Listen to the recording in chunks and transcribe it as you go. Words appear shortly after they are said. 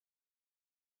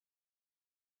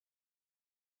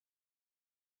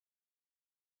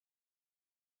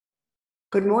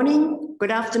Good morning, good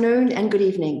afternoon, and good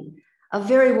evening. A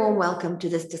very warm welcome to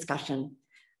this discussion.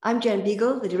 I'm Jan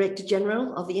Beagle, the Director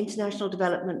General of the International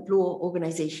Development Law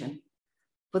Organization.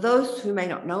 For those who may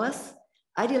not know us,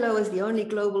 IDLO is the only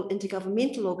global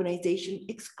intergovernmental organization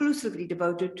exclusively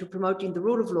devoted to promoting the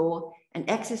rule of law and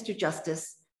access to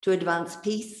justice to advance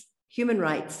peace, human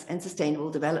rights, and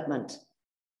sustainable development.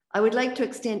 I would like to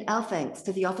extend our thanks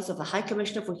to the Office of the High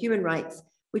Commissioner for Human Rights,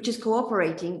 which is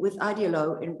cooperating with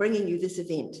IDLO in bringing you this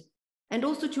event, and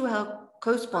also to our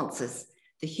co-sponsors,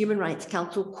 the Human Rights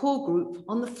Council Core Group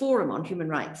on the Forum on Human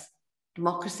Rights,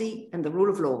 Democracy and the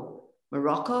Rule of Law,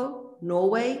 Morocco,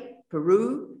 Norway,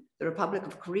 Peru, the Republic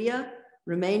of Korea,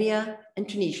 Romania, and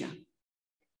Tunisia.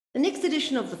 The next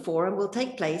edition of the forum will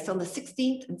take place on the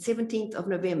 16th and 17th of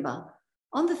November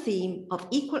on the theme of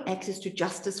equal access to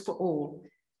justice for all,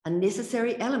 a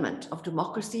necessary element of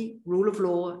democracy, rule of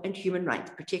law, and human rights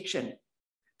protection.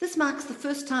 This marks the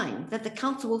first time that the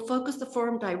Council will focus the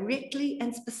forum directly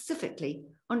and specifically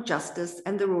on justice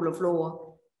and the rule of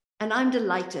law. And I'm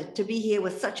delighted to be here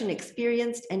with such an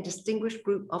experienced and distinguished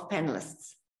group of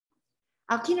panelists.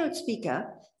 Our keynote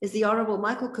speaker is the Honorable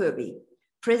Michael Kirby,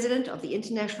 President of the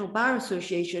International Bar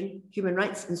Association Human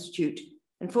Rights Institute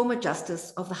and former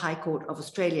Justice of the High Court of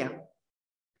Australia.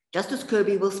 Justice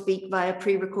Kirby will speak via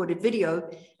pre-recorded video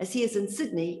as he is in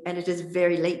Sydney and it is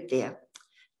very late there.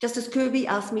 Justice Kirby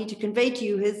asked me to convey to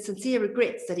you his sincere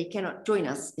regrets that he cannot join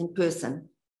us in person.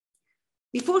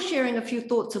 Before sharing a few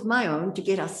thoughts of my own to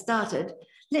get us started,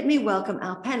 let me welcome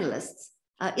our panelists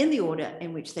in the order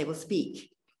in which they will speak.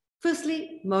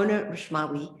 Firstly, Mona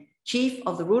Rishmawi, Chief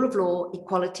of the Rule of Law,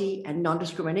 Equality and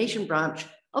Non-Discrimination Branch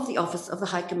of the Office of the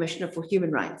High Commissioner for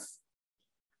Human Rights.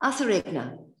 Asa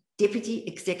Regnér, Deputy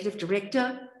Executive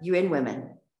Director, UN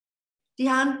Women.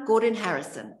 Diahann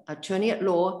Harrison, Attorney at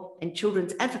Law and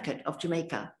Children's Advocate of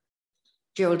Jamaica.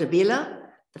 Gerald Abila,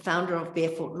 the founder of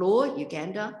Barefoot Law,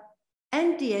 Uganda.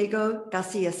 And Diego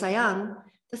García Sayán,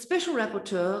 the Special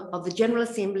Rapporteur of the General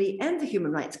Assembly and the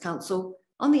Human Rights Council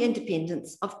on the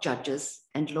independence of judges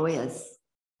and lawyers.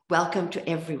 Welcome to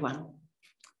everyone.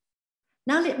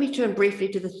 Now let me turn briefly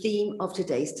to the theme of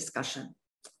today's discussion.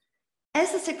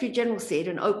 As the Secretary General said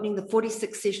in opening the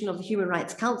 46th session of the Human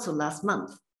Rights Council last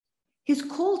month, his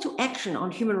call to action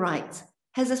on human rights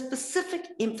has a specific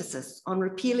emphasis on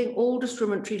repealing all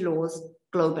discriminatory laws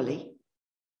globally.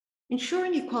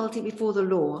 Ensuring equality before the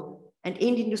law and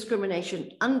ending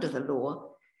discrimination under the law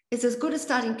is as good a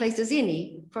starting place as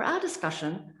any for our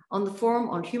discussion on the Forum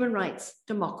on Human Rights,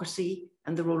 Democracy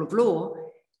and the Rule of Law,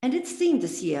 and its theme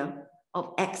this year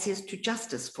of access to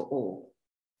justice for all.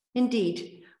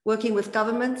 Indeed, working with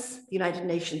governments, the United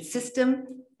Nations system,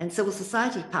 and civil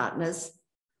society partners,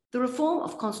 the reform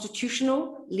of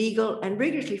constitutional, legal, and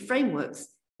regulatory frameworks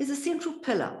is a central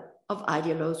pillar of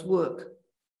IDLO's work.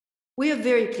 We are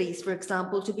very pleased, for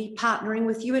example, to be partnering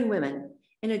with UN Women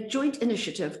in a joint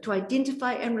initiative to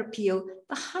identify and repeal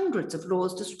the hundreds of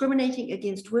laws discriminating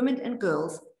against women and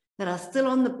girls that are still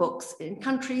on the books in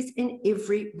countries in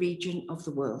every region of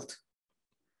the world.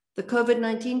 The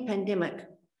COVID-19 pandemic,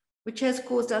 which has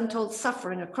caused untold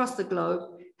suffering across the globe,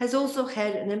 has also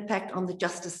had an impact on the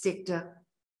justice sector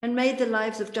and made the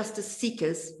lives of justice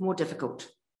seekers more difficult.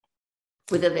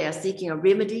 Whether they are seeking a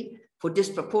remedy for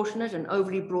disproportionate and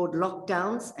overly broad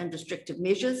lockdowns and restrictive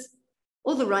measures,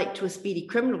 or the right to a speedy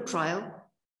criminal trial,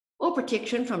 or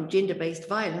protection from gender-based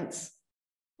violence,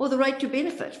 or the right to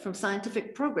benefit from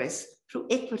scientific progress through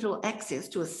equitable access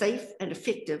to a safe and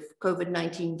effective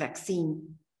COVID-19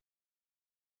 vaccine.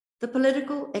 The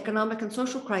political, economic, and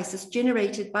social crisis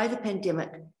generated by the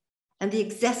pandemic and the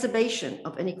exacerbation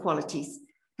of inequalities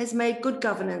has made good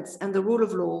governance and the rule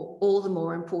of law all the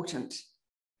more important.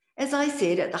 As I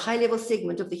said at the high-level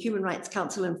segment of the Human Rights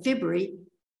Council in February,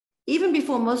 even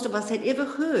before most of us had ever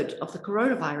heard of the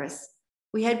coronavirus,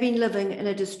 we had been living in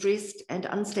a distressed and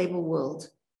unstable world,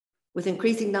 with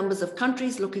increasing numbers of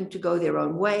countries looking to go their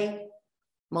own way,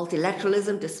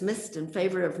 multilateralism dismissed in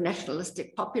favor of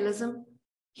nationalistic populism,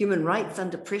 human rights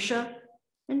under pressure,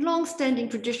 and long-standing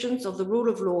traditions of the rule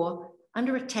of law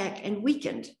under attack and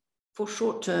weakened for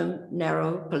short-term,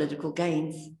 narrow political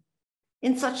gains.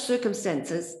 In such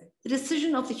circumstances, the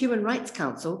decision of the Human Rights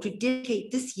Council to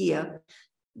dedicate this year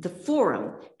the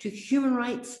forum to human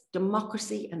rights,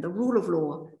 democracy, and the rule of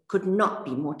law could not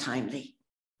be more timely.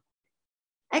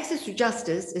 Access to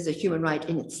justice is a human right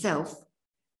in itself,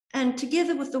 and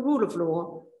together with the rule of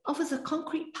law, offers a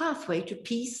concrete pathway to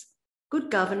peace, good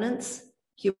governance,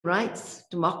 human rights,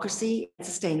 democracy, and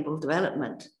sustainable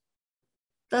development.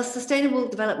 Thus, Sustainable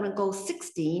Development Goal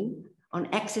 16 on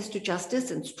access to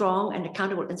justice and strong and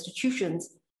accountable institutions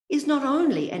is not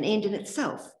only an end in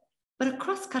itself, but a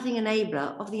cross-cutting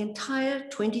enabler of the entire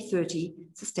 2030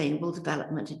 Sustainable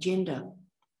Development Agenda.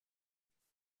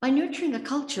 By nurturing a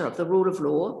culture of the rule of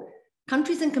law,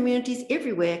 countries and communities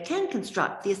everywhere can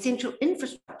construct the essential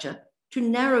infrastructure to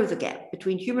narrow the gap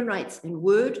between human rights in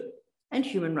word and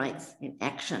human rights in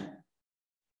action.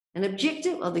 An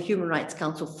objective of the Human Rights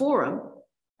Council Forum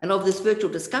and of this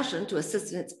virtual discussion to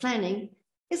assist in its planning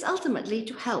is ultimately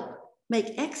to help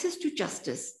make access to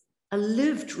justice a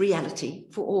lived reality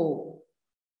for all.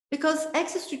 Because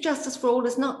access to justice for all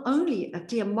is not only a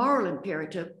clear moral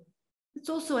imperative, it's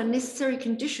also a necessary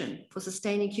condition for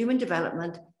sustaining human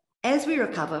development as we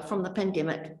recover from the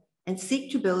pandemic and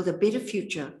seek to build a better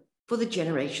future for the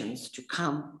generations to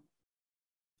come.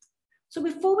 So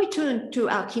before we turn to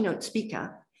our keynote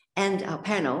speaker and our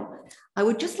panel, I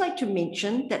would just like to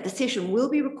mention that the session will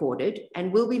be recorded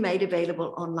and will be made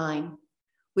available online.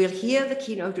 We'll hear the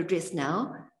keynote address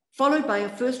now, followed by a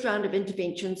first round of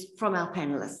interventions from our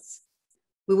panelists.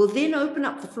 We will then open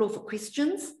up the floor for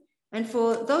questions. And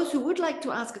for those who would like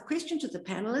to ask a question to the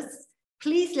panelists,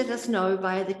 please let us know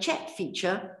via the chat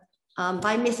feature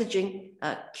by messaging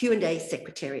Q&A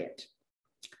Secretariat.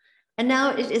 And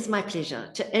now it is my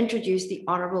pleasure to introduce the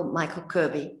Honorable Michael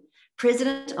Kirby,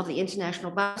 President of the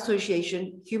International Bar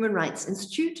Association Human Rights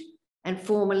Institute, and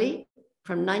formerly,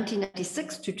 from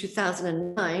 1996 to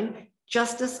 2009,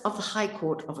 Justice of the High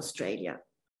Court of Australia.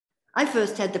 I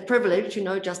first had the privilege to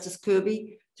know Justice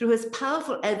Kirby through his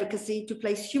powerful advocacy to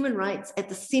place human rights at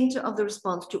the center of the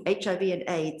response to HIV and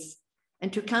AIDS,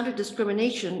 and to counter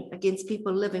discrimination against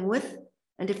people living with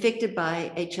and affected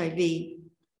by HIV.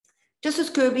 Justice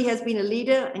Kirby has been a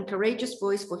leader and courageous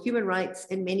voice for human rights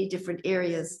in many different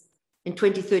areas. In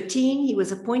 2013, he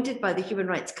was appointed by the Human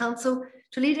Rights Council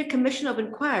to lead a commission of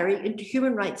inquiry into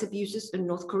human rights abuses in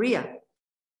North Korea.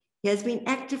 He has been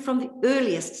active from the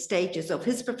earliest stages of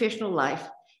his professional life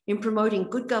in promoting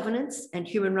good governance and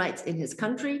human rights in his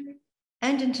country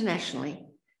and internationally,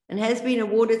 and has been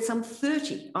awarded some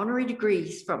 30 honorary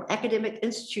degrees from academic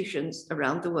institutions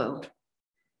around the world.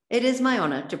 It is my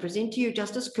honor to present to you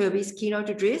Justice Kirby's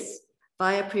keynote address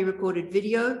via pre-recorded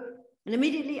video, and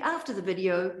immediately after the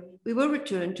video, we will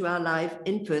return to our live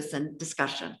in-person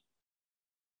discussion.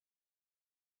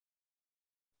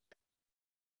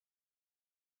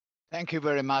 Thank you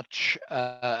very much,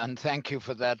 and thank you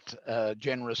for that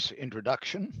generous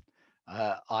introduction.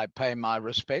 I pay my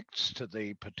respects to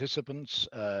the participants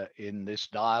in this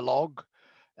dialogue,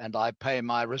 and I pay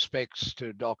my respects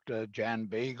to Dr. Jan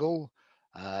Beagle,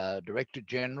 Director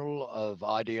General of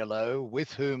IDLO,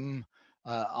 with whom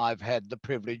I've had the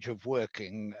privilege of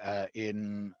working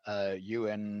in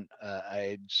UN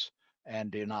AIDS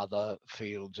and in other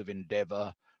fields of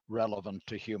endeavor relevant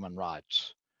to human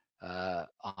rights.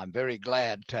 I'm very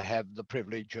glad to have the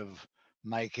privilege of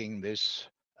making this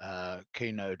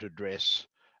keynote address,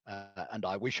 and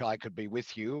I wish I could be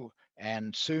with you,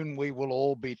 and soon we will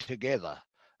all be together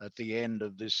at the end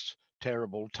of this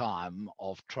terrible time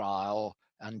of trial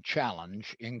and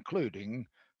challenge, including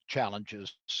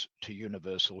challenges to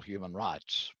universal human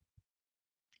rights.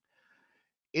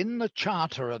 In the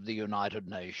Charter of the United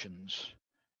Nations,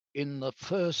 in the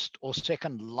first or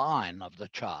second line of the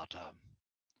Charter,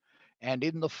 and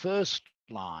in the first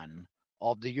line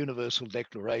of the Universal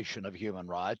Declaration of Human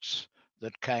Rights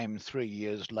that came 3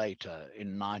 years later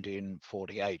in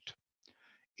 1948,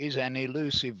 is an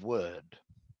elusive word.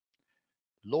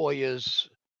 Lawyers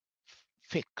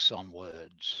fix on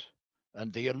words,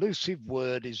 and the elusive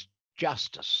word is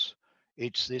justice.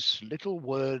 It's this little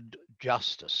word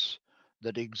justice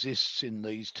that exists in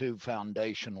these two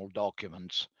foundational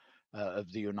documents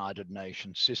of the United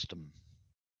Nations system.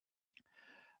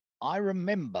 I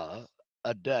remember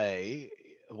a day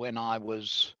when I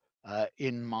was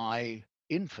in my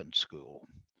infant school.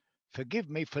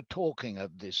 Forgive me for talking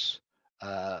of this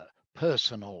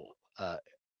personal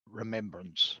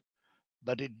remembrance,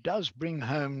 but it does bring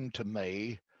home to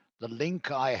me the link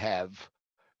I have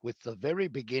with the very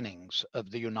beginnings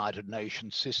of the United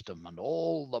Nations system and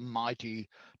all the mighty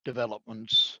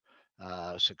developments,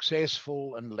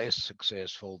 successful and less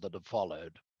successful, that have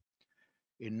followed.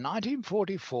 In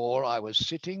 1944, I was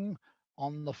sitting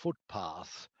on the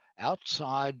footpath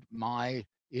outside my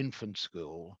infant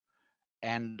school,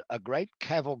 and a great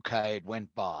cavalcade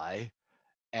went by,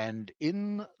 and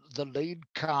in the lead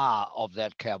car of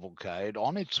that cavalcade,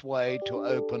 on its way to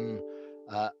open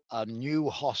a new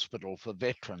hospital for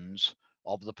veterans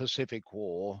of the Pacific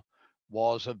War,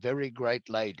 was a very great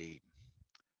lady,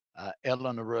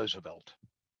 Eleanor Roosevelt.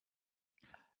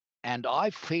 And I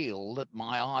feel that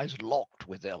my eyes locked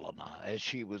with Eleanor as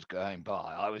she was going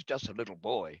by. I was just a little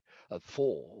boy of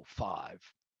 4 or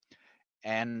 5.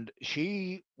 and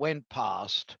she went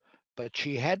past, but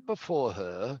she had before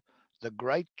her the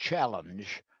great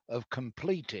challenge of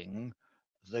completing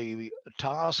the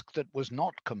task that was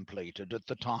not completed at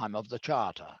the time of the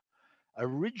Charter.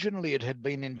 Originally, it had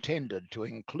been intended to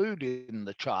include in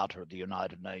the Charter of the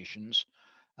United Nations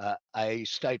a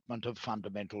statement of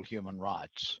fundamental human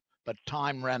rights, but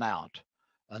time ran out.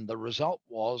 And the result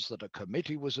was that a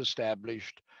committee was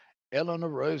established. Eleanor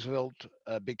Roosevelt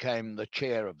became the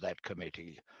chair of that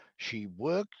committee. She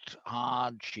worked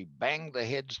hard, she banged the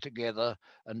heads together,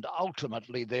 and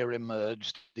ultimately there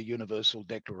emerged the Universal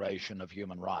Declaration of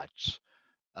Human Rights,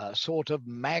 a sort of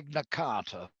Magna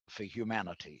Carta for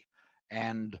humanity,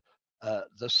 and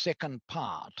the second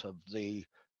part of the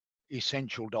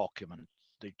essential document,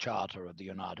 the Charter of the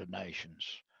United Nations.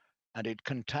 And it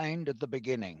contained at the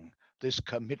beginning this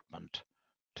commitment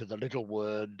to the little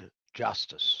word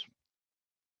justice.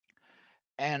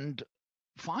 And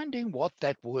finding what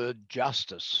that word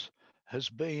justice has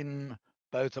been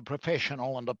both a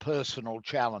professional and a personal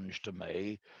challenge to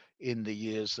me in the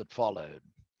years that followed.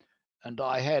 And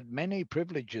I had many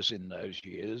privileges in those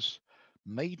years,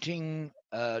 meeting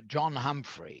John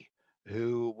Humphrey,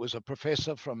 who was a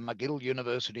professor from McGill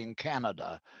University in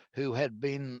Canada, who had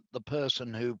been the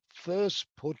person who first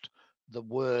put the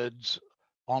words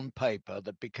on paper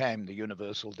that became the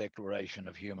Universal Declaration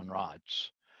of Human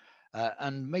Rights.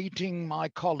 And meeting my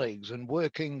colleagues and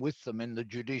working with them in the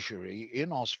judiciary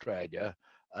in Australia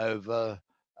over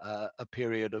a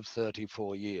period of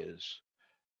 34 years,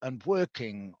 and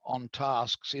working on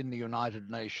tasks in the United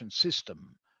Nations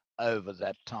system over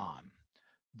that time.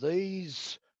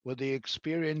 These were the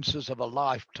experiences of a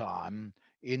lifetime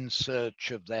in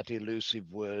search of that elusive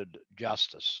word,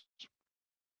 justice.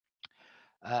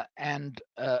 And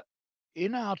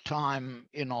in our time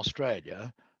in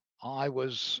Australia, I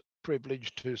was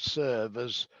privileged to serve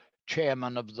as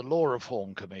chairman of the Law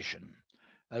Reform Commission,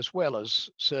 as well as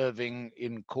serving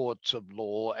in courts of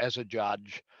law as a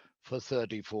judge for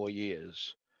 34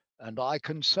 years. And I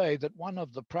can say that one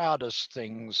of the proudest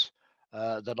things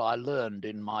that I learned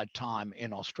in my time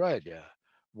in Australia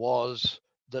was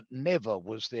that never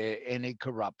was there any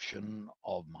corruption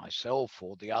of myself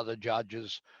or the other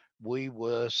judges. We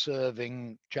were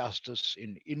serving justice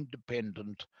in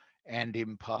independent and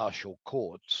impartial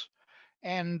courts.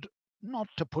 And not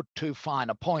to put too fine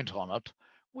a point on it,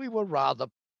 we were rather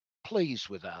pleased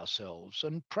with ourselves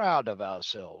and proud of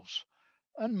ourselves,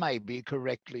 and maybe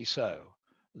correctly so,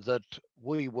 that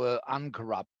we were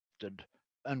uncorrupted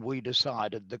and we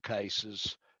decided the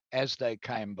cases as they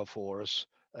came before us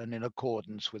and in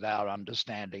accordance with our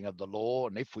understanding of the law.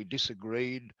 And if we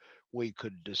disagreed, we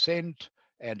could dissent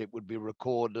and it would be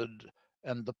recorded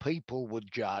and the people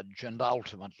would judge, and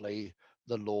ultimately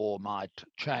the law might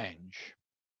change.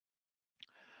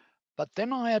 But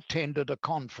then I attended a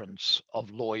conference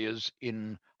of lawyers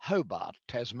in Hobart,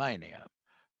 Tasmania.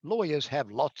 Lawyers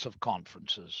have lots of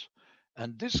conferences,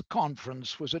 and this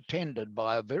conference was attended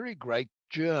by a very great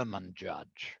German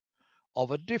judge of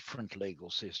a different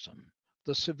legal system,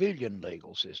 the civilian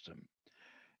legal system.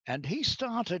 And he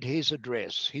started his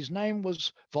address. His name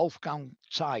was Wolfgang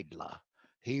Zeidler.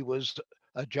 He was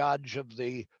a judge of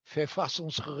the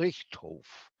Verfassungsgerichtshof,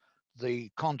 the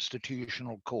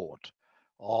constitutional court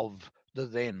of the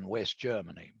then West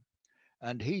Germany.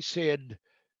 And he said,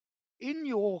 in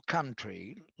your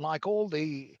country, like all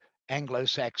the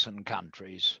Anglo-Saxon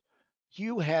countries,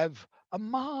 you have a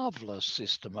marvelous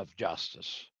system of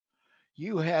justice.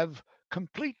 You have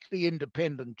completely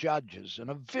independent judges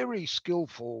and a very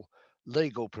skillful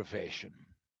legal profession.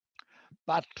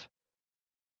 But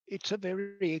it's a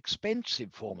very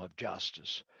expensive form of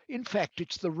justice. In fact,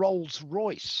 it's the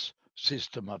Rolls-Royce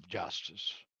system of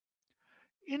justice.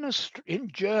 In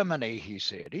Germany, he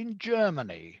said, in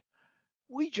Germany,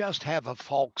 we just have a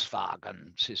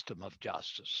Volkswagen system of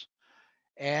justice.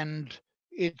 And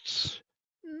it's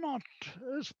not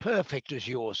as perfect as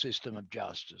your system of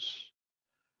justice.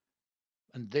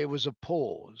 And there was a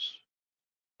pause.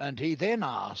 And he then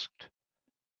asked,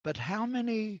 but how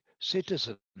many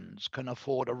citizens can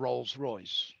afford a Rolls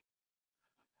Royce?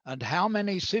 And how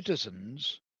many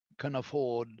citizens can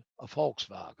afford a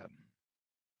Volkswagen?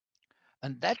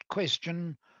 And that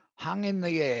question hung in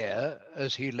the air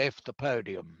as he left the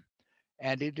podium.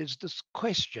 And it is this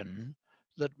question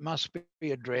that must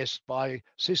be addressed by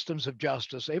systems of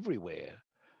justice everywhere.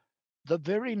 The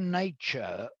very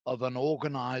nature of an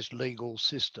organized legal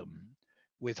system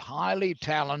with highly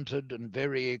talented and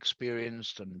very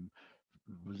experienced and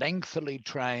lengthily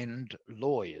trained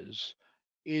lawyers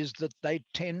is that they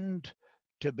tend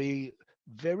to be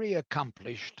very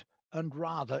accomplished and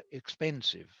rather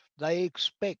expensive. They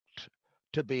expect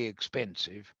to be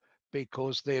expensive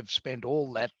because they've spent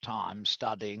all that time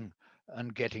studying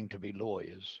and getting to be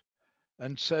lawyers.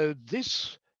 And so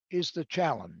this is the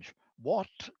challenge. What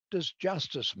does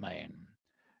justice mean?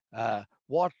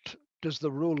 What does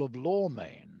the rule of law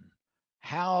mean?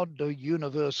 How do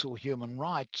universal human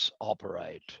rights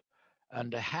operate?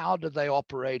 And how do they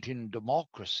operate in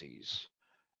democracies?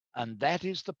 And that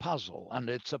is the puzzle. And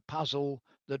it's a puzzle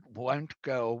that won't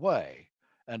go away.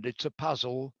 And it's a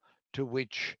puzzle to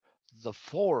which the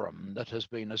forum that has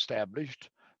been established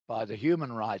by the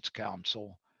Human Rights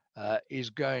Council is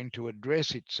going to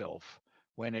address itself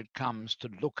when it comes to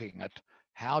looking at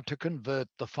how to convert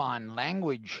the fine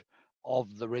language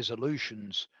of the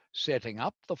resolutions setting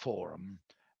up the forum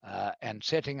and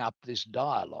setting up this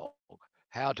dialogue,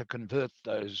 how to convert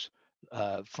those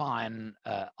fine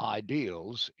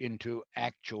ideals into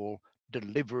actual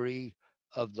delivery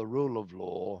of the rule of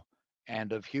law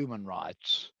and of human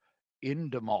rights in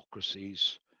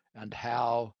democracies, and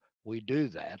how we do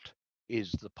that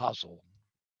is the puzzle.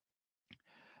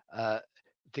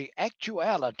 The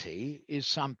actuality is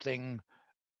something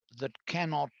that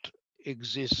cannot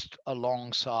exist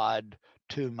alongside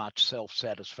too much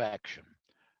self-satisfaction.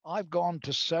 I've gone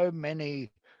to so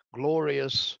many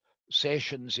glorious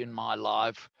sessions in my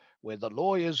life where the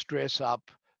lawyers dress up,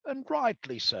 and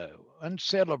rightly so, and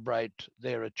celebrate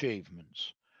their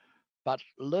achievements. But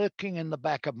lurking in the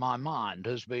back of my mind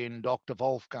has been Dr.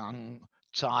 Wolfgang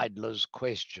Zeidler's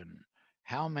question: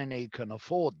 how many can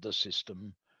afford the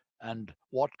system, and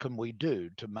what can we do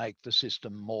to make the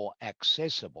system more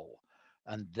accessible?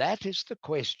 And that is the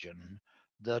question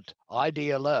that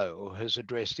IDLO has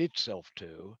addressed itself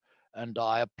to, and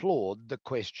I applaud the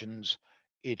questions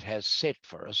it has set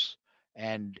for us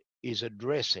and is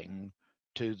addressing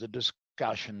to the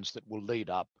discussions that will lead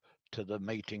up to the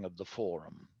meeting of the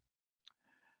forum.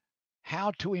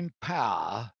 How to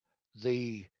empower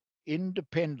the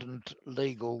independent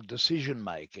legal decision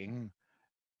making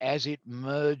as it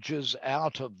merges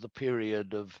out of the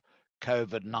period of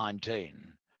COVID-19,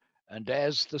 and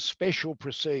as the special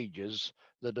procedures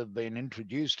that have been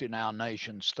introduced in our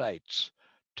nation states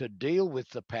to deal with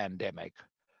the pandemic,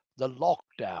 the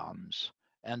lockdowns,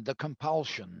 and the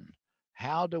compulsion.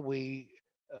 How do we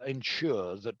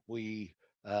ensure that we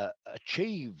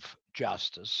achieve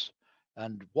justice,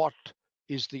 and what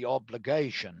is the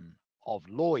obligation of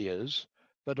lawyers,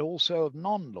 but also of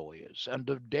non-lawyers and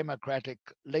of democratic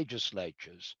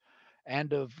legislatures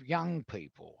and of young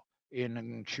people in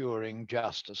ensuring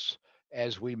justice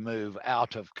as we move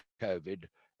out of COVID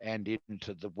and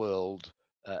into the world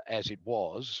as it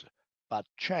was, but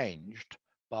changed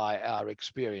by our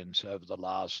experience over the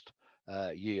last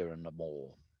year and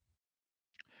more.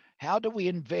 How do we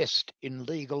invest in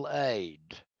legal aid?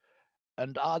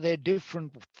 And are there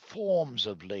different forms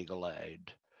of legal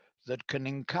aid that can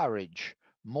encourage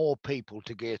more people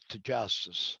to get to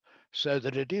justice so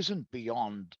that it isn't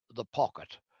beyond the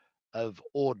pocket of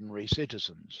ordinary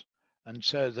citizens, and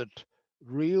so that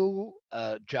real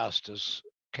justice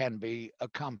can be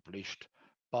accomplished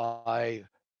by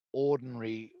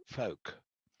ordinary folk?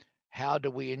 How do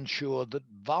we ensure that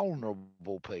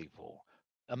vulnerable people,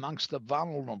 amongst the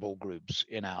vulnerable groups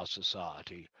in our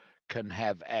society, can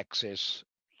have access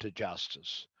to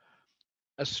justice?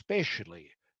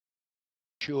 Especially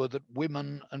ensure that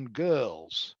women and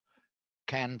girls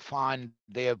can find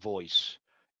their voice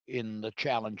in the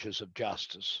challenges of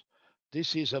justice.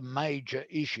 This is a major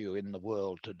issue in the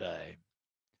world today.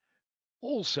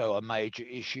 Also, a major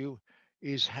issue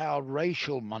is how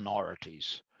racial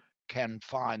minorities can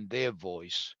find their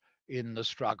voice in the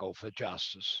struggle for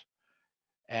justice,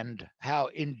 and how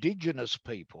Indigenous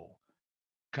people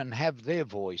can have their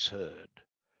voice heard,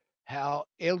 how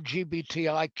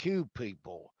LGBTIQ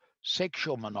people,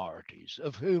 sexual minorities,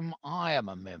 of whom I am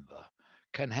a member,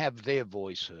 can have their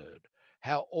voice heard,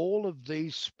 how all of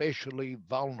these specially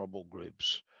vulnerable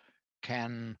groups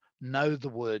can know the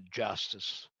word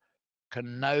justice,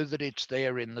 can know that it's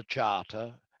there in the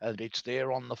Charter and it's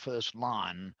there on the first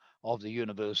line of the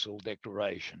Universal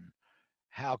Declaration.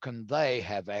 How can they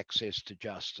have access to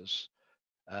justice,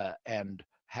 and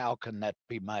how can that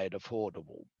be made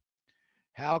affordable?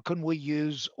 How can we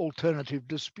use alternative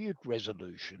dispute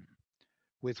resolution,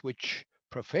 with which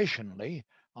professionally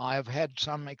I have had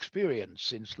some experience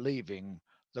since leaving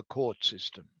the court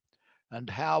system, and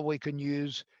how we can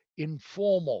use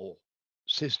informal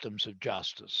systems of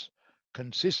justice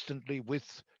consistently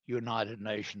with United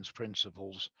Nations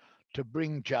principles to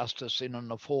bring justice in an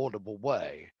affordable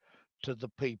way to the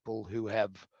people who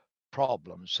have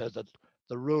problems, so that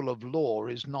the rule of law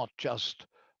is not just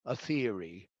a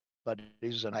theory, but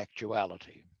is an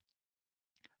actuality.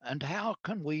 And how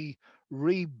can we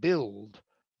rebuild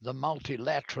the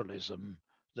multilateralism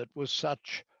that was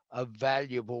such a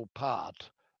valuable part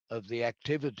of the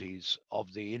activities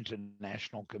of the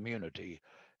international community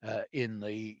in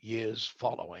the years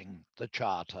following the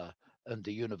Charter and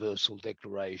the Universal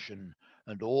Declaration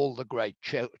and all the great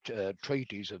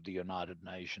treaties of the United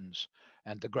Nations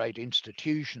and the great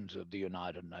institutions of the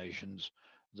United Nations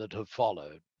that have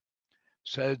followed.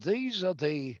 So these are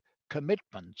the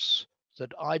commitments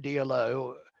that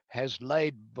IDLO has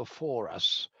laid before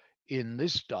us in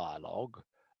this dialogue,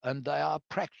 and they are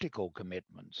practical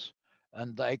commitments,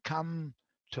 and they come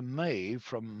to me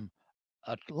from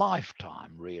a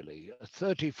lifetime, really,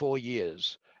 34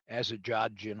 years as a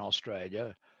judge in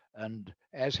Australia, and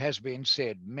as has been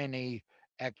said, many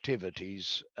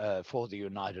activities for the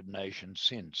United Nations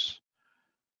since.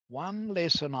 One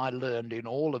lesson I learned in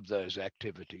all of those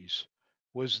activities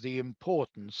was the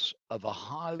importance of a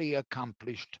highly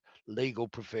accomplished legal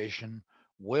profession,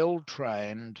 well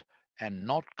trained and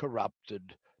not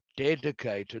corrupted,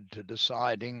 dedicated to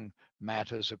deciding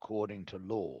matters according to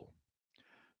law.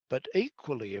 But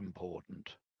equally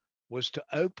important was to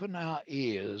open our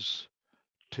ears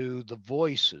to the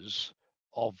voices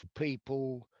of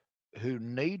people who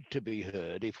need to be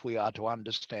heard if we are to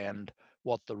understand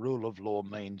what the rule of law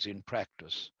means in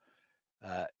practice.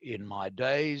 In my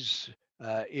days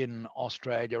in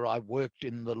Australia, I worked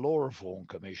in the Law Reform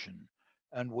Commission,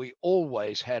 and we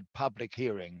always had public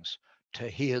hearings to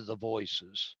hear the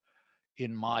voices.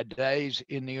 In my days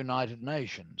in the United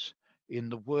Nations, in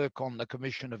the work on the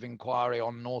Commission of Inquiry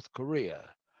on North Korea,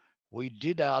 we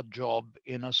did our job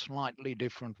in a slightly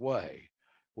different way.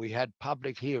 We had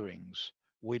public hearings.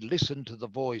 We listened to the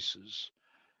voices.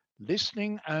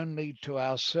 Listening only to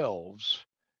ourselves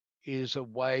is a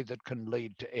way that can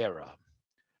lead to error.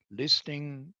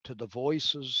 Listening to the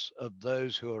voices of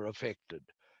those who are affected,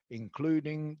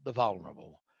 including the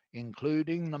vulnerable,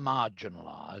 including the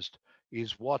marginalized,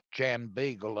 is what Jan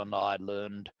Beagle and I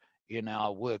learned in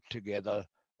our work together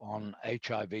on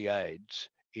HIV/AIDS,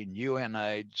 in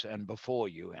UNAIDS and before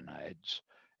UNAIDS.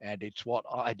 And it's what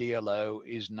IDLO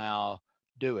is now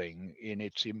doing in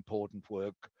its important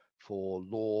work for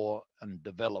law and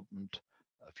development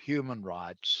of human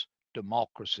rights,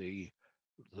 democracy,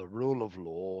 the rule of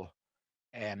law,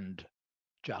 and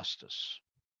justice.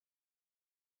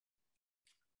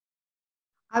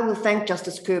 I will thank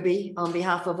Justice Kirby on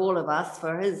behalf of all of us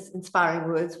for his inspiring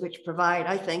words, which provide,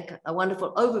 I think, a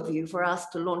wonderful overview for us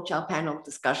to launch our panel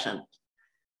discussion.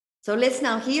 So let's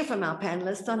now hear from our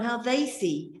panelists on how they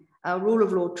see our rule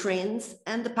of law trends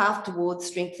and the path towards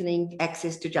strengthening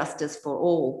access to justice for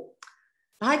all.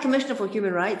 The High Commissioner for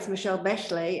Human Rights, Michelle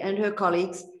Bachelet, and her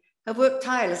colleagues have worked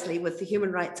tirelessly with the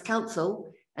Human Rights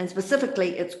Council and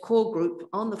specifically its core group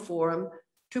on the forum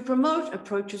to promote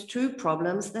approaches to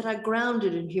problems that are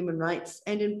grounded in human rights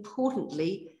and,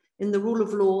 importantly, in the rule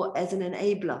of law as an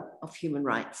enabler of human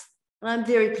rights. And I'm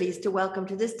very pleased to welcome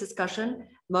to this discussion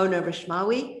Mona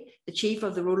Rishmawi, the Chief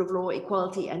of the Rule of Law,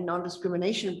 Equality and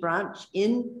Non-Discrimination Branch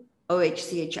in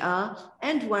OHCHR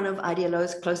and one of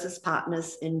IDLO's closest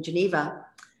partners in Geneva.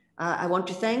 I want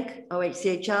to thank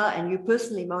OHCHR and you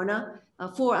personally, Mona,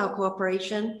 for our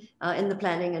cooperation in the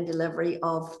planning and delivery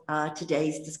of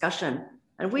today's discussion.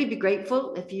 And we'd be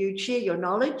grateful if you'd share your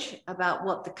knowledge about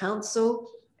what the Council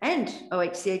and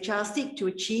OHCHR seek to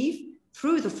achieve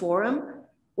through the forum,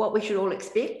 what we should all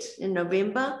expect in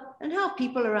November, and how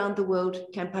people around the world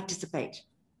can participate.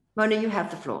 Mona, you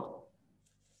have the floor.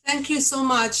 Thank you so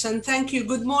much, and thank you.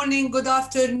 Good morning, good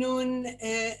afternoon,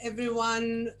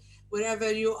 everyone,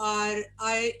 wherever you are.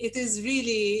 It is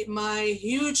really my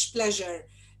huge pleasure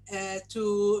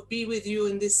to be with you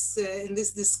in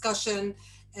this discussion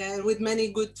with many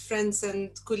good friends and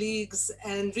colleagues,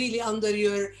 and really under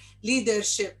your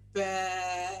leadership,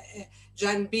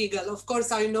 Jan Beagle. Of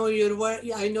course, I know your work.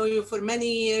 I know you for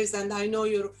many years, and I know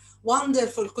your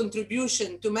wonderful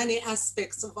contribution to many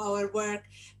aspects of our work,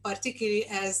 particularly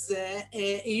as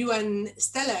a UN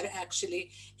stellar,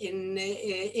 actually, in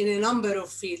a number of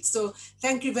fields. So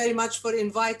thank you very much for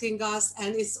inviting us,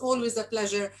 and it's always a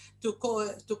pleasure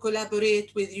to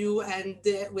collaborate with you and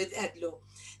with IDLO.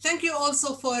 Thank you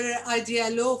also for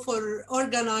IDLO for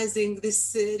organizing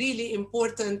this really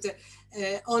important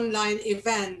online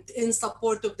event in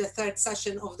support of the third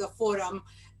session of the Forum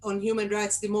on Human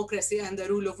Rights, Democracy and the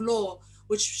Rule of Law,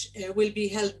 which will be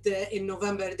held in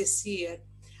November this year.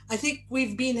 I think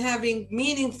we've been having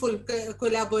meaningful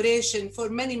collaboration for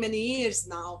many, many years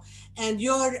now, and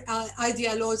your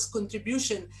IDLO's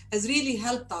contribution has really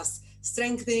helped us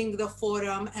strengthening the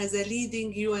forum as a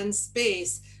leading UN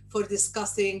space for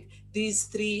discussing these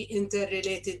three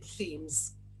interrelated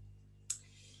themes.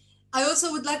 I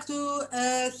also would like to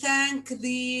thank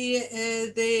the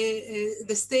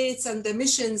states and the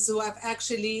missions who have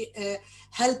actually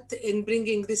helped in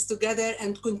bringing this together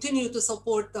and continue to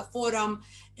support the forum,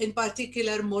 in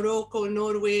particular Morocco,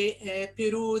 Norway,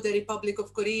 Peru, the Republic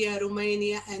of Korea,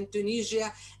 Romania, and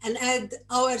Tunisia, and add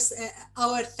our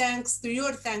thanks to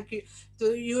your thanks,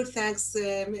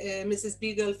 Mrs.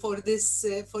 Beagle, for this,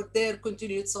 for their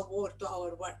continued support to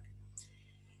our work.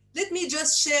 Let me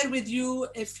just share with you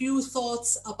a few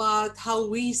thoughts about how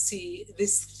we see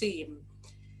this theme.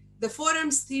 The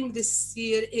forum's theme this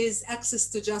year is access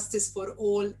to justice for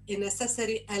all, a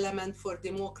necessary element for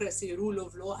democracy, rule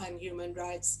of law, and human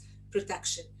rights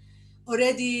protection.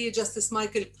 Already Justice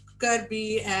Michael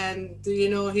Kirby, and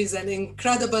he's an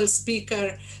incredible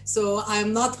speaker, so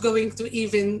I'm not going to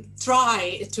even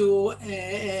try to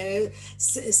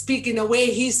speak in a way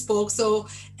he spoke. So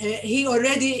he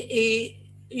already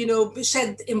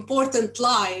shed important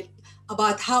light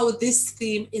about how this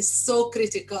theme is so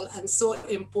critical and so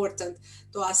important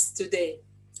to us today.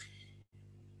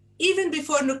 Even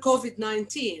before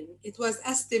COVID-19, it was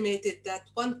estimated that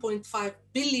 1.5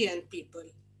 billion people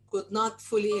could not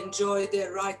fully enjoy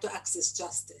their right to access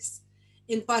justice.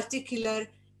 In particular,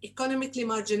 economically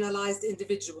marginalized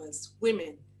individuals,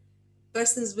 women,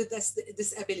 persons with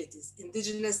disabilities,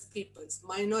 indigenous peoples,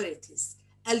 minorities,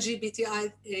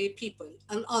 LGBTI people,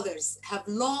 and others have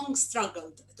long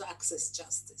struggled to access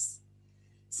justice.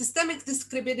 Systemic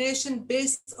discrimination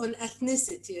based on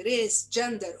ethnicity, race,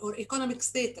 gender, or economic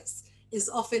status is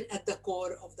often at the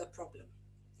core of the problem.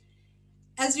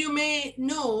 As you may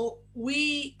know,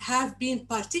 we have been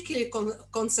particularly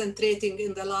concentrating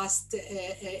in the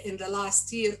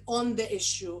last year on the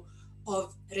issue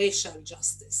of racial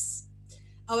justice.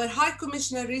 Our High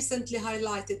Commissioner recently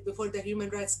highlighted before the Human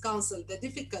Rights Council the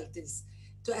difficulties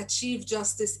to achieve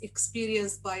justice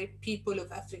experienced by people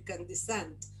of African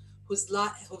descent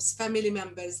whose family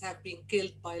members have been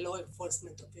killed by law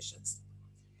enforcement officials.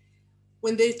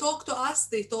 When they talk to us,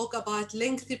 they talk about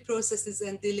lengthy processes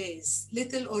and delays,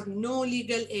 little or no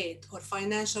legal aid or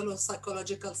financial or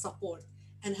psychological support,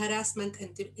 and harassment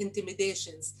and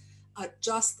intimidations are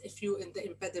just a few in the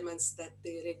impediments that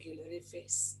they regularly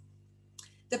face.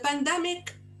 The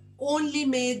pandemic only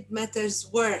made matters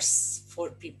worse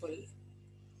for people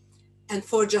and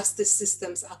for justice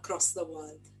systems across the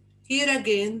world. Here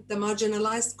again, the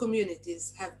marginalized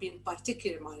communities have been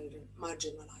particularly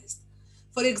marginalized.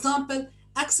 For example,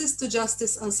 access to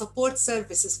justice and support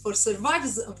services for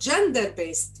survivors of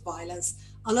gender-based violence,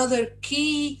 another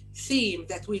key theme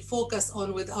that we focus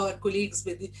on with our colleagues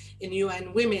in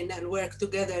UN Women and work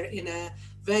together in a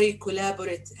very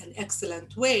collaborative and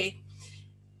excellent way.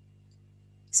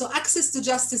 So access to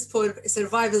justice for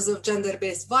survivors of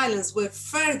gender-based violence were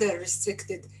further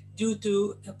restricted due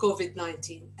to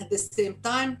COVID-19. At the same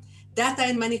time, data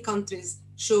in many countries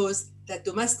shows that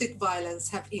domestic violence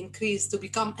have increased to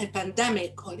become a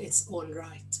pandemic on its own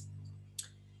right.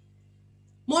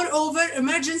 Moreover,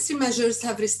 emergency measures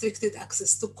have restricted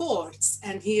access to courts.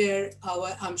 And here,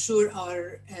 I'm sure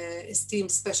our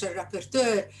esteemed Special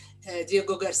Rapporteur,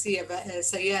 Diego García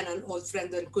Sayán, an old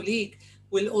friend and colleague,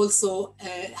 will also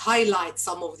highlight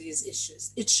some of these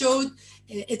issues. It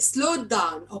slowed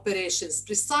down operations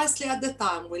precisely at the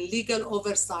time when legal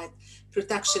oversight,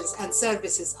 protections, and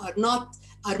services are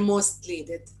most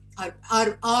needed.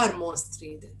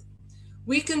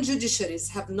 Weakened judiciaries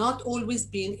have not always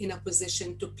been in a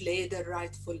position to play their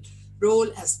rightful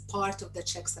role as part of the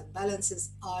checks and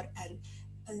balances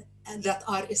that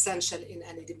are essential in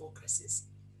any democracies.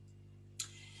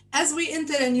 As we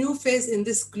enter a new phase in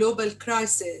this global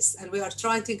crisis, and we are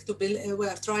trying to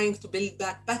build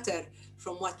back better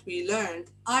from what we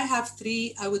learned, I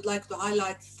would like to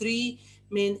highlight three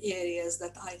main areas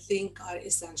that I think are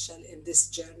essential in this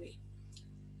journey.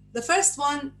 The first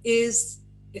one is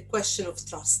a question of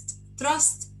trust.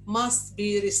 Trust must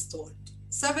be restored.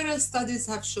 Several studies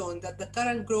have shown that there is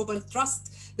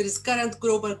current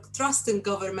global trust in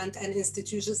government and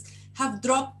institutions have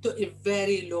dropped to a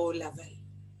very low level.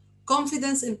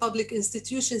 Confidence in public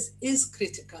institutions is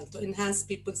critical to enhance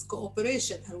people's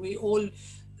cooperation, and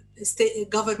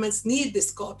governments need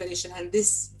this cooperation in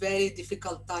these very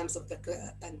difficult times of the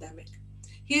pandemic.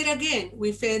 Here again,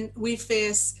 we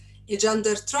face a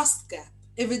gender trust gap.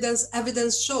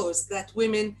 Evidence shows that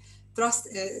women trust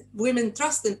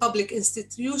in public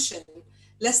institutions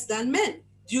less than men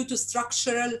due to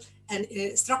structural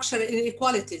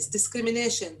inequalities,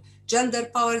 discrimination, gender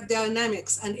power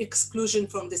dynamics, and exclusion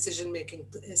from decision-making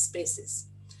spaces.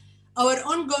 Our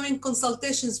ongoing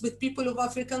consultations with people of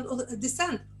African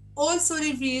descent also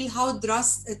reveal how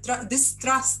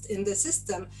distrust in the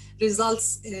system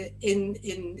results in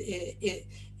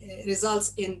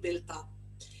built up.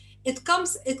 It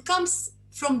comes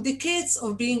from decades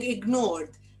of being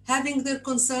ignored, having their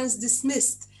concerns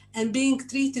dismissed, and being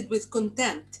treated with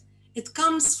contempt. It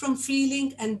comes from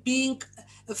feeling of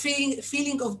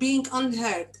being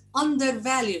unheard,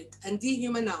 undervalued, and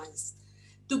dehumanized.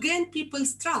 To gain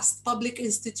people's trust, public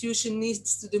institution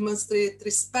needs to demonstrate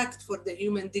respect for the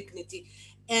human dignity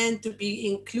and to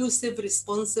be inclusive,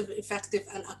 responsive, effective,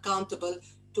 and accountable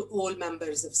to all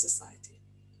members of society.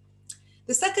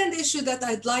 The second issue that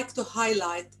I'd like to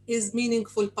highlight is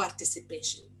meaningful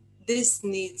participation. This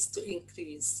needs to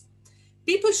increase.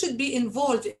 People should be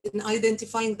involved in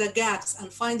identifying the gaps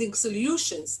and finding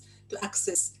solutions to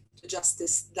access to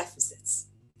justice deficits.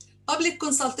 Public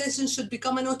consultation should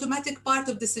become an automatic part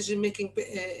of decision-making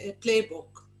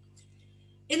playbook.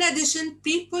 In addition,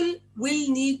 people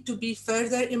will need to be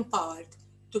further empowered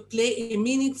to play a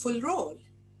meaningful role.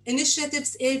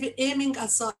 Initiatives aiming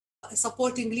at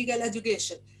supporting legal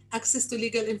education, access to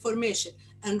legal information,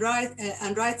 and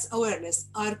rights awareness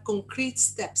are concrete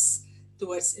steps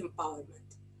towards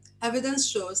empowerment. Evidence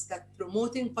shows that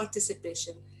promoting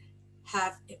participation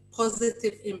have a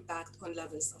positive impact on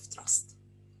levels of trust.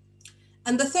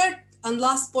 And the third and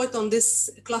last point on this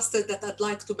cluster that I'd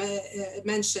like to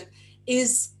mention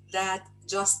is that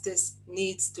justice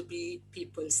needs to be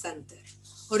people-centered.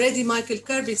 Already Michael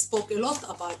Kirby spoke a lot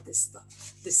about this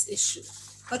issue,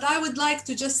 but I would like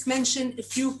to just mention a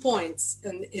few points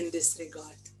in this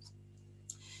regard.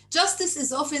 Justice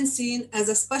is often seen as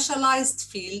a specialized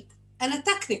field and a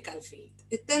technical field.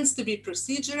 It tends to be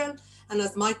procedural, and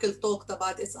as Michael talked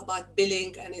about, it's about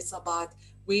billing and it's about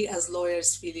we as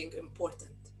lawyers feeling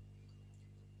important.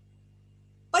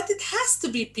 But it has to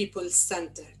be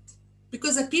people-centered,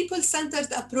 because a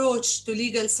people-centered approach to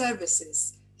legal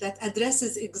services that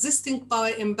addresses existing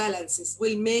power imbalances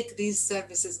will make these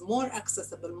services more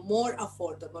accessible, more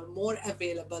affordable, more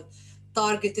available,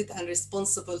 targeted and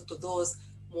responsive to those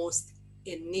most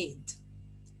in need.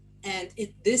 And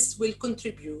this will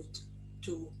contribute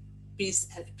to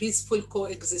peaceful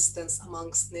coexistence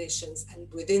amongst nations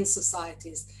and within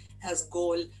societies, as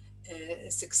goal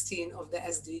 16 of the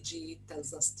SDG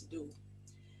tells us to do.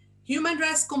 Human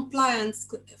rights compliance,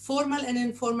 formal and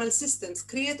informal systems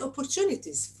create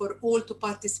opportunities for all to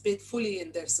participate fully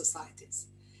in their societies.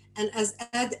 And as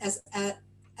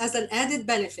an added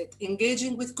benefit,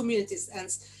 engaging with communities and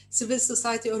civil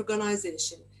society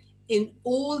organizations in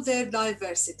all their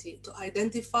diversity to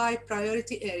identify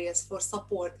priority areas for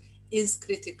support is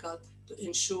critical to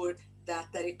ensure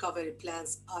that the recovery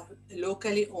plans are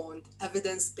locally owned,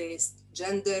 evidence-based,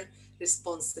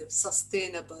 gender-responsive,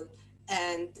 sustainable,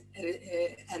 and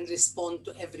respond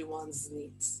to everyone's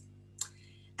needs.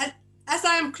 And as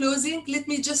I am closing, let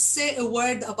me just say a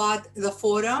word about the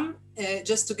forum,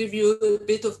 just to give you a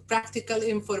bit of practical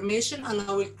information, and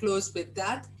I will close with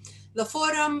that. The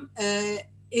forum the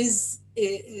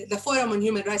Forum on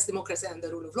Human Rights, Democracy, and the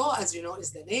Rule of Law, as you know,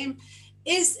 is the name,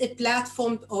 is a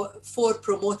platform for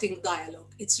promoting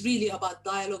dialogue. It's really about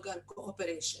dialogue and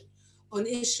cooperation on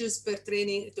issues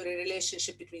pertaining to the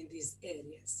relationship between these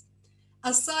areas.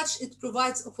 As such, it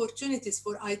provides opportunities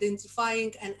for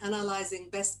identifying and analyzing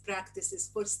best practices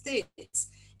for states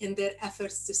in their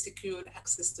efforts to secure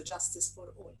access to justice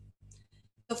for all.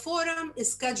 The forum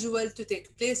is scheduled to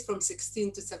take place from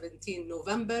 16 to 17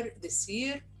 November this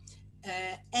year,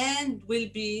 and will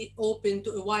be open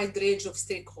to a wide range of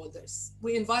stakeholders.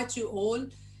 We invite you all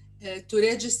to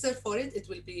register for it. It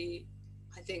will be,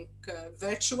 I think,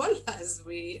 virtual, as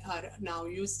we are now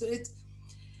used to it.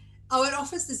 Our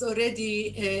office has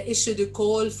already issued a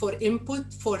call for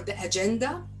input for the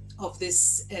agenda of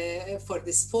this for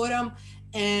this forum,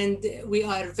 and we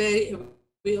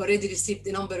already received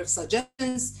a number of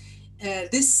suggestions.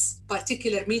 This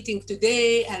particular meeting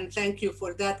today, and thank you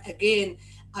for that again,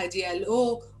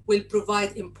 IDLO, will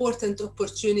provide important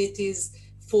opportunities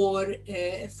for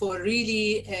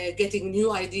really getting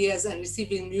new ideas and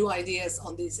receiving new ideas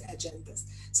on these agendas.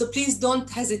 So please don't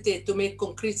hesitate to make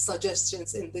concrete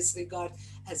suggestions in this regard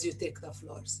as you take the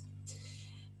floors.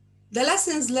 The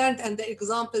lessons learned and the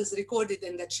examples recorded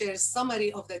in the chair's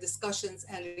summary of the discussions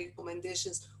and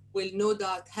recommendations will no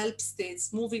doubt help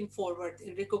states moving forward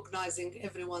in recognizing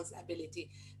everyone's ability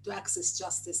to access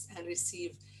justice and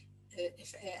receive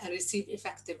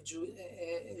effective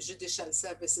judicial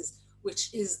services,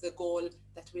 which is the goal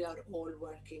that we are all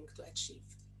working to achieve.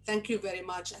 Thank you very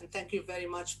much, and thank you very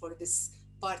much for this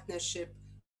partnership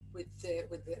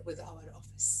with our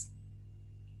office.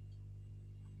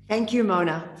 Thank you,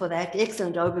 Mona, for that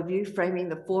excellent overview, framing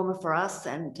the former for us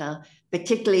and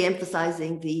particularly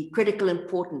emphasizing the critical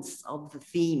importance of the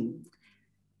theme.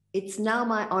 It's now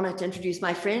my honor to introduce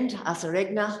my friend, Asa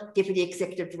Regnér, Deputy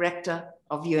Executive Director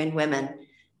of UN Women.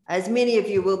 As many of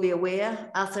you will be aware,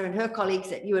 Asa and her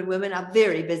colleagues at UN Women are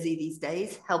very busy these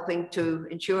days, helping to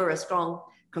ensure a strong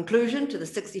conclusion to the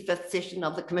 65th session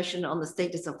of the Commission on the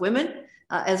Status of Women,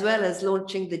 as well as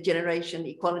launching the Generation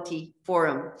Equality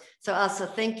Forum. So Asa,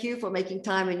 thank you for making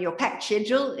time in your packed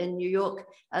schedule in New York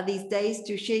these days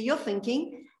to share your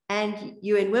thinking and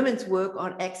UN Women's work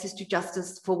on access to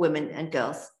justice for women and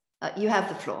girls. You have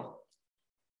the floor.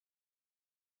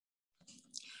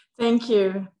 Thank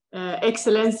you,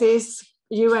 Excellencies,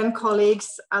 UN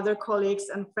colleagues, other colleagues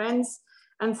and friends.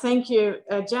 And thank you,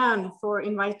 Jan, for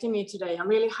inviting me today. I'm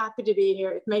really happy to be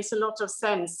here. It makes a lot of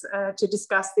sense to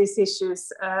discuss these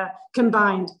issues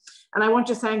combined. And I want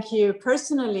to thank you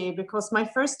personally, because my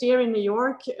first year in New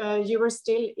York, you were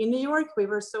still in New York. We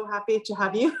were so happy to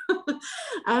have you.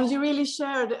 And you really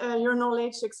shared your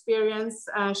knowledge, experience,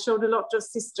 showed a lot of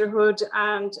sisterhood,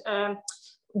 and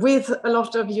with a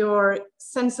lot of your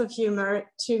sense of humor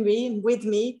to me, with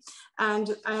me.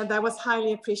 And that was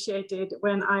highly appreciated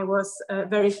when I was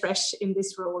very fresh in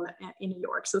this role in New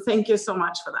York. So thank you so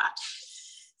much for that.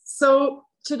 So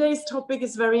today's topic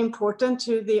is very important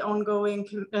to the ongoing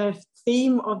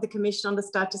theme of the Commission on the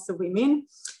Status of Women.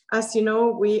 As you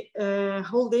know, we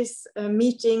hold this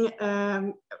meeting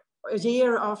a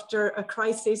year after a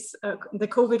crisis, the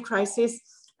COVID crisis.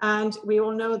 And we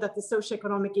all know that the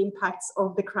socioeconomic impacts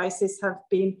of the crisis have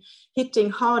been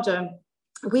hitting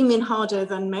women harder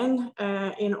than men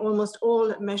in almost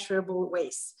all measurable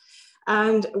ways.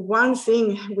 And one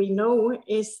thing we know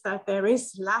is that there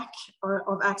is lack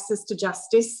of access to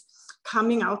justice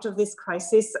coming out of this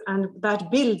crisis, and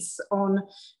that builds on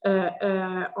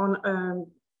the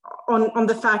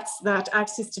facts that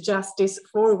access to justice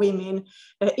for women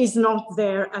is not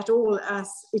there at all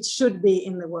as it should be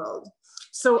in the world.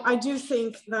 So I do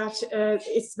think that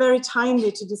it's very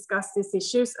timely to discuss these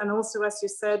issues, and also, as you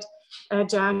said,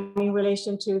 Jan, in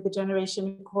relation to the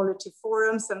Generation Equality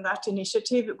Forums and that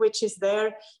initiative, which is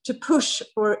there to push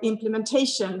for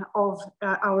implementation of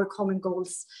our common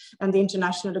goals and the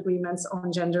international agreements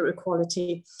on gender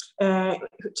equality,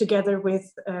 together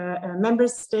with member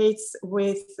states,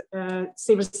 with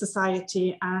civil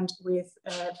society, and with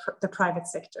the private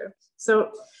sector.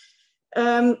 So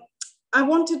I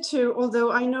wanted to,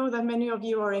 although I know that many of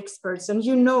you are experts and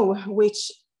you know which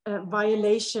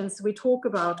violations we talk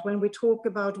about when we talk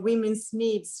about women's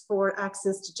needs for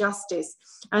access to justice,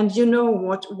 and you know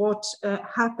what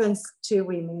happens to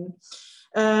women.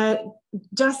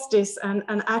 Justice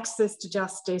and access to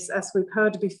justice, as we've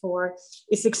heard before,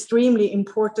 is extremely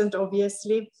important,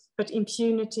 obviously, but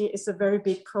impunity is a very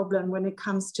big problem when it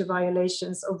comes to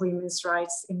violations of women's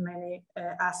rights in many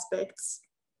aspects.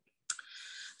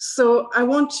 So I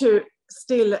want to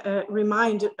still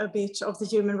remind a bit of the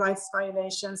human rights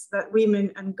violations that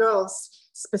women and girls,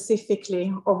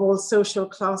 specifically of all social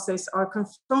classes, are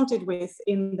confronted with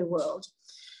in the world.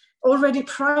 Already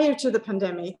prior to the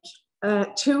pandemic,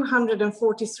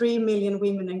 243 million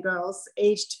women and girls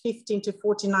aged 15 to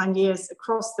 49 years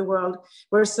across the world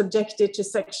were subjected to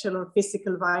sexual or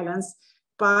physical violence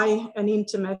by an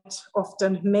intimate,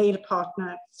 often male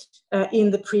partner in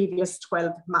the previous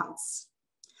 12 months.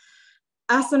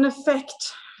 As an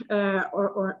effect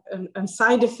or a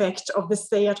side effect of the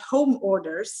stay-at-home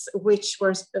orders, which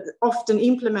were often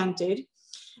implemented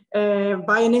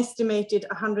by an estimated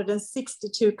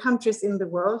 162 countries in the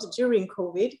world during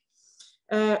COVID,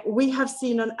 we have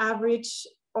seen an average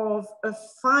of a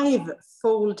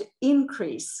 5-fold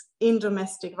increase in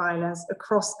domestic violence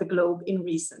across the globe in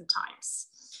recent times.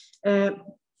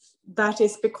 That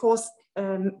is because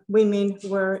women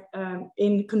were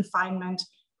in confinement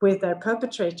with their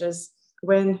perpetrators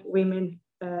when women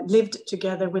lived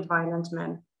together with violent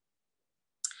men.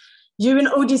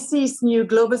 UNODC's new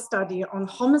global study on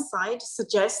homicide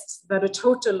suggests that a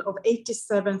total of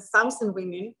 87,000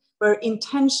 women were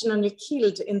intentionally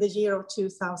killed in the year of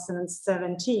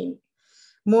 2017.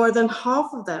 More than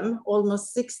half of them,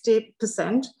 almost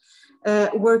 60%,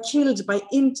 were killed by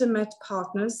intimate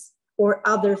partners or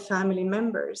other family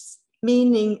members,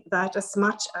 meaning that as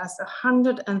much as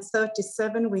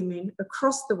 137 women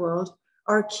across the world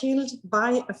are killed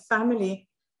by a family,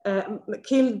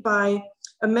 killed by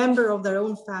a member of their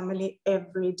own family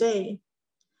every day.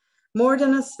 More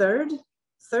than a third,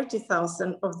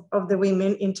 30,000 of the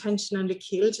women intentionally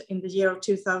killed in the year of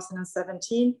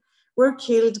 2017 were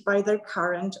killed by their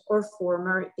current or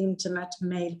former intimate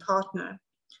male partner.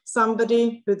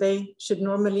 somebody who they should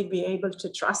normally be able to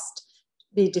trust,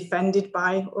 be defended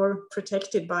by or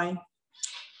protected by,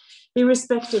 be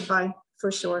respected by,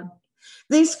 for sure.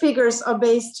 These figures are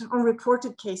based on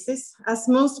reported cases. As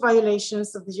most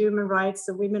violations of the human rights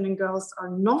of women and girls are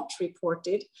not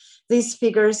reported, these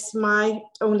figures might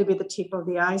only be the tip of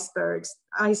the iceberg,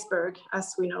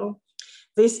 as we know.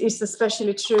 This is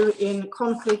especially true in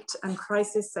conflict and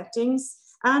crisis settings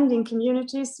and in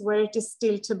communities where it is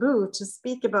still taboo to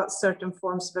speak about certain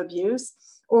forms of abuse,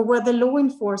 or where the law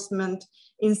enforcement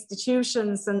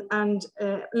institutions and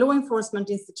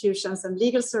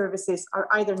legal services are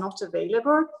either not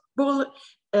available,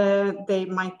 they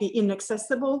might be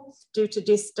inaccessible due to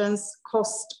distance,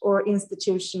 cost, or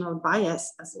institutional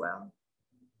bias as well.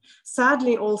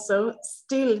 Sadly, also,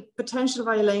 still potential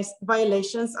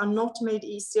violations are not made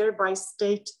easier by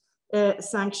state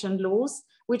sanctioned laws,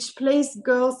 which place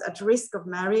girls at risk of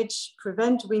marriage,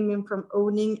 prevent women from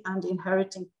owning and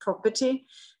inheriting property,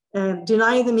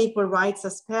 deny them equal rights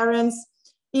as parents,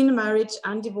 in marriage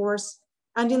and divorce,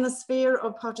 and in the sphere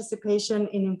of participation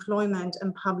in employment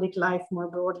and public life more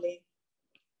broadly.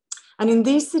 And in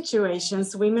these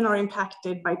situations, women are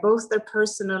impacted by both their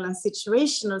personal and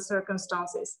situational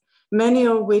circumstances, many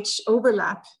of which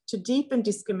overlap to deepen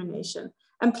discrimination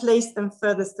and place them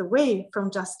furthest away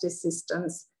from justice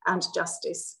systems and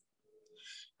justice.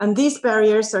 And these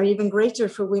barriers are even greater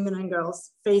for women and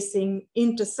girls facing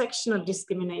intersectional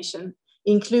discrimination,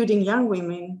 including young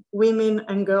women, women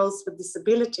and girls with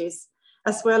disabilities,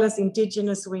 as well as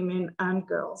indigenous women and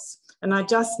girls. And I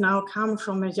just now come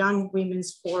from a young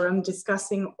women's forum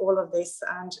discussing all of this,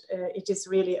 and it is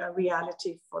really a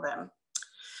reality for them.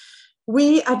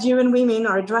 We at UN Women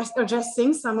are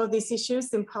addressing some of these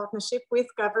issues in partnership with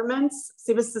governments,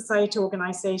 civil society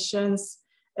organizations,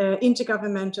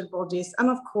 intergovernmental bodies, and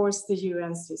of course the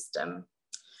UN system.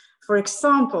 For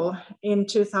example, in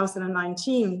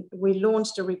 2019, we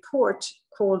launched a report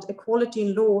called Equality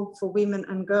in Law for Women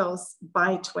and Girls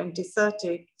by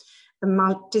 2030, a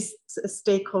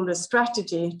multi-stakeholder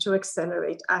strategy to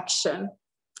accelerate action.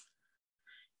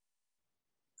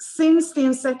 Since the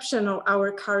inception of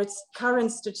our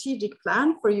current strategic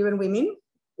plan for UN Women,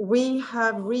 we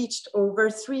have reached over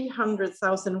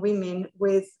 300,000 women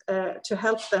to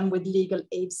help them with legal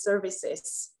aid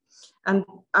services. And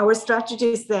our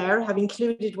strategies there have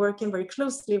included working very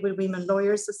closely with women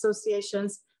lawyers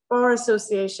associations, bar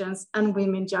associations, and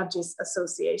women judges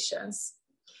associations.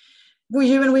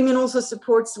 UN Women also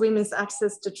supports women's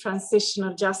access to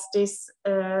transitional justice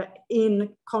in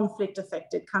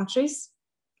conflict-affected countries.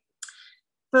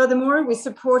 Furthermore, we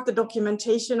support the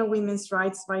documentation of women's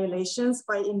rights violations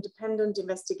by independent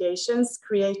investigations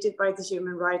created by the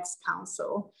Human Rights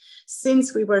Council.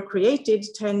 Since we were created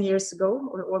 10 years ago,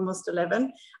 or almost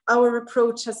 11, our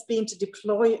approach has been to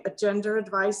deploy a gender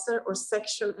advisor or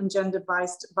sexual and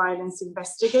gender-based violence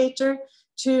investigator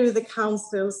to the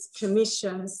Council's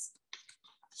commissions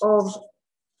of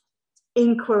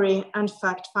inquiry and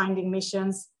fact-finding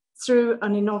missions through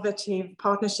an innovative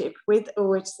partnership with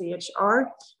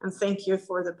OHCHR. And thank you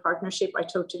for the partnership. I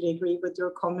totally agree with your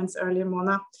comments earlier,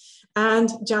 Mona. And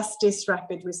Justice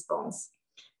Rapid Response.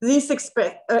 These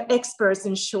experts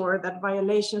ensure that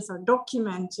violations are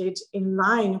documented in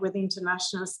line with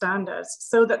international standards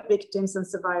so that victims and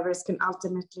survivors can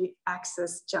ultimately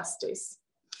access justice.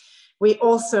 We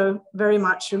also very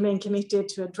much remain committed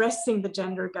to addressing the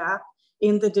gender gap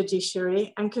in the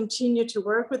judiciary and continue to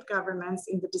work with governments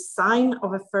in the design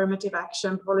of affirmative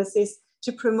action policies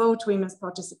to promote women's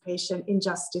participation in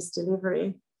justice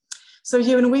delivery. So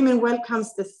UN Women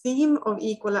welcomes the theme of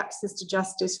equal access to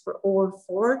justice for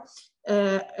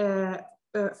the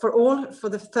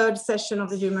third session of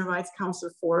the Human Rights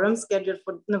Council Forum scheduled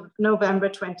for November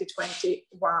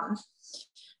 2021.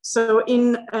 So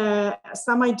in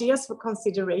some ideas for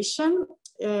consideration,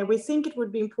 we think it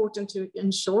would be important to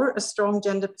ensure a strong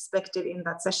gender perspective in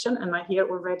that session. And I hear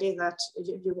already that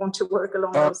you want to work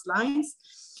along those lines.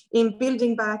 In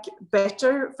building back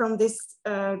better from this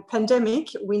pandemic,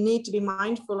 we need to be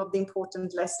mindful of the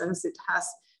important lessons it has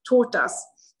taught us.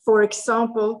 For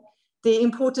example, the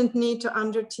important need to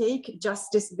undertake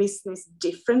justice business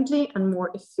differently and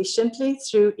more efficiently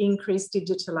through increased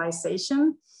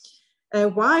digitalization,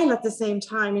 while at the same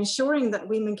time ensuring that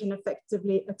women can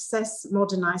effectively access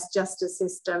modernized justice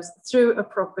systems through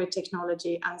appropriate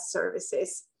technology and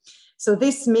services. So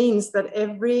this means that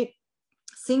every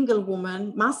single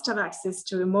woman must have access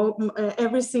to a mobile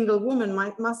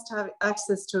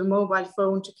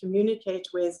phone to communicate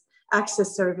with,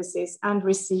 access services, and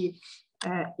receive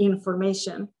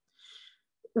information.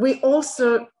 We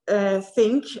also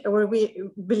think, or we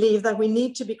believe that we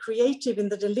need to be creative in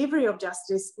the delivery of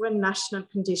justice when national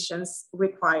conditions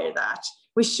require that.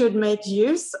 We should make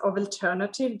use of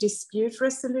alternative dispute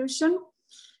resolution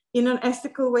in an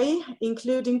ethical way,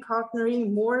 including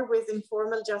partnering more with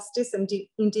informal justice and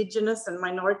indigenous and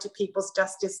minority people's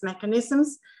justice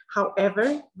mechanisms.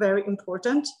 However, very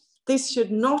important, this should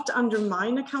not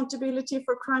undermine accountability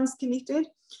for crimes committed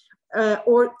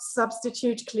or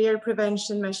substitute clear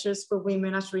prevention measures for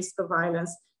women at risk of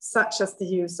violence, such as the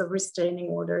use of restraining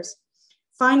orders.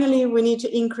 Finally, we need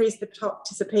to increase the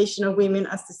participation of women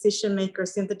as decision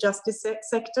makers in the justice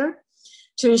sector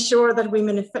to ensure that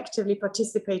women effectively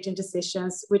participate in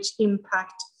decisions which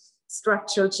impact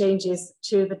structural changes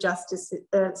to the justice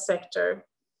sector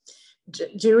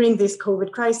during this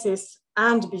COVID crisis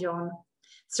and beyond.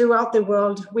 Throughout the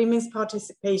world, women's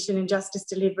participation in justice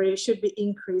delivery should be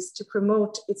increased to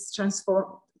promote its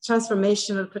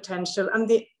transformational potential and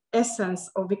the essence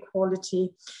of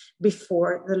equality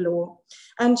before the law.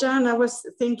 And Jan, I was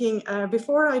thinking,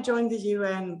 before I joined the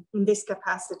UN in this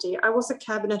capacity, I was a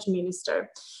cabinet minister.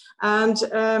 And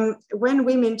when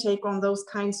women take on those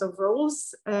kinds of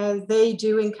roles, they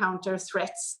do encounter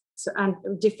threats and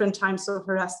different types of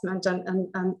harassment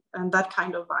and that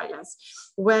kind of violence.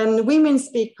 When women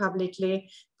speak publicly,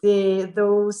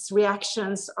 those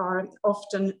reactions are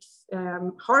often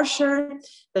harsher,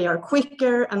 they are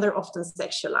quicker, and they're often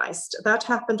sexualized. That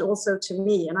happened also to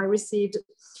me, and I received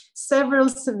several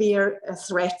severe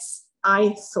threats,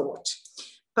 I thought.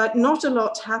 But not a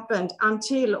lot happened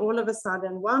until all of a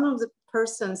sudden, one of the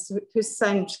persons who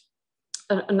sent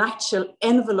an actual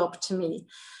envelope to me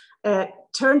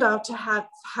turned out to have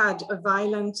had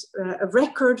a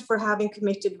record for having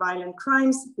committed violent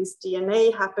crimes. His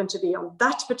DNA happened to be on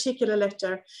that particular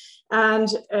letter. And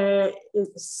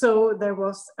so there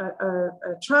was a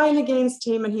trial against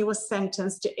him, and he was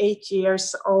sentenced to 8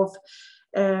 years of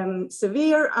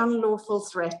severe unlawful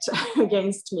threat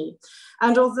against me.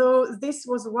 And although this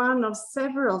was one of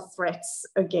several threats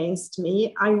against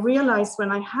me, I realized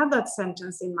when I had that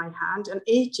sentence in my hand, and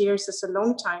 8 years is a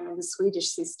long time in the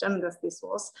Swedish system that this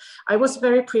was, I was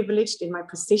very privileged in my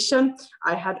position.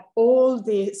 I had all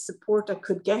the support I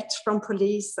could get from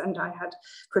police, and I had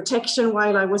protection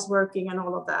while I was working and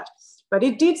all of that. But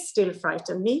it did still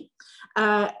frighten me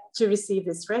to receive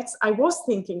these threats. I was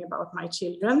thinking about my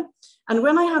children. And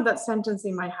when I had that sentence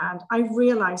in my hand, I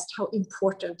realized how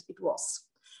important it was.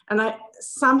 And I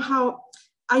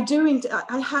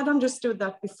had understood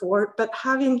that before, but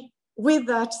having with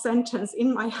that sentence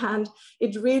in my hand,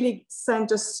 it really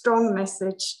sent a strong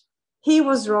message. He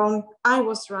was wrong, I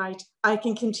was right, I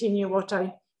can continue what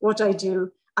I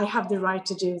do. I have the right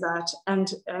to do that.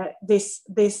 And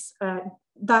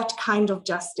that kind of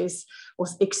justice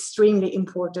was extremely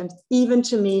important, even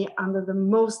to me under the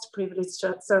most privileged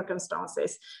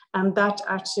circumstances. And that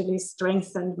actually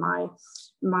strengthened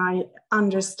my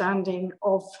understanding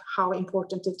of how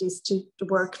important it is to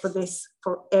work for this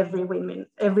for every woman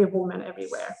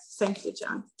everywhere. Thank you,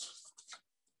 Jan.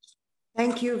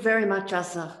 Thank you very much,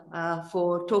 Asa,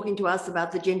 for talking to us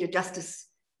about the gender justice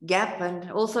gap and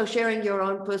also sharing your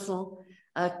own personal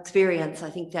experience. I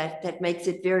think that makes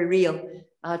it very real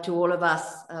to all of us.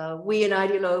 We in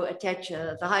IDLO attach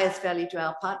the highest value to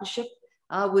our partnership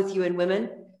with UN Women,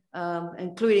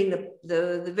 including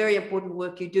the very important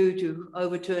work you do to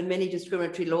overturn many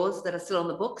discriminatory laws that are still on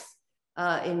the books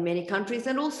in many countries,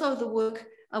 and also the work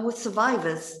with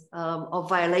survivors of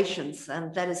violations.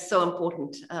 And that is so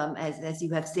important, as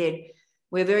you have said.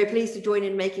 We're very pleased to join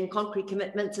in making concrete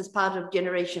commitments as part of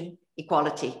Generation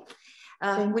Equality.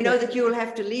 We know that you will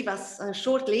have to leave us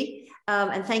shortly,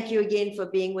 and thank you again for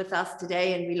being with us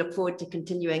today, and we look forward to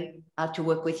continuing to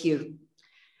work with you.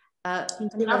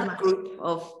 Another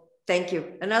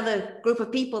group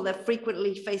of people that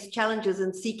frequently face challenges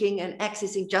in seeking and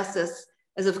accessing justice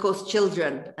is, of course,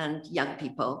 children and young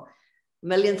people.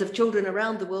 Millions of children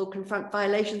around the world confront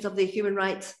violations of their human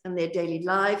rights in their daily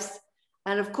lives.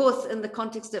 And of course, in the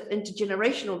context of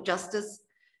intergenerational justice,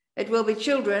 it will be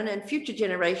children and future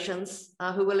generations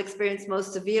who will experience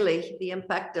most severely the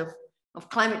impact of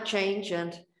climate change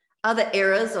and other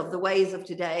errors of the ways of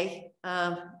today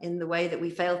in the way that we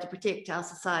fail to protect our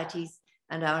societies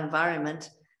and our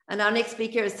environment. And our next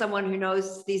speaker is someone who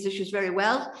knows these issues very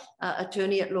well,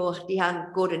 attorney at law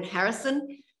Diahann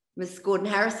Gordon-Harrison. Ms.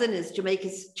 Gordon-Harrison is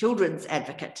Jamaica's children's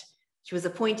advocate. She was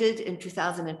appointed in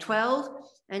 2012,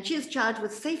 and she is charged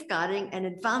with safeguarding and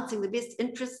advancing the best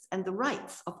interests and the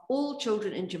rights of all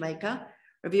children in Jamaica,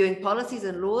 reviewing policies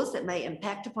and laws that may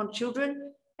impact upon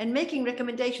children, and making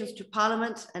recommendations to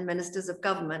Parliament and ministers of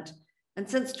government And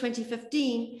since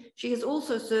 2015, she has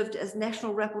also served as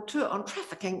National Rapporteur on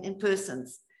Trafficking in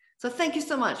Persons. So thank you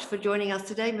so much for joining us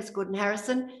today, Ms.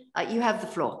 Gordon-Harrison. You have the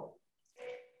floor.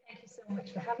 Thank you so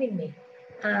much for having me.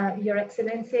 Your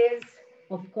Excellencies,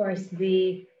 of course,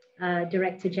 the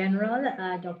Director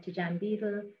General, Dr. Jan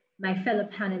Beagle, my fellow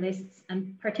panelists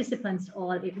and participants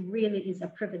all, it really is a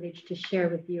privilege to share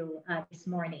with you this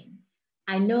morning.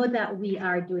 I know that we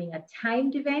are doing a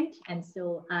timed event, and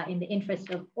so in the interest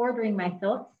of ordering my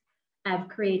thoughts, I've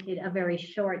created a very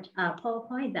short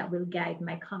PowerPoint that will guide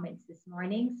my comments this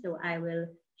morning. So I will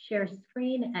share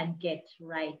screen and get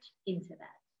right into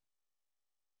that.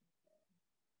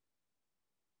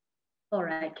 All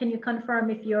right, can you confirm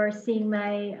if you're seeing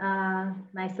my,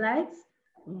 my slides?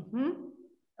 Mm-hmm.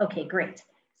 Okay, great.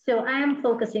 So I am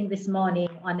focusing this morning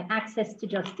on access to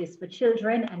justice for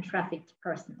children and trafficked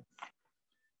persons.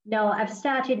 Now, I've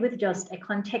started with just a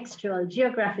contextual,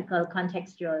 geographical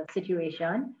contextual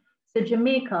situation. So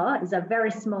Jamaica is a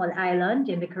very small island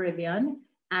in the Caribbean,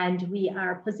 and we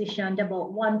are positioned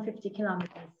about 150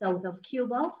 kilometers south of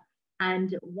Cuba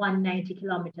and 190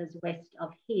 kilometers west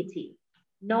of Haiti.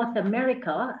 North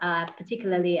America,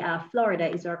 particularly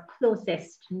Florida, is our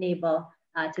closest neighbor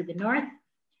to the north.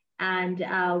 And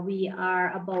we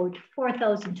are about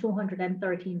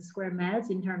 4,213 square miles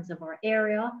in terms of our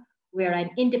area. We're an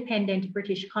independent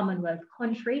British Commonwealth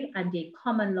country and a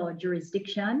common law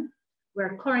jurisdiction.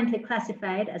 We're currently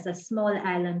classified as a small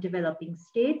island developing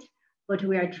state, but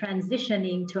we are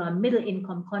transitioning to a middle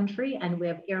income country, and we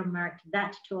have earmarked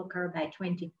that to occur by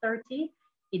 2030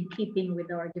 in keeping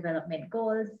with our development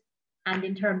goals. And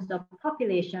in terms of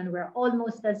population, we're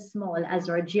almost as small as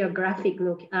our geographic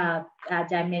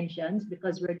dimensions,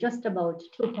 because we're just about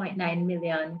 2.9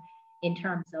 million in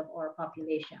terms of our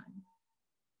population.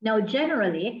 Now,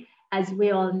 generally, as we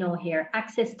all know here,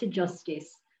 access to justice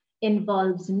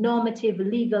involves normative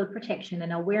legal protection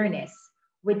and awareness,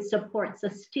 which supports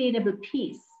sustainable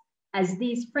peace, as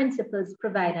these principles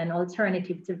provide an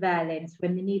alternative to violence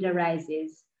when the need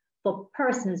arises for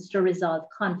persons to resolve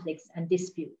conflicts and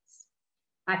disputes.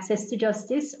 Access to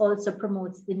justice also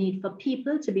promotes the need for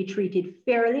people to be treated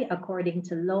fairly according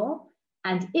to law,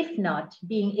 and if not,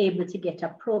 being able to get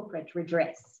appropriate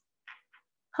redress.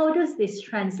 How does this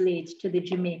translate to the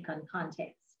Jamaican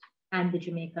context and the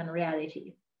Jamaican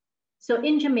reality? So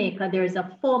in Jamaica, there is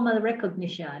a formal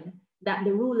recognition that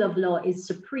the rule of law is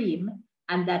supreme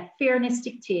and that fairness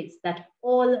dictates that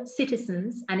all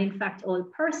citizens, and in fact all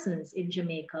persons in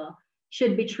Jamaica,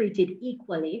 should be treated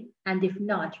equally, and if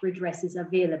not, redress is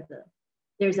available.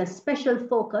 There's a special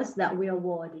focus that we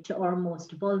award to our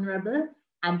most vulnerable,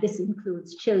 and this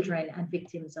includes children and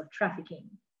victims of trafficking.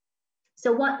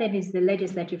 So what then is the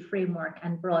legislative framework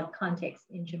and broad context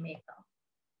in Jamaica?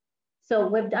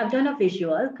 So I've done a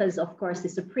visual, because of course the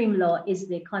supreme law is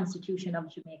the Constitution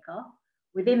of Jamaica.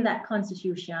 Within that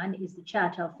Constitution is the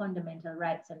Charter of Fundamental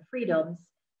Rights and Freedoms,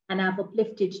 and I've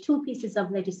uplifted two pieces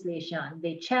of legislation,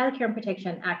 the Child Care and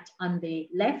Protection Act on the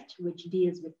left, which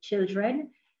deals with children,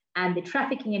 and the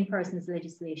Trafficking in Persons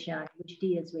legislation, which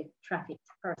deals with trafficked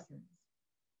persons.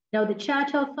 Now, the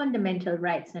Charter of Fundamental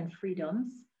Rights and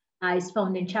Freedoms is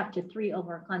found in Chapter 3 of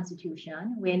our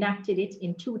Constitution. We enacted it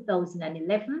in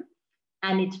 2011,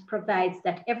 and it provides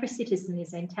that every citizen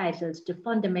is entitled to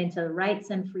fundamental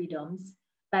rights and freedoms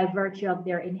by virtue of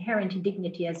their inherent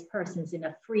dignity as persons in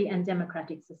a free and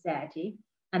democratic society,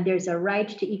 and there's a right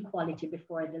to equality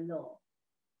before the law.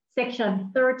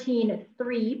 Section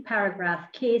 13(3),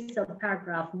 paragraph K,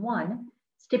 subparagraph 1,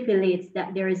 stipulates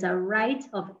that there is a right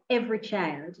of every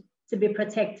child to be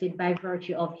protected by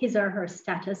virtue of his or her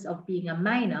status of being a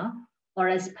minor or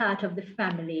as part of the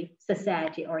family,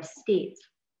 society, or state.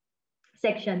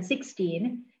 Section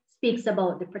 16 speaks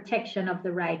about the protection of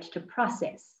the right to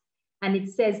process. And it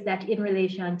says that in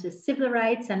relation to civil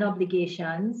rights and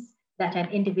obligations that an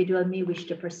individual may wish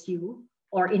to pursue,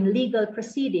 or in legal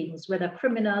proceedings, whether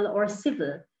criminal or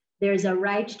civil, there is a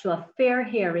right to a fair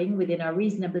hearing within a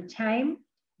reasonable time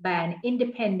by an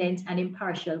independent and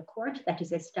impartial court that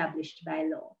is established by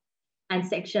law. And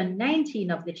Section 19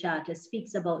 of the Charter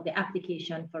speaks about the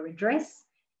application for redress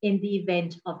in the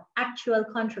event of actual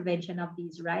contravention of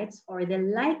these rights or the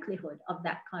likelihood of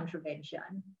that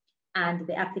contravention. And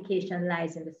the application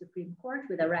lies in the Supreme Court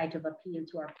with a right of appeal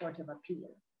to our Court of Appeal.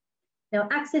 Now,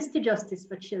 access to justice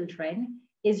for children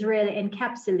is really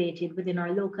encapsulated within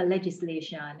our local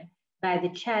legislation by the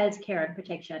Child Care and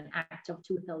Protection Act of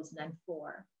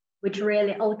 2004, which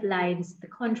really outlines the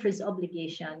country's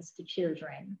obligations to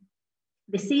children.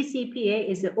 The CCPA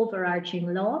is the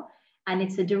overarching law, and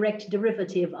it's a direct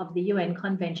derivative of the UN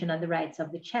Convention on the Rights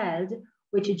of the Child,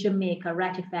 which Jamaica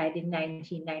ratified in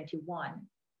 1991.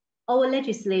 Our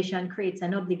legislation creates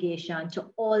an obligation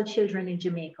to all children in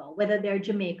Jamaica, whether they're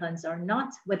Jamaicans or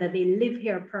not, whether they live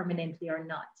here permanently or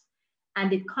not.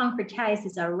 And it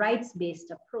concretizes a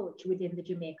rights-based approach within the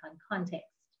Jamaican context.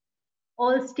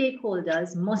 All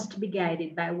stakeholders must be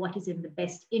guided by what is in the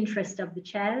best interest of the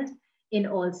child in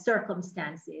all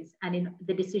circumstances and in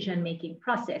the decision-making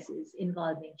processes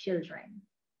involving children.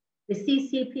 The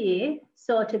CCPA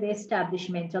saw to the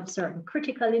establishment of certain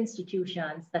critical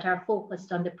institutions that are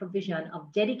focused on the provision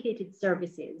of dedicated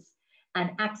services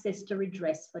and access to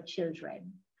redress for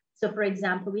children. So for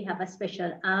example, we have a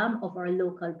special arm of our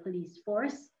local police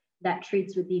force that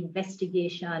treats with the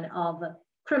investigation of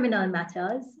criminal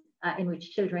matters in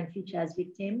which children feature as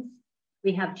victims.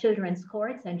 We have children's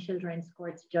courts and children's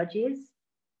courts judges.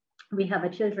 We have a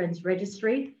children's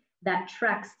registry that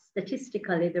tracks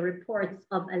statistically the reports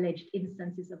of alleged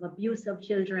instances of abuse of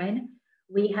children.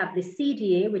 We have the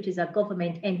CDA, which is a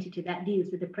government entity that deals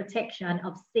with the protection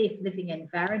of safe living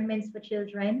environments for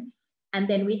children. And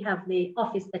then we have the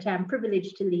office that I'm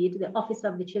privileged to lead, the Office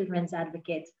of the Children's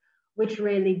Advocate, which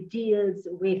really deals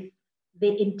with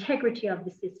the integrity of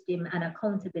the system and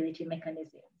accountability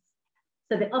mechanisms.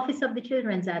 So the Office of the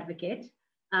Children's Advocate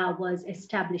was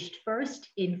established first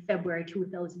in February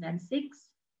 2006,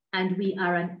 and we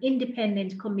are an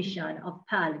independent commission of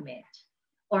Parliament.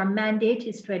 Our mandate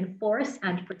is to enforce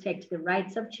and protect the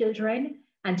rights of children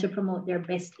and to promote their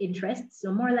best interests,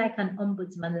 so more like an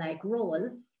ombudsman-like role.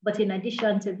 But in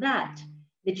addition to that,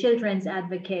 the Children's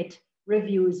Advocate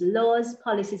reviews laws,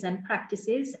 policies, and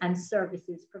practices and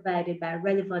services provided by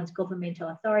relevant governmental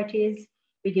authorities.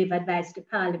 We give advice to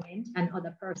Parliament and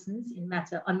other persons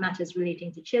on matters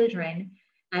relating to children,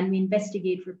 and we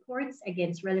investigate reports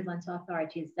against relevant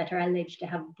authorities that are alleged to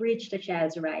have breached a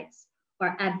child's rights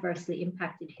or adversely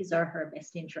impacted his or her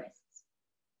best interests.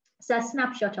 So a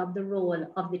snapshot of the role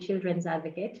of the Children's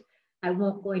Advocate. I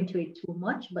won't go into it too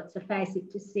much, but suffice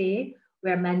it to say,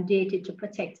 we're mandated to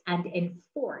protect and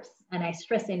enforce, and I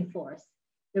stress enforce,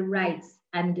 the rights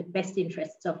and best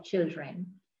interests of children.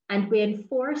 And we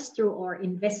enforce through our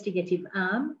investigative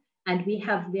arm, and we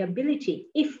have the ability,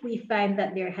 if we find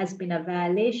that there has been a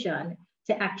violation,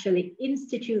 to actually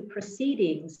institute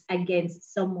proceedings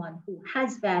against someone who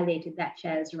has violated that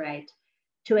child's right,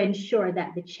 to ensure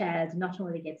that the child not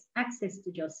only gets access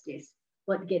to justice,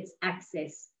 but gets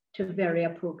access to very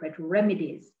appropriate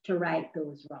remedies to right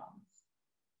those wrongs.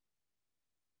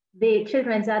 The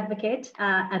Children's Advocate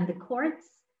and the courts,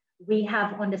 we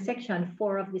have under Section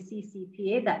 4 of the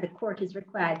CCPA that the court is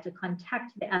required to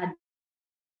contact the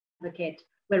advocate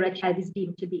where a child is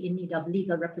deemed to be in need of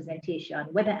legal representation,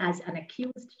 whether as an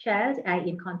accused child, i.e.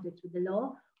 in conflict with the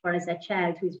law, or as a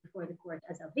child who is before the court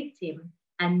as a victim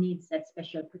and needs that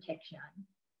special protection.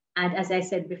 And as I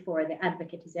said before, the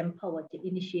advocate is empowered to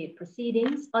initiate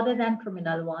proceedings other than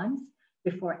criminal ones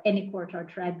before any court or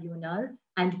tribunal,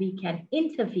 and we can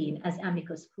intervene as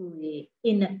amicus curiae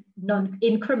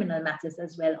in criminal matters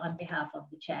as well on behalf of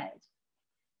the child.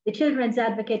 The Children's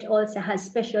Advocate also has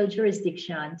special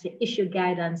jurisdiction to issue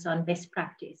guidance on best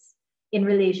practice in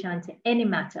relation to any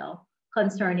matter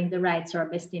concerning the rights or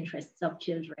best interests of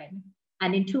children.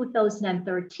 And in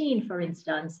 2013, for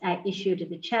instance, I issued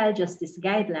the Child Justice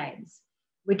Guidelines,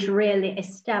 which really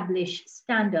establish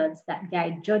standards that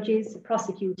guide judges,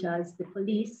 prosecutors, the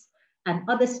police, and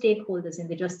other stakeholders in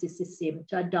the justice system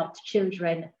to adopt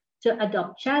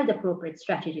child-appropriate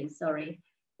strategies,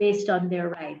 based on their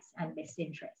rights and best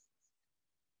interests.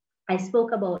 I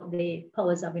spoke about the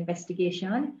powers of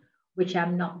investigation, which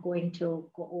I'm not going to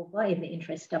go over in the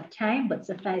interest of time, but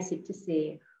suffice it to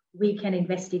say, we can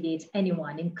investigate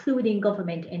anyone, including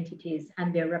government entities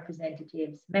and their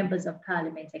representatives, members of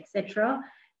parliament, etc.,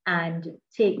 and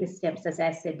take the steps, as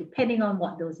I said, depending on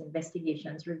what those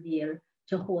investigations reveal,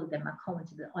 to hold them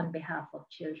accountable on behalf of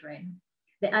children.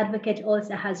 The advocate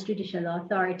also has judicial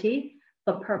authority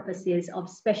for purposes of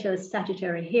special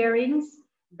statutory hearings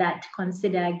that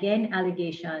consider, again,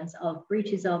 allegations of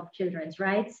breaches of children's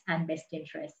rights and best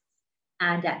interests.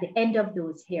 And at the end of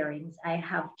those hearings, I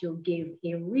have to give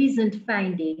a reasoned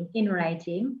finding in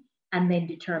writing and then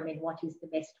determine what is the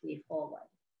best way forward.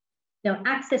 Now,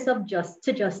 access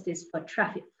to justice for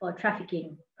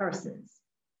trafficking persons.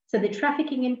 So the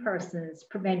Trafficking in Persons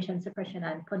Prevention, Suppression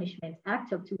and Punishment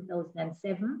Act of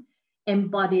 2007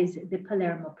 embodies the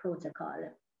Palermo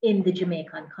Protocol in the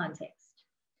Jamaican context.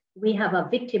 We have a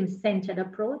victim-centered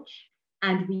approach,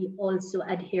 and we also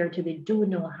adhere to the do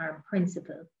no harm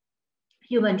principle.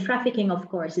 Human trafficking, of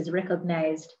course, is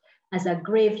recognized as a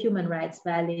grave human rights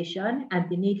violation, and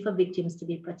the need for victims to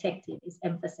be protected is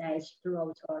emphasized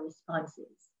throughout our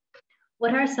responses.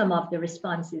 What are some of the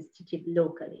responses to TIP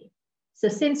locally? So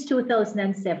since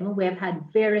 2007, we have had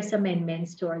various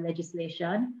amendments to our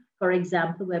legislation. For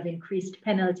example, we have increased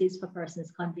penalties for persons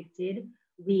convicted.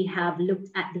 We have looked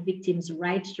at the victim's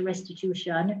right to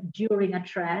restitution during a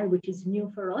trial, which is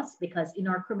new for us because in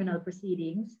our criminal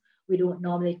proceedings, we don't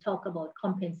normally talk about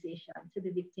compensation to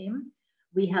the victim.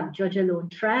 We have judge-alone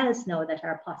trials now that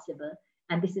are possible.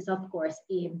 And this is, of course,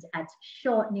 aimed at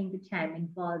shortening the time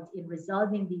involved in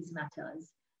resolving these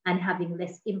matters and having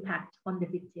less impact on the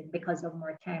victim because of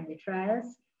more timely trials.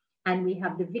 And we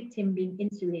have the victim being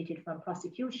insulated from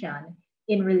prosecution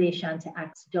in relation to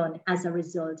acts done as a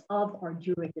result of or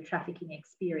during the trafficking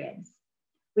experience.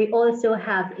 We also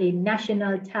have a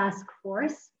national task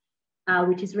force,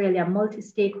 which is really a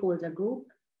multi-stakeholder group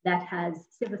that has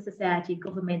civil society,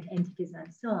 government entities, and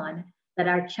so on, that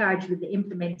are charged with the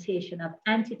implementation of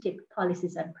anti-TIP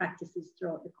policies and practices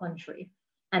throughout the country.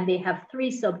 And they have 3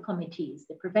 subcommittees: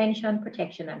 the prevention,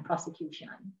 protection, and prosecution.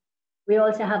 We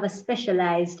also have a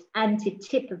specialized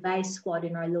anti-TIP vice squad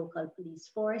in our local police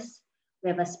force. We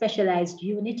have a specialized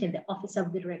unit in the Office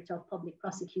of the Director of Public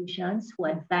Prosecutions who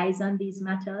advise on these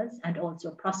matters and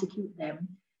also prosecute them.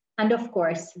 And of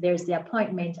course, there's the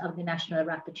appointment of the National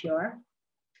Rapporteur,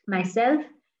 myself,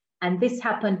 and this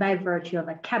happened by virtue of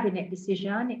a cabinet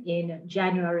decision in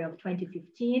January of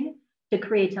 2015 to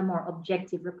create a more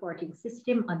objective reporting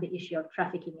system on the issue of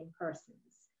trafficking in persons.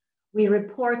 We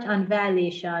report on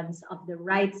violations of the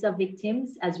rights of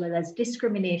victims, as well as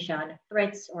discrimination,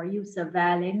 threats, or use of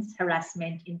violence,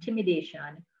 harassment,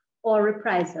 intimidation, or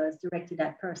reprisals directed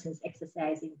at persons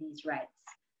exercising these rights.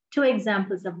 2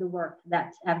 examples of the work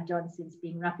that I've done since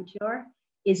being rapporteur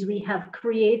is we have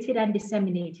created and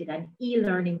disseminated an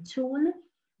e-learning tool,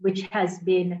 which has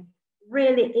been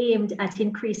really aimed at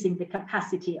increasing the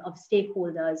capacity of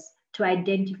stakeholders to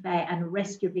identify and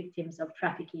rescue victims of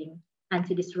trafficking and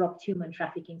to disrupt human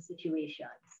trafficking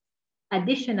situations.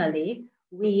 Additionally,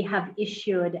 we have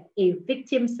issued a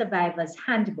victim survivors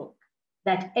handbook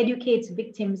that educates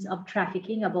victims of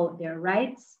trafficking about their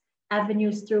rights,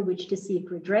 avenues through which to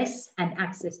seek redress, and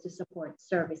access to support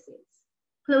services.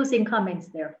 Closing comments,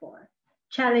 therefore.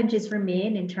 Challenges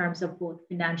remain in terms of both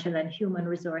financial and human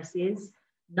resources,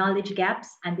 knowledge gaps,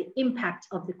 and the impact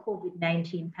of the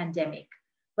COVID-19 pandemic.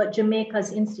 But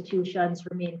Jamaica's institutions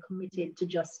remain committed to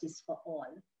justice for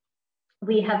all.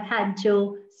 We have had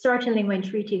to, certainly when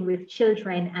treating with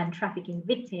children and trafficking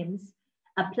victims,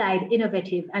 applied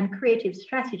innovative and creative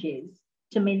strategies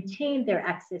to maintain their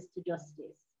access to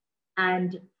justice.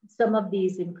 And some of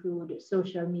these include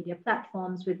social media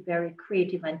platforms with very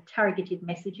creative and targeted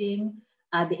messaging,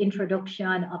 the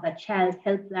introduction of a child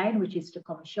helpline, which is to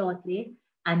come shortly,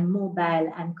 and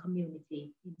mobile and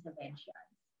community interventions.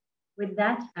 With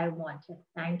that, I want to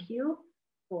thank you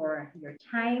for your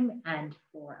time and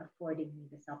for affording me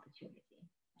this opportunity.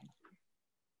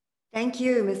 Thank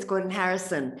you, Ms.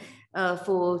 Gordon-Harrison,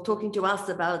 for talking to us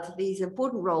about these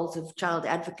important roles of child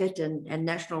advocate and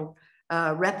national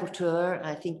rapporteur.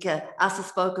 I think Asa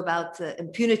spoke about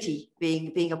impunity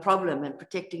being a problem and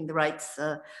protecting the rights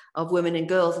of women and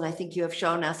girls. And I think you have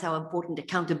shown us how important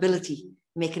accountability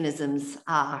mechanisms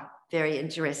are. Very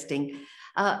interesting.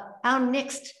 Our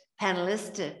next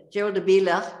panelist, Gerald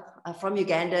Abila from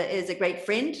Uganda, is a great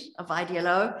friend of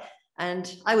IDLO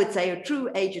and I would say a true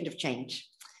agent of change.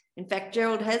 In fact,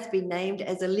 Gerald has been named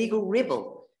as a legal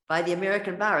rebel by the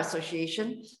American Bar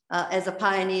Association as a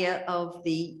pioneer of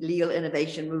the legal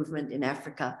innovation movement in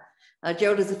Africa.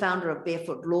 Gerald is the founder of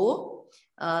Barefoot Law,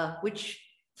 which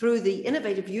through the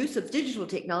innovative use of digital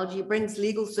technology brings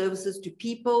legal services to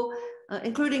people,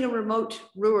 including in remote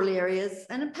rural areas,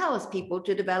 and empowers people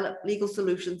to develop legal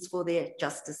solutions for their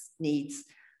justice needs.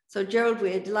 So Gerald,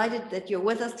 we're delighted that you're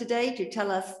with us today to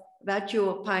tell us about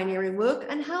your pioneering work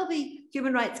and how the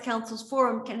Human Rights Council's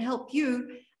forum can help you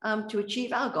to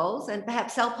achieve our goals and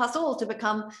perhaps help us all to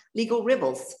become legal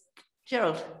rebels.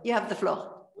 Gerald, you have the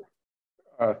floor.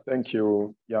 Thank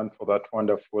you, Jan, for that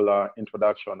wonderful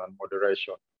introduction and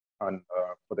moderation, and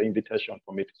for the invitation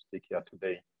for me to speak here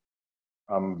today.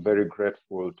 I'm very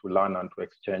grateful to learn and to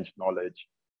exchange knowledge.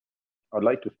 I'd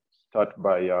like to start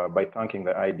by thanking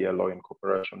the IDLO in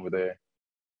cooperation with the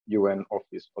UN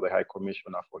Office for the High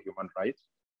Commissioner for Human Rights,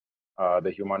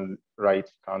 the Human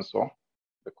Rights Council,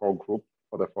 the core group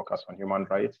for the focus on human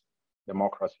rights,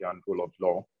 democracy, and rule of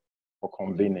law, for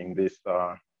convening these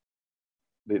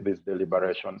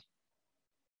deliberations.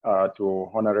 To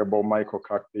Honorable Michael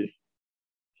Kirby,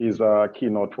 his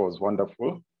keynote was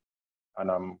wonderful,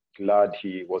 and I'm glad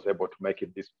he was able to make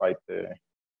it despite the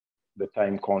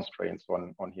time constraints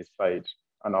on his side.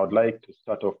 And I would like to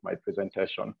start off my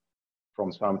presentation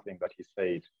from something that he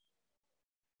said.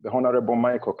 The Honorable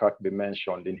Michael Kirby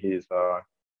mentioned in his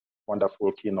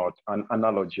wonderful keynote an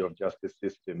analogy of justice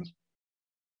systems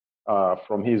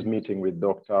from his meeting with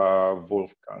Dr.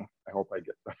 Wolfgang, I hope I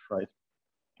get that right,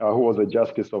 who was a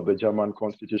justice of the German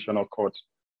Constitutional Court,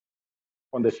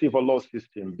 on the civil law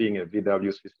system being a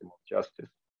VW system of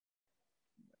justice,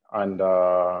 and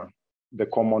the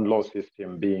common law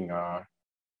system being a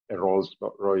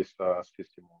Rolls-Royce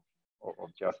system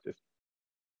of justice.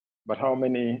 But how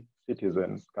many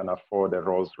citizens can afford a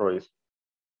Rolls-Royce?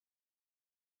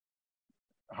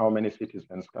 How many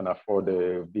citizens can afford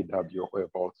a VW or a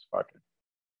Volkswagen?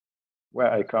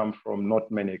 Where I come from,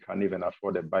 not many can even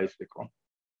afford a bicycle.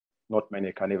 Not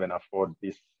many can even afford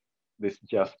this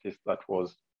justice that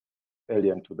was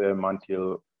alien to them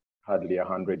until hardly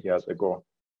 100 years ago.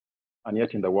 And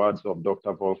yet, in the words of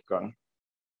Dr. Wolfgang,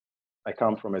 I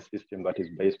come from a system that is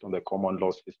based on the common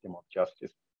law system of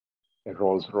justice, a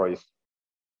Rolls-Royce.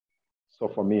 So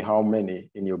for me, how many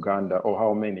in Uganda or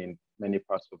how many in many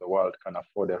parts of the world can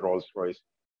afford a Rolls-Royce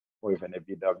or even a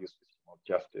VW system of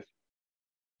justice?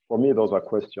 For me, those are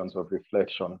questions of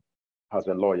reflection as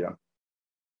a lawyer.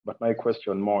 But my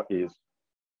question more is,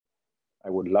 I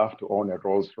would love to own a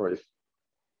Rolls-Royce.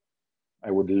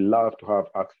 I would love to have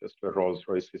access to a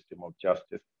Rolls-Royce system of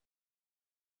justice.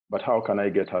 But how can I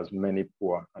get as many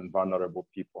poor and vulnerable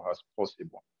people as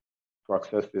possible to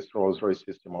access this Rolls-Royce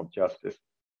system of justice?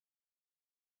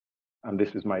 And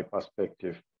this is my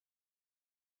perspective.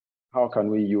 How can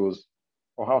we use,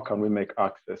 or how can we make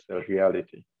access a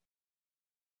reality?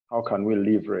 How can we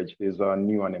leverage these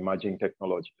new and emerging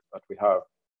technologies that we have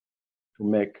to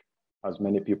make as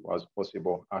many people as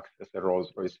possible access a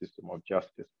Rolls-Royce system of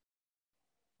justice?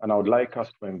 And I would like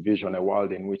us to envision a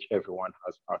world in which everyone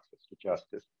has access to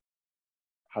justice,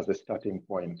 has a starting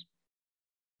point,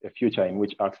 a future in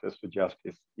which access to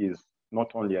justice is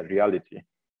not only a reality,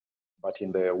 but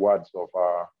in the words of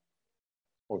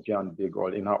Diahann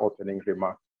Beagle in her opening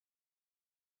remarks,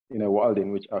 in a world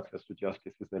in which access to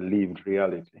justice is a lived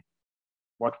reality.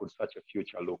 What would such a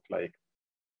future look like?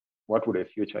 What would a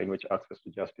future in which access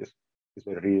to justice is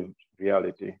a lived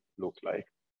reality look like?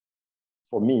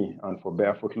 For me and for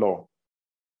Barefoot Law,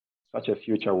 such a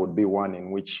future would be one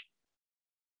in which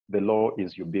the law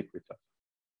is ubiquitous,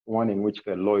 one in which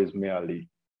the law is merely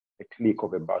a click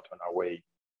of a button away,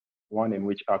 one in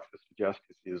which access to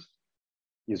justice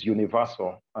is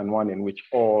universal, and one in which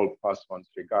all persons,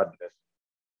 regardless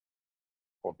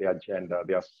of their gender,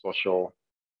 their social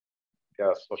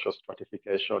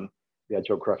stratification, their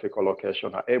geographical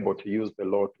location, are able to use the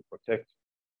law to protect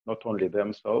not only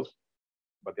themselves,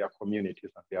 but their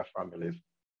communities and their families.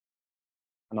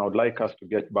 And I would like us to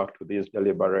get back to these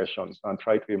deliberations and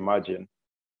try to imagine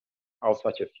how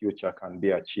such a future can be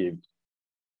achieved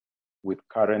with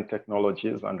current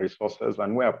technologies and resources,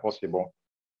 and where possible,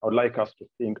 I would like us to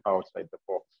think outside the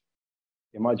box.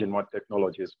 Imagine what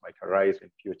technologies might arise in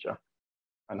future,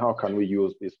 and how can we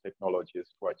use these technologies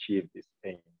to achieve this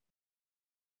aim?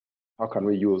 How can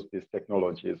we use these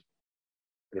technologies,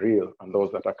 real and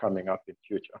those that are coming up in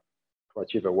future, to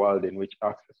achieve a world in which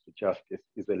access to justice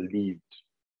is a lived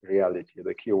reality?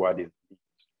 The key word is lived.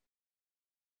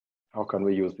 How can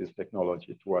we use this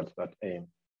technology towards that aim?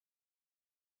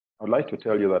 I'd like to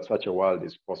tell you that such a world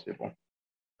is possible,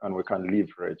 and we can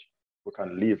leverage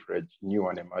new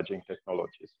and emerging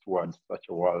technologies towards such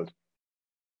a world.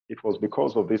 It was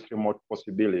because of this remote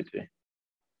possibility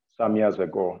some years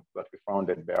ago that we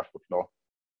founded Barefoot Law.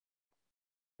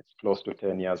 It's close to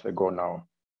 10 years ago now.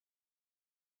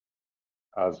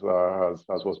 As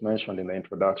was mentioned in the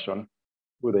introduction,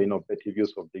 with the innovative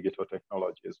use of digital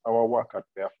technologies, our work at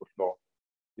Barefoot Law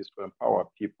is to empower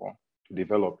people to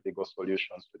develop legal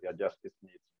solutions to their justice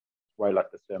needs, while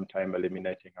at the same time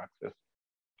eliminating access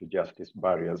to justice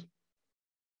barriers.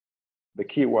 The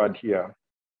key word here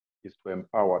is to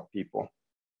empower people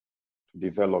to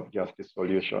develop justice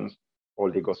solutions or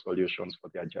legal solutions for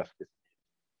their justice needs.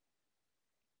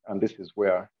 And this is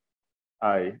where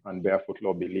I and Barefoot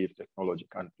Law believe technology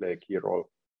can play a key role.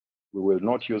 We will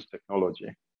not use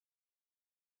technology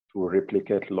to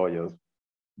replicate lawyers,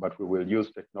 but we will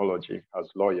use technology as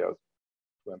lawyers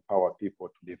to empower people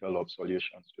to develop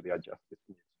solutions to their justice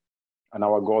needs. And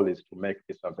our goal is to make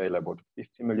this available to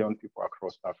 50 million people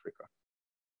across Africa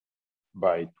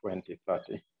by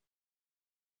 2030.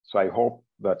 So I hope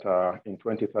that in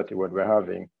 2030, when we're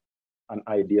having an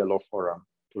IDLO forum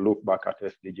to look back at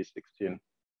SDG 16,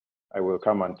 I will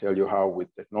come and tell you how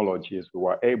with technologies we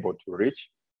were able to reach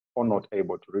or not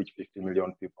able to reach 50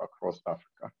 million people across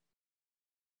Africa.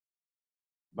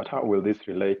 But how will this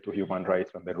relate to human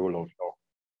rights and the rule of law?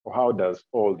 Or how does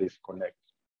all this connect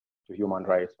to human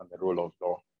rights and the rule of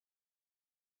law?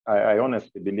 I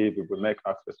honestly believe if we make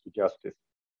access to justice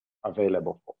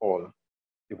available for all,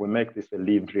 if we make this a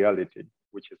lived reality,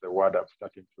 which is a word I'm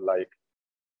starting to like,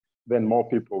 then more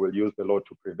people will use the law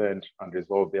to prevent and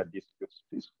resolve their disputes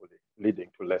peacefully, leading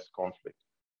to less conflict.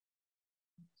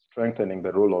 Strengthening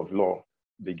the rule of law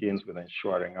begins with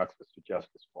ensuring access to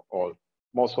justice for all,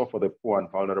 more so for the poor and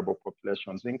vulnerable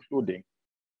populations, including,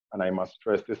 and I must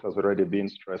stress, this has already been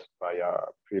stressed by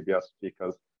previous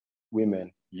speakers,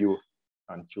 women, youth,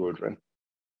 and children.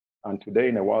 And today,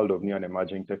 in a world of new and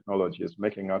emerging technologies,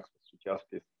 making access to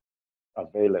justice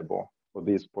available for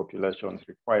these populations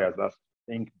requires us to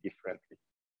think differently,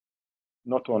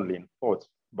 not only in thoughts,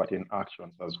 but in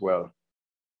actions as well.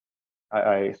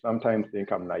 I sometimes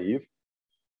think I'm naive.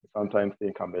 I sometimes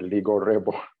think I'm a legal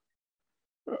rebel.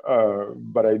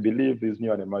 But I believe these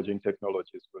new and emerging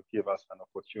technologies will give us an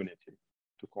opportunity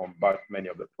to combat many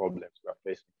of the problems we are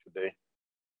facing today.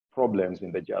 Problems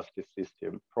in the justice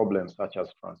system, problems such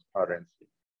as transparency,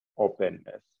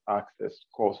 openness, access,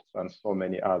 costs, and so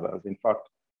many others. In fact,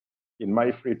 in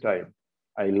my free time,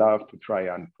 I love to try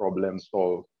and problem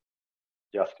solve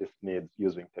justice needs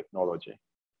using technology.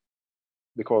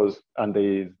 And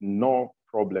there is no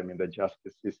problem in the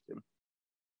justice system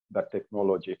that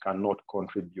technology cannot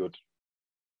contribute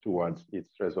towards its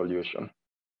resolution.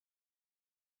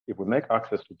 If we make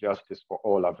access to justice for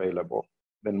all available,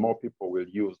 then more people will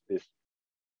use this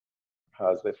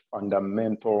as a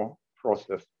fundamental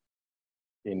process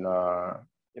in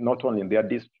not only in their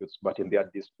disputes, but in their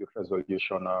dispute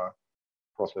resolution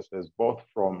processes, both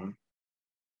from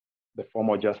the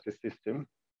formal justice system,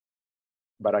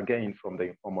 but again, from the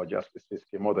informal justice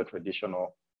system or the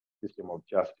traditional system of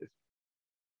justice.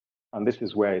 And this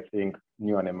is where I think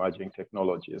new and emerging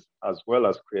technologies, as well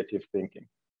as creative thinking,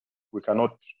 we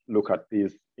cannot look at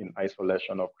these in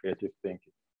isolation of creative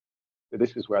thinking.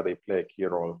 This is where they play a key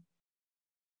role.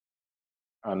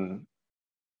 And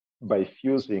by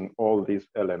fusing all these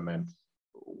elements,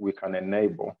 we can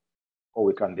enable or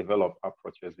we can develop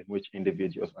approaches in which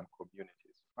individuals and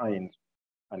communities find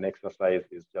and exercise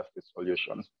these justice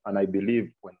solutions. And I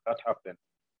believe when that happens,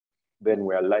 then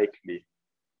we are likely,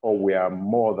 or we are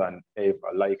more than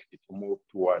ever likely to move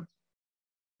towards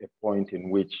a point in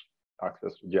which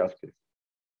access to justice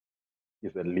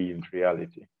is a lived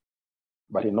reality.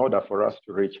 But in order for us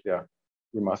to reach there,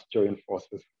 we must join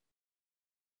forces.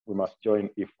 We must join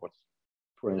efforts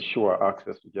to ensure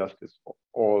access to justice for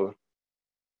all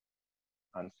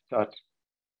and start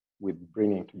with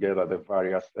bringing together the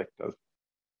various sectors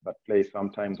that play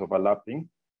sometimes overlapping,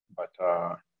 but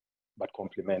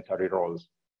complementary roles.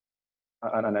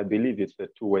 And I believe it's a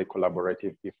two-way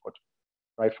collaborative effort,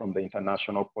 right from the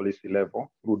international policy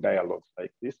level through dialogues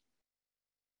like this,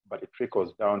 but it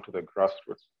trickles down to the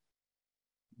grassroots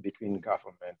between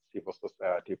government, civil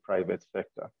society, private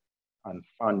sector, and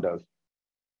funders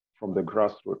from the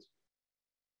grassroots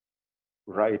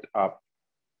right up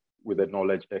with the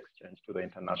knowledge exchange to the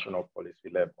international policy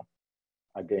level,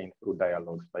 again, through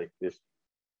dialogues like this.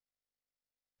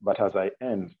 But as I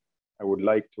end, I would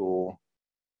like to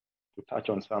touch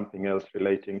on something else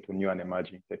relating to new and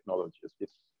emerging technologies.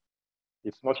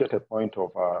 It's not yet a point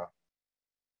of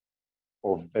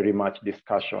very much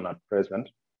discussion at present,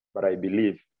 but I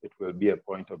believe it will be a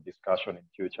point of discussion in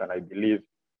future. And I believe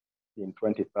in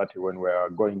 2030, when we are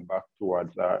going back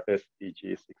towards our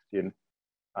SDG 16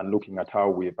 and looking at how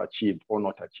we've achieved or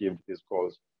not achieved these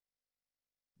goals,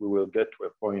 we will get to a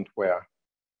point where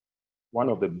one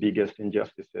of the biggest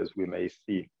injustices we may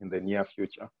see in the near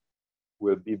future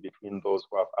will be between those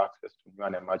who have access to new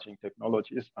and emerging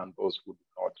technologies and those who do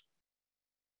not.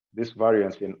 This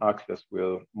variance in access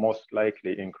will most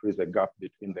likely increase the gap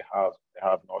between the haves and the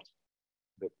have-nots,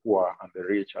 the poor and the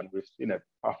rich. And we've seen a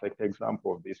perfect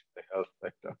example of this in the health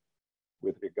sector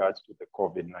with regards to the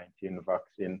COVID-19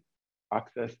 vaccine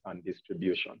access and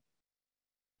distribution.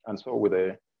 And so with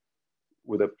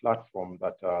a platform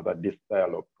that this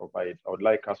dialogue provides, I would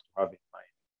like us to have in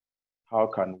mind, how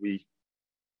can we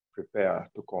prepare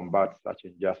to combat such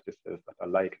injustices that are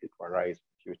likely to arise in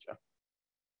the future?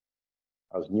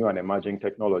 As new and emerging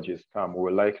technologies come, we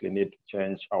will likely need to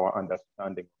change our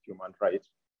understanding of human rights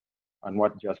and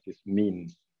what justice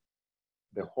means.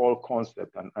 The whole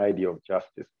concept and idea of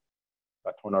justice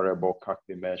that Honorable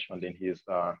Kirby mentioned in his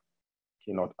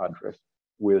keynote address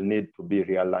will need to be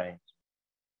realigned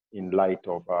in light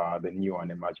of the new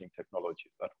and emerging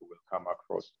technologies that we will come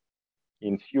across.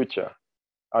 In future,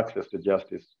 access to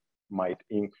justice might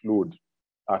include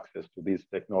access to these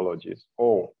technologies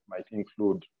or might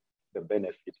include the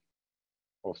benefit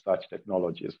of such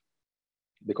technologies.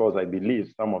 Because I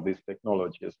believe some of these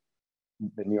technologies,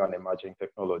 the new and emerging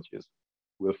technologies,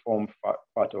 will form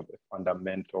part of the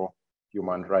fundamental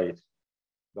human rights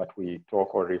that we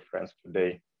talk or reference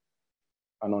today.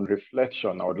 And on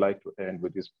reflection, I would like to end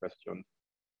with this question,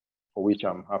 for which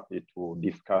I'm happy to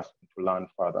discuss and to learn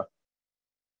further.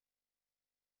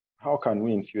 How can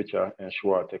we in future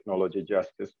ensure technology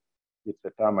justice? It's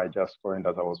a term I just coined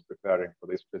as I was preparing for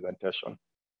this presentation.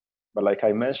 But like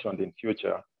I mentioned, in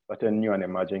future, certain new and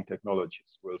emerging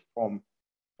technologies will form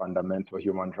fundamental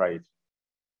human rights.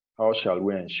 How shall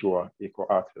we ensure equal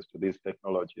access to these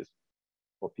technologies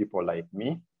for people like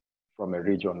me from a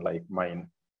region like mine,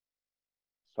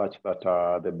 such that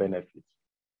the benefits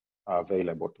are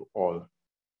available to all,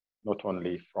 not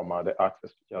only from the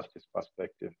access to justice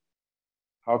perspective?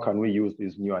 How can we use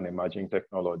these new and emerging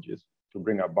technologies to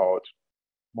bring about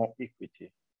more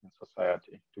equity in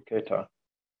society, to cater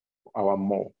to our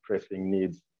more pressing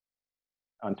needs,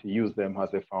 and to use them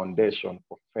as a foundation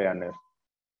for fairness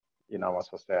in our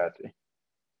society?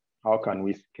 How can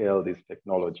we scale these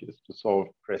technologies to solve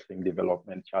pressing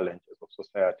development challenges of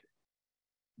society?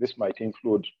 This might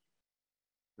include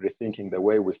rethinking the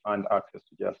way we fund access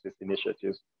to justice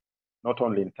initiatives, not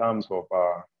only in terms of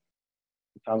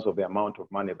the amount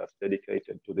of money that's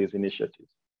dedicated to these initiatives,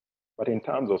 but in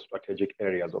terms of strategic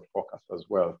areas of focus as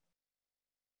well.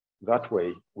 That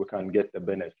way, we can get the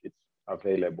benefits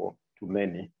available to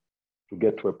many to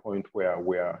get to a point where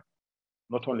we're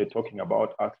not only talking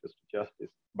about access to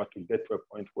justice, but to get to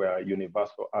a point where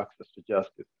universal access to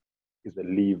justice is a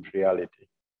lived reality.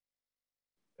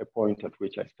 A point at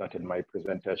which I started my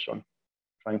presentation,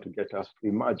 trying to get us to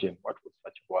imagine what would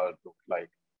such a world look like.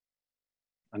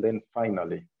 And then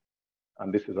finally,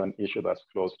 and this is an issue that's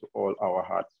close to all our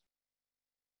hearts,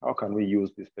 how can we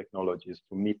use these technologies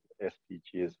to meet the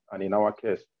SDGs, and in our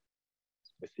case,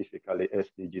 specifically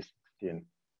SDG 16?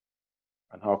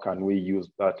 And how can we use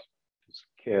that to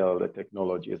scale the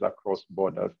technologies across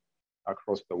borders,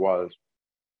 across the world,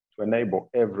 to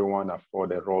enable everyone to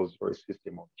afford a Rolls-Royce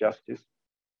system of justice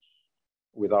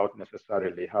without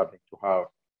necessarily having to have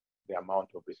the amount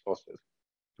of resources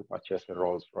to purchase a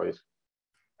Rolls-Royce?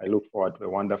 I look forward to a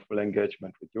wonderful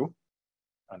engagement with you,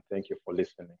 and thank you for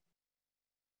listening.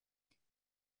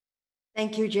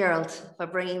 Thank you, Gerald, for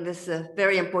bringing this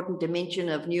very important dimension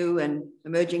of new and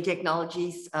emerging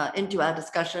technologies into our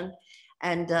discussion,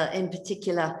 and in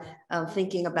particular,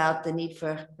 thinking about the need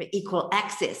for equal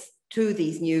access to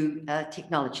these new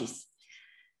technologies.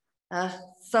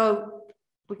 So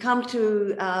we come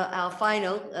to our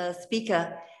final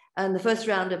speaker in the first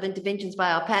round of interventions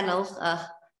by our panel.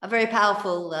 A very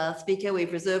powerful speaker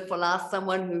we've reserved for last,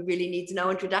 someone who really needs no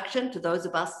introduction to those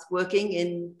of us working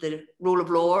in the rule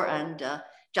of law and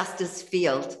justice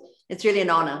field. It's really an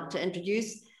honor to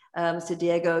introduce Mr.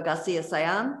 Diego García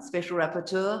Sayán, Special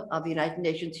Rapporteur of the United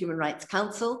Nations Human Rights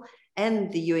Council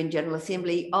and the UN General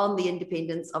Assembly on the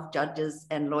independence of judges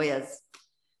and lawyers.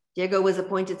 Diego was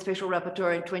appointed Special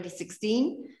Rapporteur in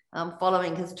 2016,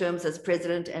 following his terms as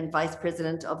President and Vice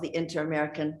President of the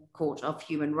Inter-American Court of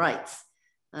Human Rights.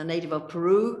 A native of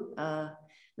Peru,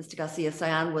 Mr. García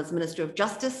Sayán was Minister of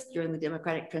Justice during the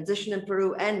democratic transition in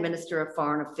Peru and Minister of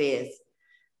Foreign Affairs.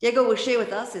 Diego will share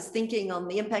with us his thinking on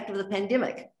the impact of the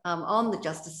pandemic on the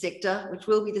justice sector, which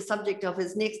will be the subject of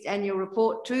his next annual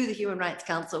report to the Human Rights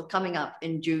Council coming up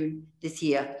in June this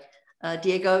year.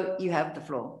 Diego, you have the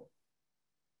floor.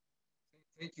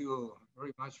 Thank you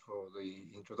very much for the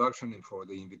introduction and for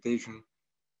the invitation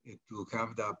to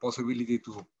have the possibility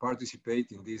to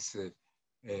participate in this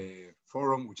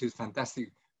forum, which is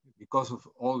fantastic because of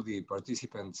all the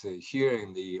participants here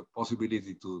and the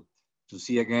possibility to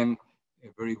see again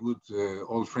very good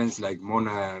old friends like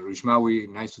Mona Rishmawi.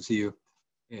 Nice to see you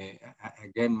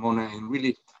again, Mona. And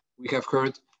really, we have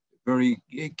heard very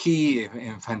key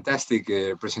and fantastic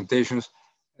presentations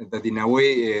that in a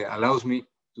way allows me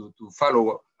to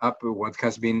follow up what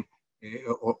has been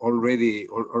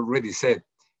already said.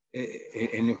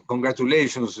 And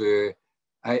congratulations,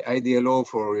 IDLO,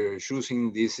 for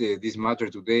choosing this matter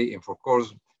today, and of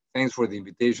course, thanks for the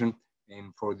invitation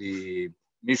and for the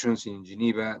missions in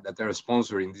Geneva that are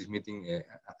sponsoring this meeting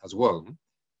as well.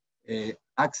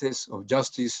 Access of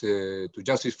justice to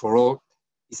justice for all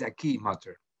is a key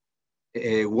matter.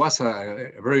 It was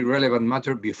a very relevant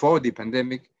matter before the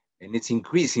pandemic, and it's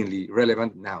increasingly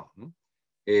relevant now.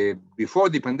 Before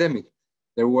the pandemic,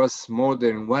 there was more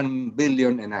than 1.5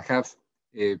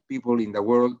 billion people in the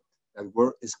world that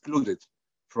were excluded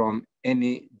from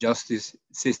any justice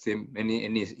system, any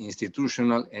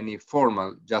institutional, any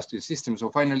formal justice system. So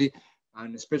finally,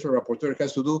 a special rapporteur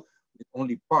has to do with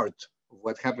only part of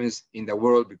what happens in the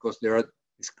world, because there are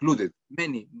excluded,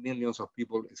 many millions of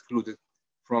people excluded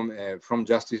from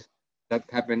justice that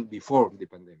happened before the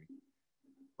pandemic.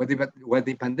 What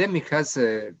the pandemic has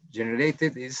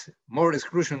generated is more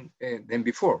exclusion than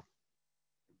before,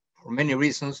 for many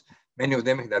reasons, many of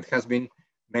them that has been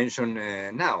mentioned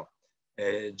now.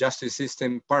 Justice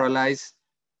system paralyzed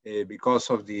because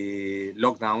of the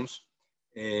lockdowns.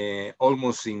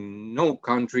 Almost in no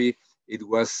country it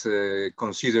was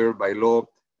considered by law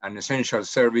an essential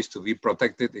service to be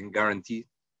protected and guaranteed.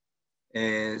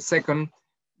 Second,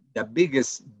 the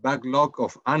biggest backlog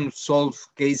of unsolved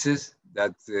cases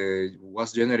that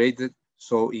was generated,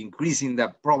 so increasing the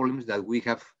problems that we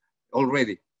have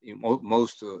already in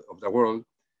most of the world.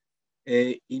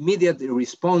 Immediate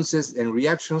responses and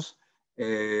reactions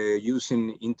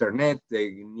using internet,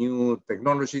 the new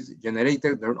technologies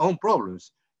generated their own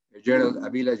problems. Gerald,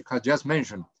 Abila has just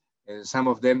mentioned some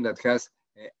of them that has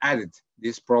added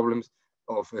these problems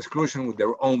of exclusion with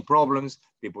their own problems.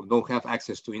 People don't have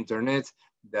access to internet,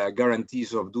 the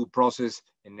guarantees of due process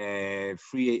and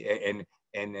free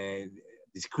and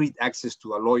discreet access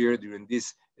to a lawyer during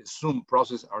this Zoom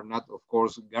process are not, of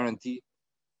course, guaranteed.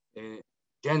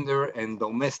 Gender and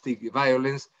domestic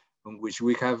violence, on which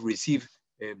we have received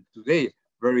today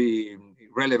very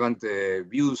relevant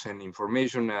views and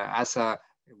information. ASA,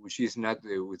 which is not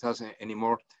with us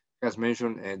anymore, has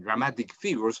mentioned dramatic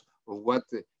figures of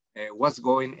what's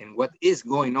going and what is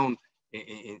going on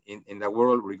in the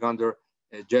world regarding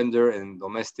gender and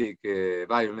domestic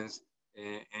violence.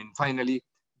 And finally,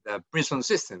 the prison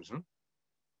systems,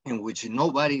 in which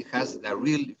nobody has a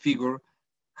real figure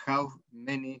how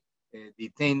many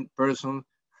detained persons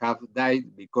have died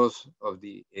because of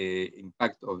the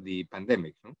impact of the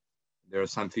pandemic. There are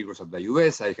some figures of the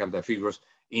US. I have the figures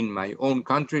in my own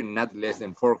country. Not less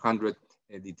than 400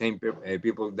 detained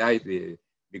people died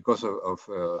because of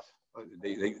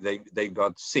they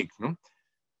got sick.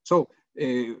 So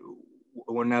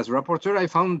when as rapporteur, I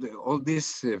found all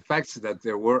these facts that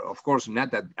there were, of course,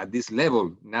 not at this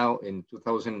level now in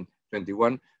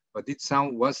 2021, but it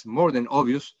was more than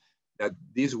obvious that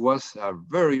this was a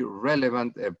very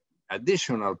relevant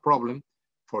additional problem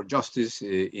for justice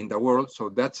in the world. So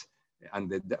that's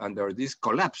under this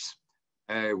collapse,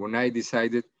 when I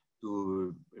decided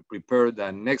to prepare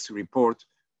the next report,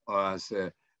 as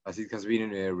it has been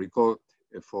recalled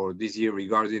for this year,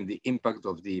 regarding the impact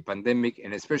of the pandemic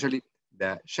and especially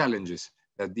the challenges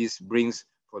that this brings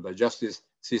for the justice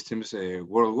systems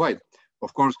worldwide.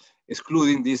 Of course,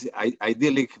 excluding these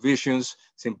idyllic visions,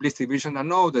 simplistic vision, I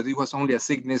know that it was only a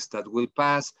sickness that will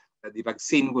pass, that the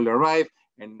vaccine will arrive,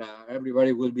 and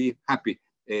everybody will be happy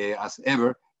as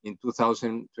ever in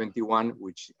 2021,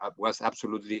 which was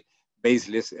absolutely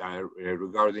baseless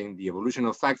regarding the evolution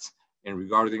of facts and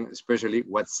regarding especially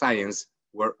what science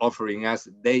were offering us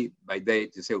day by day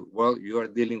to say, well, you are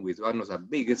dealing with one of the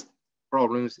biggest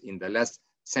problems in the last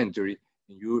century,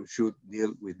 and you should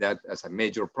deal with that as a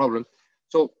major problem.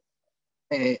 So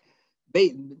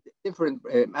different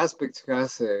aspects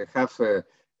have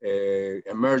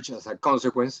emerged as a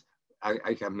consequence.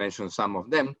 I have mentioned some of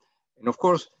them. And of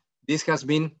course, this has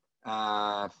been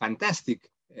a fantastic,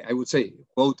 I would say,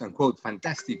 quote unquote,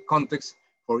 fantastic context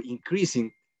for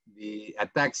increasing the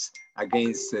attacks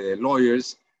against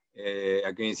lawyers,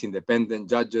 against independent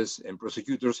judges and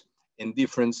prosecutors in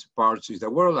different parts of the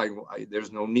world.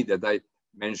 There's no need that I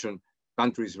mention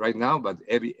countries right now, but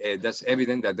that's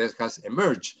evident that that has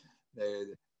emerged.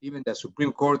 Even the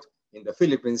Supreme Court in the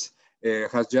Philippines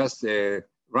has just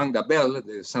rang the bell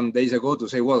some days ago to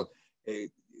say, well,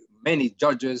 many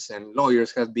judges and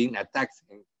lawyers have been attacked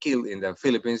and killed in the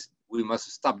Philippines. We must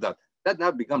stop that. That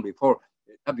not begun before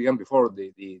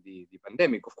the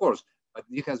pandemic, of course, but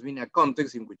it has been a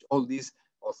context in which all these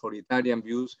authoritarian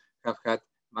views have had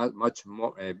much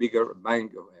more bigger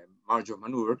margin of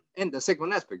maneuver. And the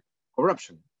second aspect,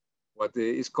 corruption, what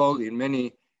is called in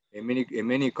many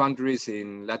countries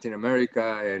in Latin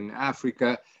America and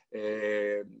Africa,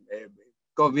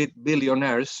 COVID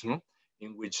billionaires,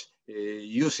 in which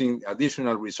using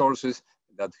additional resources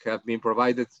that have been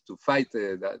provided to fight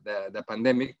the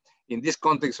pandemic, in this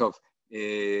context of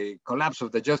collapse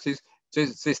of the justice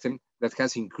system that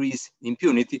has increased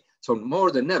impunity. So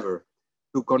more than ever,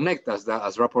 to connect, as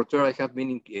rapporteur, I have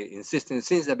been insisting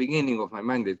since the beginning of my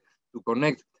mandate to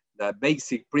connect the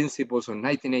basic principles of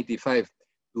 1985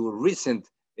 to recent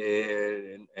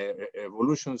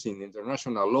evolutions in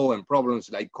international law and problems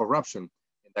like corruption.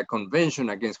 The Convention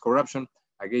Against Corruption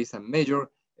against a major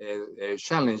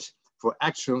challenge for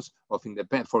actions of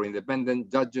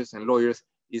independent judges and lawyers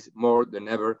is more than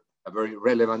ever a very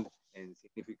relevant and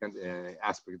significant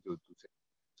aspect to say.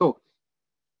 So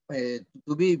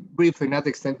to be brief and not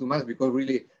extend too much, because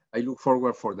really I look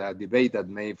forward for the debate that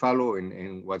may follow,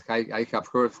 and what I have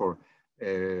heard for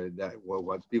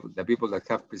the people that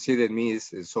have preceded me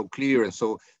is so clear and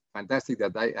so fantastic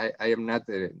that I am not,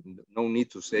 no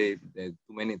need to say too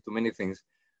many things.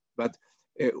 But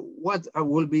what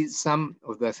will be some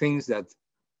of the things that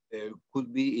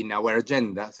could be in our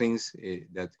agenda, things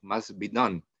that must be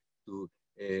done to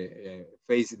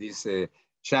face these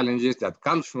challenges that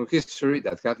comes from history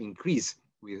that have increased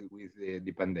with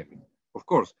the pandemic? Of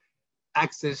course,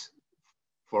 access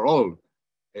for all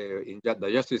in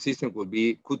the justice system could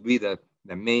be the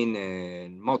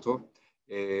main motto,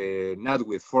 not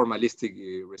with formalistic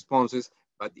responses,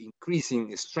 but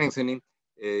increasing, strengthening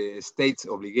states'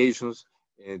 obligations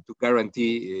to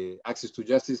guarantee access to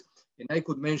justice. And I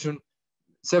could mention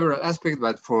several aspects,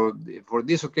 but for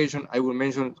this occasion, I will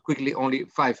mention quickly only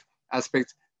 5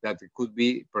 aspects that could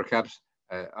be perhaps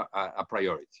a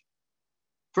priority.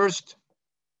 First,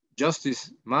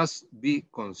 justice must be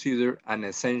considered an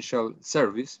essential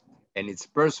service, and its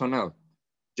personnel,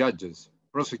 judges,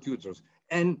 prosecutors,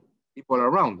 and people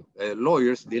around,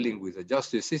 lawyers dealing with the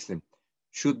justice system,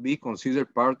 should be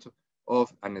considered part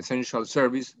of an essential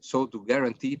service, so to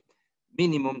guarantee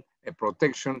minimum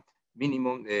protection,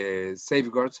 minimum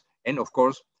safeguards, and of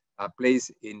course, a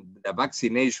place in the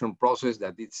vaccination process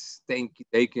that it's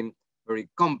taking very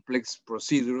complex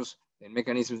procedures and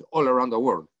mechanisms all around the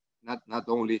world, not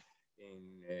only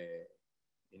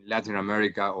in Latin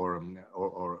America or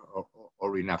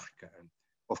in Africa. And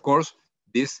of course,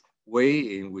 this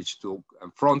way in which to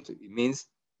confront it means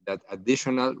that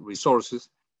additional resources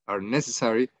are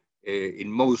necessary in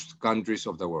most countries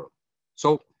of the world.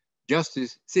 So,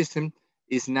 justice system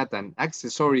is not an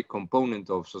accessory component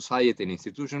of society and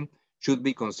institution, should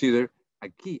be considered a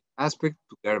key aspect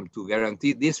to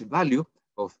guarantee this value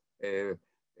of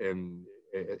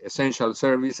essential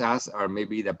service, as are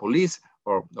maybe the police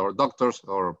or doctors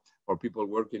or people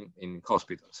working in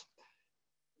hospitals.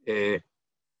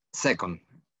 Second,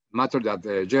 matter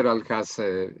that Gerald has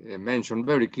mentioned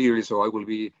very clearly, so I will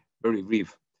be very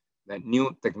brief, the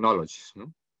new technologies,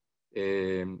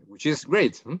 which is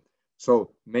great.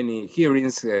 So many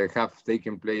hearings have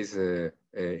taken place,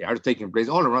 are taking place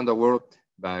all around the world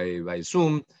by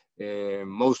Zoom.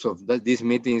 Most of these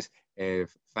meetings,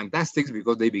 fantastic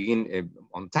because they begin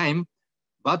on time,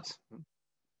 but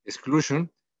exclusion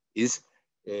is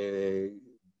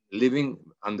living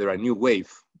under a new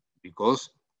wave, because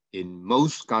in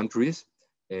most countries,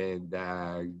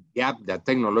 the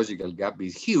technological gap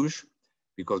is huge,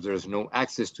 because there's no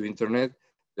access to internet,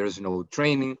 there's no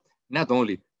training, not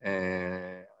only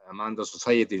among the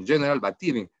society in general, but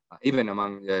even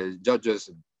among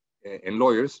judges and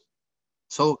lawyers.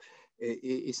 So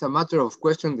it's a matter of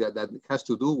question that has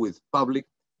to do with public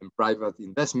and private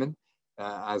investment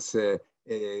as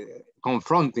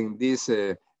confronting this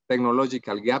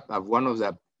technological gap as one of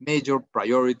the major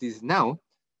priorities now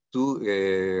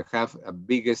to have a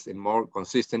biggest and more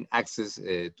consistent access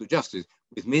to justice,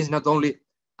 which means not only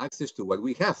access to what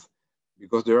we have,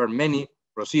 because there are many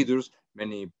procedures,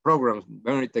 many programs,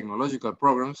 very technological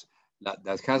programs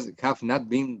that have not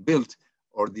been built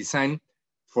or designed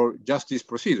for justice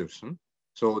procedures.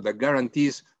 So the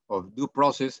guarantees of due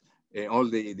process, all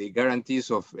the guarantees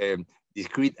of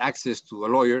discrete access to a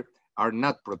lawyer are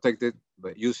not protected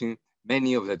by using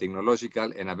many of the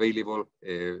technological and available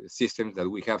systems that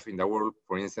we have in the world,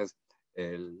 for instance,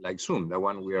 like Zoom, the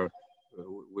one we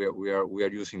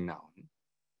are using now.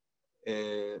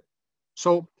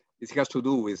 So it has to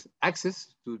do with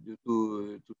access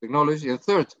to technology, and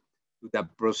third, to the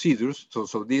procedures.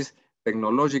 So these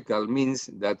technological means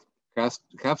that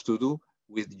have to do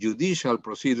with judicial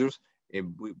procedures,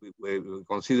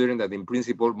 considering that in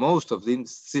principle, most of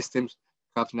these systems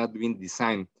have not been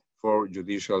designed for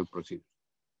judicial procedures.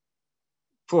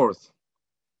 Fourth,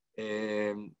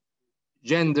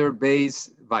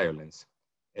 gender-based violence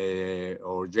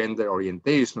or gender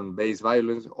orientation-based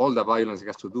violence. All the violence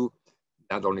has to do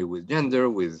not only with gender,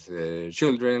 with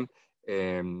children,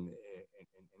 and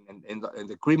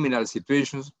the criminal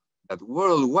situations that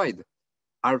worldwide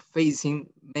are facing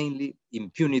mainly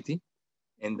impunity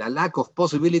and the lack of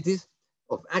possibilities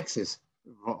of access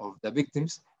of the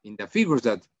victims in the figures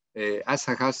that, as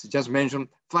I has just mentioned,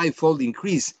 5-fold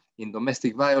increase in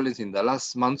domestic violence in the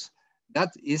last months.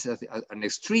 That is an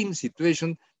extreme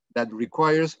situation that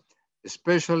requires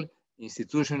special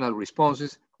institutional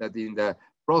responses that in the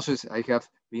process I have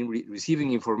been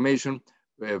receiving information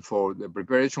for the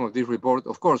preparation of this report.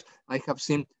 Of course, I have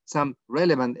seen some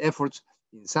relevant efforts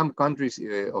in some countries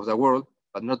of the world,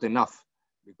 but not enough,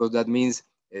 because that means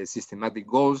systematic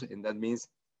goals and that means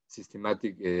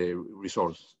systematic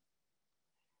resources.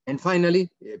 And finally,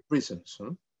 prisons.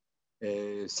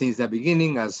 Since the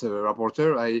beginning, as a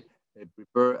rapporteur, I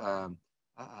prepare a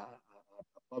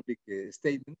public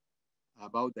statement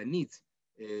about the need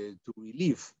to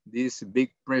relieve this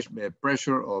big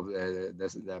pressure of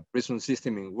the prison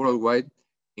system in worldwide,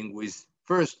 in which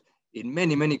first, in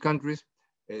many countries,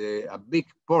 a big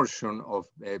portion of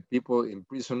people in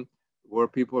prison were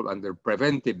people under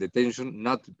preventive detention,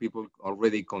 not people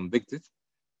already convicted.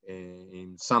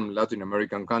 In some Latin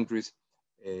American countries,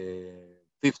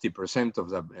 50% of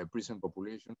the prison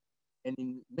population. And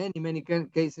in many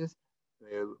cases,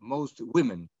 most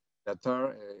women that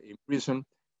are in prison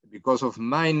because of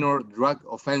minor drug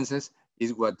offenses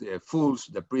is what fools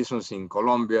the prisons in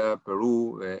Colombia,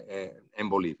 Peru, and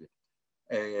Bolivia.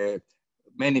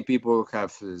 Many people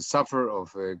have suffered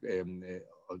for the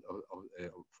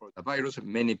virus.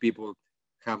 Many people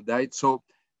have died. So,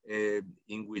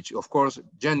 in which, of course,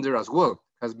 gender as well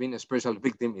has been a special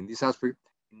victim in this aspect.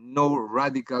 No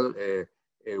radical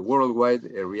worldwide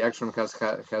reaction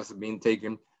has been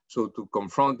taken. So to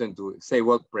confront and to say,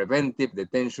 well, preventive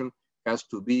detention has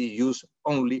to be used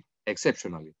only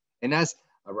exceptionally. And as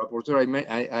a rapporteur,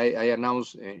 I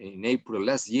announced in April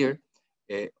last year,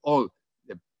 all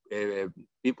the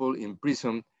people in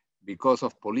prison because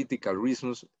of political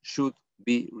reasons should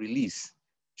be released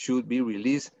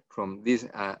from this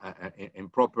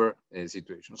improper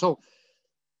situation. So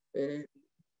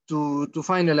to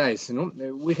finalize,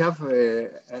 we have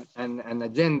an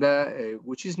agenda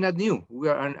which is not new.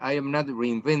 I am not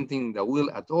reinventing the wheel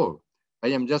at all. I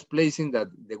am just placing that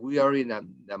we are in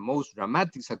the most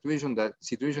dramatic situation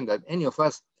that any of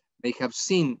us may have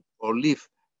seen or lived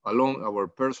along our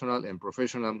personal and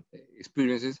professional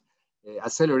experiences,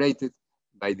 accelerated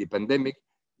by the pandemic.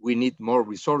 We need more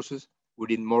resources. We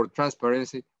need more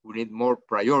transparency. We need more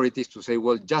priorities to say,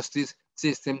 well, justice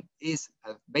system is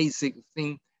a basic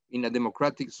thing in a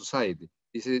democratic society.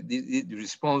 It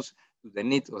responds to the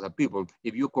needs of the people.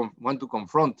 If you want to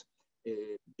confront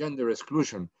gender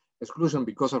exclusion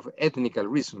because of ethnical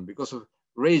reason, because of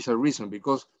racial reason,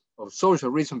 because of social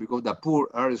reason, because the poor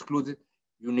are excluded,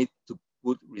 you need to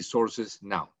put resources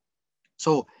now.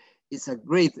 So it's a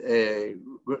great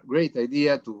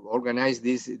idea to organize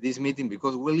this meeting,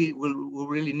 because we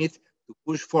really need to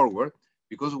push forward,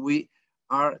 because we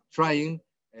are trying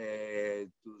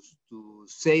to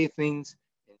say things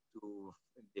and to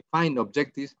define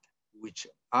objectives which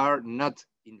are not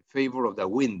in favor of the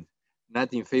wind,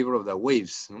 not in favor of the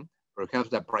waves. Perhaps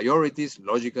the priorities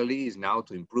logically is now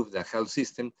to improve the health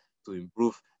system, to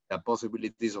improve the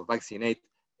possibilities of vaccinate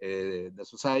the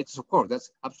societies. Of course,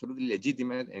 that's absolutely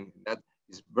legitimate and that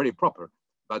is very proper.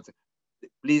 But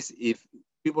please, if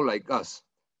people like us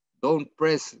don't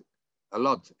press a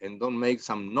lot and don't make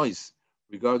some noise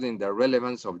regarding the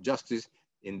relevance of justice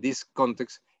in this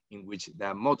context, in which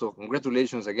the motto,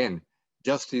 congratulations again,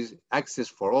 justice, access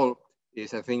for all,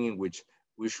 is a thing in which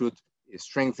we should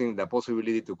strengthen the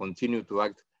possibility to continue to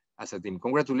act as a team.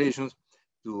 Congratulations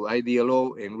to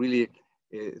IDLO, and really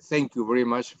thank you very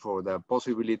much for the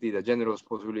possibility, the generous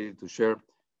possibility to share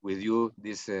with you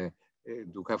this, to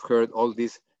have heard all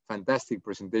this fantastic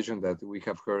presentation that we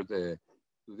have heard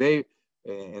today.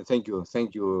 And thank you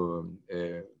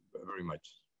very much.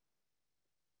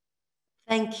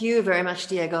 Thank you very much,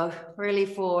 Diego, really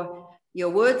for your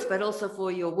words, but also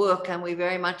for your work. And we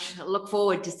very much look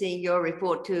forward to seeing your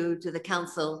report to the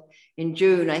Council in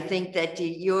June. I think that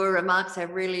your remarks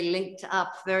have really linked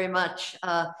up very much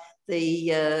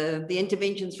the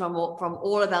interventions from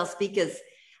all of our speakers.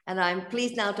 And I'm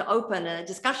pleased now to open a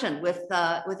discussion with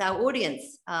our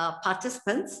audience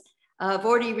participants. I've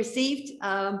already received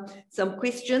some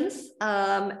questions,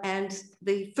 and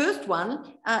the first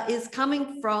one is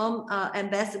coming from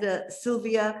Ambassador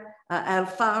Silvia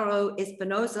Alfaro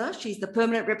Espinosa. She's the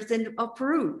permanent representative of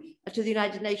Peru to the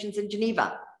United Nations in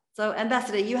Geneva. So,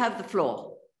 Ambassador, you have the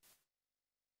floor.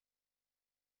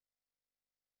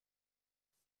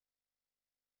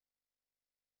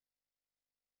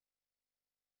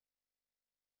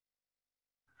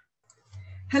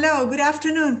 Hello, good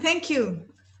afternoon. Thank you.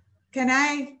 Can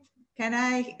I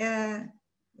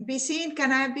be seen?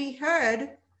 Can I be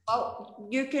heard? Oh,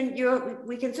 we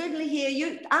can certainly hear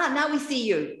you. Now we see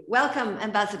you. Welcome,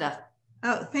 Ambassador.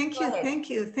 Oh, thank you, thank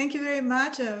you. Thank you very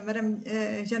much, Madam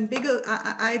Jean Beagle,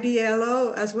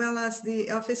 IDLO, as well as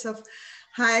the Office of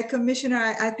High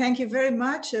Commissioner. I thank you very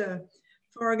much for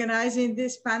organizing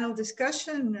this panel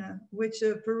discussion, which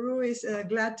Peru is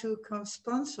glad to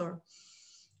co-sponsor.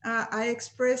 I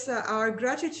express our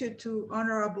gratitude to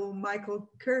Honorable Michael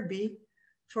Kirby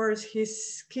for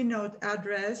his keynote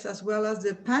address, as well as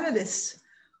the panelists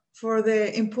for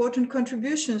the important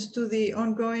contributions to the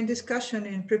ongoing discussion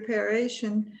in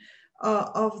preparation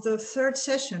of the third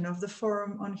session of the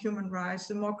Forum on Human Rights,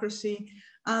 Democracy,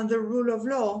 and the Rule of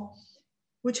Law,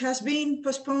 which has been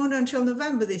postponed until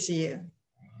November this year.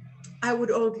 I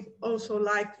would also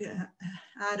like to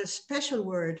add a special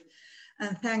word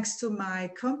and thanks to my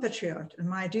compatriot and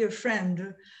my dear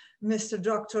friend, Mr.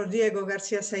 Dr. Diego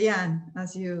García Sayán.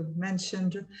 As you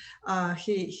mentioned,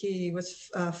 he was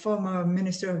former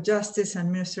Minister of Justice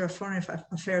and Minister of Foreign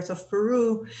Affairs of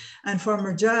Peru, and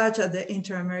former judge at the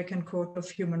Inter-American Court of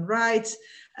Human Rights,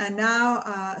 and now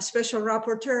a special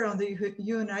rapporteur on the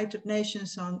United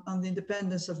Nations on the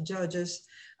independence of judges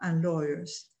and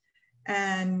lawyers.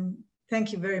 And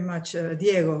thank you very much,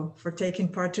 Diego, for taking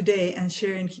part today and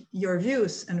sharing your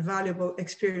views and valuable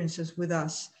experiences with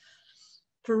us.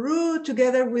 Peru,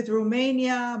 together with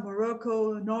Romania,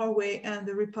 Morocco, Norway, and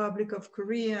the Republic of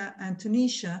Korea and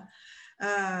Tunisia,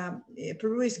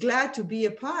 Peru is glad to be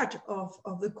a part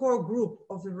of the core group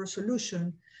of the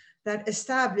resolution that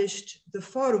established the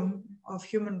Forum of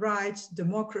Human Rights,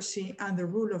 Democracy, and the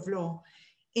Rule of Law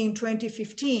in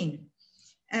 2015,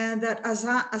 and that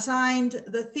assigned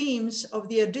the themes of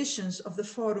the editions of the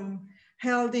Forum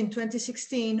held in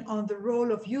 2016 on the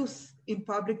role of youth in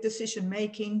public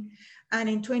decision-making, and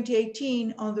in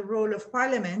 2018 on the role of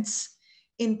parliaments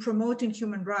in promoting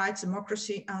human rights,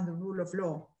 democracy, and the rule of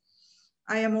law.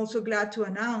 I am also glad to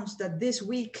announce that this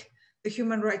week, the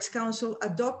Human Rights Council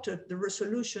adopted the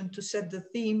resolution to set the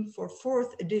theme for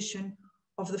fourth edition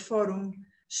of the Forum,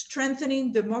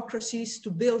 Strengthening Democracies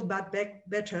to Build Back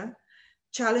Better,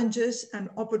 Challenges and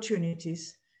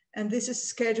Opportunities, and this is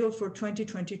scheduled for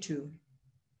 2022.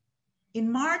 In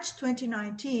March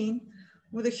 2019,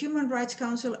 when the Human Rights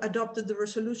Council adopted the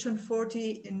resolution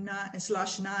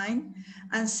 40/9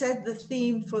 and set the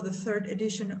theme for the third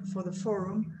edition for the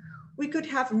Forum, we could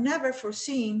have never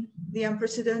foreseen the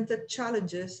unprecedented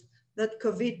challenges that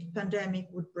COVID pandemic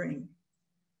would bring.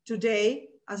 Today,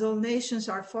 as all nations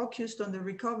are focused on the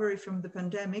recovery from the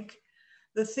pandemic,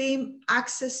 the theme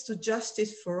Access to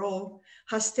Justice for All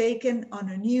has taken on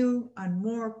a new and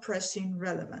more pressing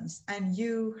relevance. And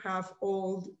you have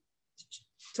all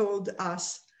told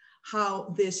us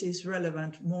how this is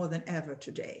relevant more than ever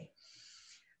today.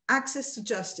 Access to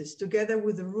justice, together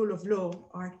with the rule of law,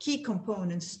 are key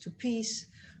components to peace,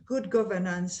 good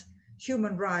governance,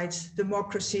 human rights,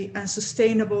 democracy, and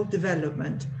sustainable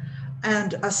development.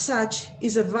 And as such,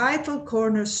 is a vital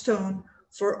cornerstone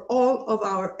for all of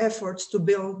our efforts to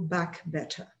build back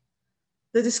better.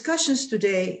 The discussions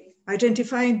today,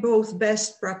 identifying both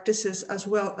best practices as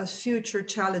well as future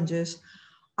challenges,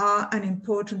 are an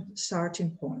important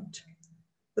starting point.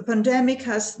 The pandemic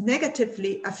has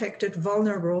negatively affected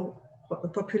vulnerable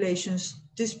populations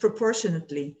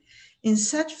disproportionately in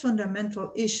such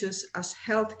fundamental issues as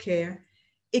healthcare,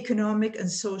 economic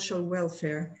and social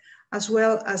welfare, as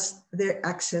well as their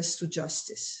access to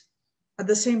justice. At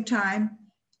the same time,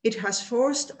 it has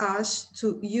forced us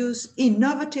to use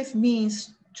innovative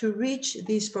means to reach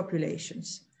these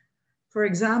populations. For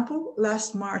example,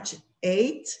 last March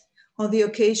 8th, on the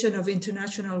occasion of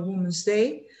International Women's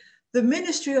Day, the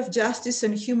Ministry of Justice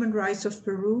and Human Rights of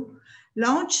Peru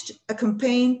launched a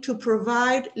campaign to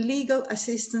provide legal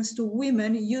assistance to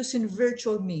women using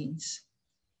virtual means.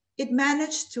 It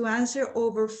managed to answer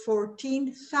over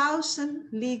 14,000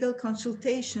 legal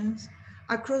consultations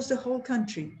across the whole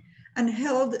country and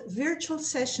held virtual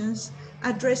sessions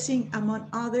addressing, among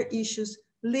other issues,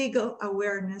 legal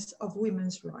awareness of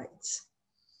women's rights.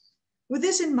 With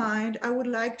this in mind, I would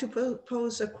like to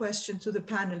pose a question to the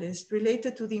panelists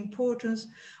related to the importance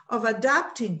of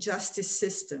adapting justice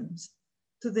systems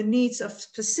to the needs of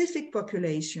specific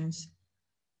populations.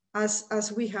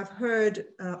 As we have heard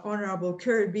Honorable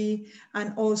Kirby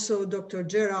and also Dr.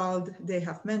 Gerald, they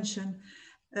have mentioned,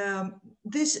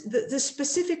 the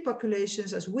specific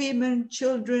populations as women,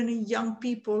 children, young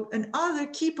people, and other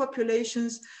key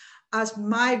populations as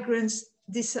migrants,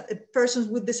 persons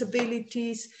with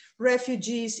disabilities,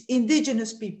 refugees,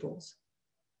 indigenous peoples.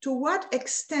 To what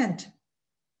extent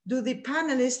do the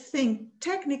panelists think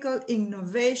technical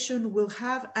innovation will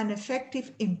have an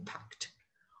effective impact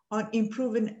on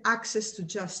improving access to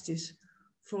justice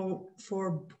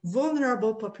for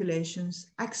vulnerable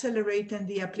populations, accelerating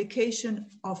the application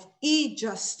of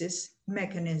e-justice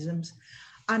mechanisms,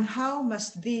 and how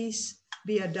must these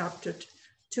be adapted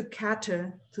to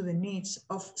cater to the needs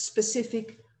of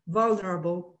specific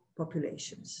vulnerable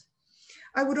populations?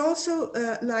 I would also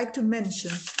like to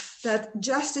mention that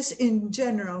justice in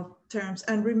general terms,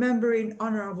 and remembering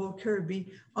Honorable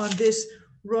Kirby on this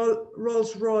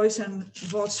Rolls-Royce and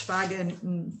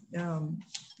Volkswagen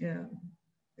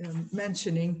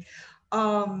mentioning.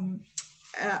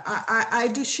 I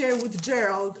do share with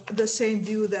Gerald the same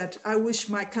view that I wish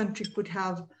my country could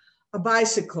have a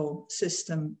bicycle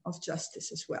system of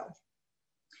justice as well.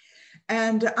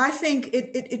 And I think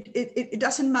it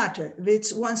doesn't matter if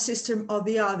it's one system or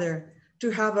the other to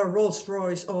have a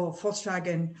Rolls-Royce or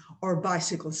Volkswagen or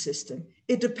bicycle system.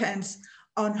 It depends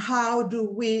on how do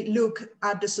we look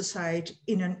at the society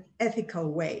in an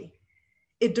ethical way.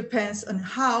 It depends on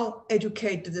how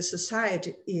educated the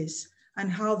society is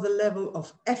and how the level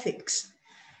of ethics.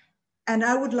 And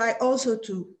I would like also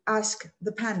to ask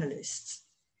the panelists,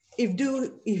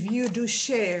 if you do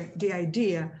share the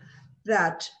idea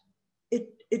that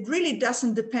it really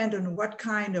doesn't depend on what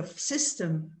kind of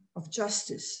system of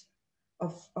justice,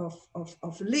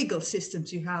 of legal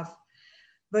systems you have,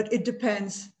 but it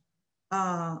depends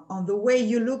on the way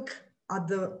you look at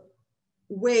the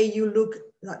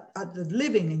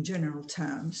living in general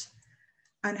terms,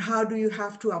 and how do you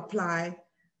have to apply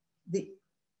the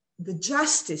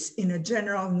justice in a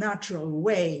general, natural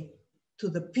way to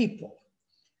the people.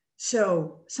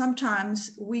 So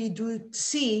sometimes we do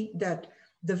see that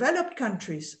developed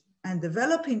countries and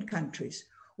developing countries,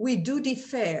 we do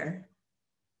differ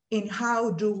in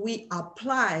how do we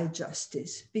apply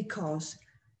justice, because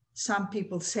some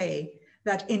people say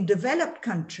that in developed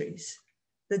countries,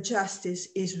 the justice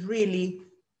is really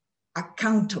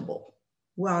accountable,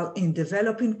 while in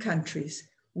developing countries,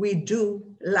 we do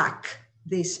lack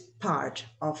this part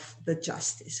of the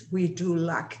justice. We do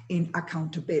lack in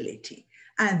accountability.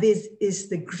 And this is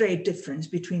the great difference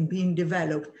between being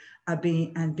developed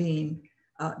and being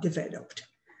developed.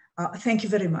 Thank you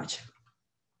very much.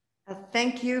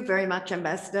 Thank you very much,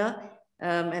 Ambassador.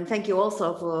 And thank you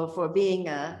also for being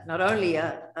not only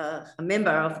a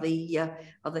member of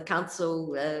the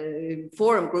Council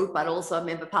Forum Group, but also a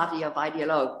member party of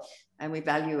IDLO. And we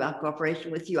value our cooperation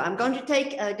with you. I'm going to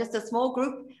take just a small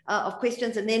group of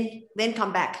questions and then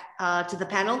come back to the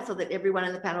panel, so that everyone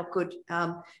in the panel could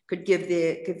give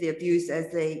their views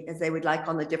as they would like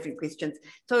on the different questions.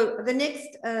 So the next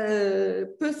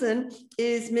person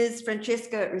is Ms.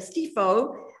 Francesca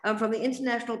Restifo from the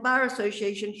International Bar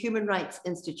Association Human Rights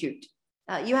Institute.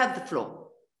 You have the floor.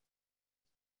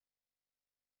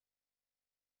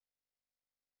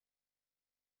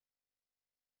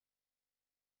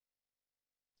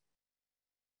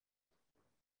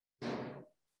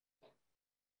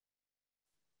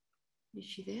 Is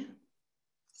she there?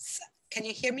 Can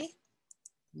you hear me?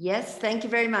 Yes, thank you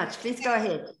very much. Please go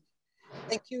ahead.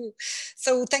 Thank you.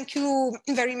 So thank you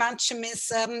very much,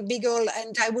 Ms. Beagle,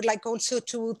 and I would like also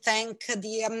to thank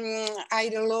the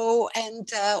IDLO and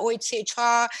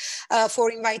OHCHR for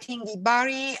inviting the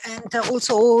IBAHRI, and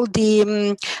also all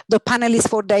the panelists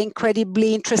for the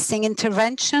incredibly interesting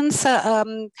interventions.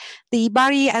 The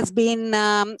IBAHRI has been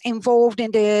involved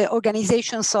in the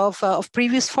organizations of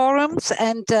previous forums,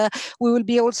 and we will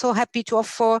be also happy to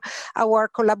offer our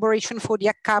collaboration for the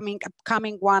upcoming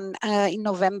one in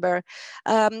November.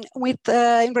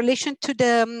 In relation to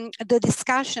the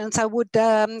discussions, I would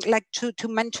like to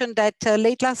mention that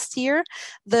late last year,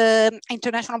 the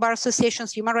International Bar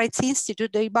Association's Human Rights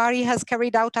Institute, the IBAHRI, has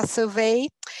carried out a survey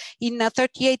in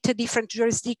 38 different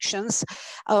jurisdictions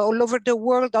all over the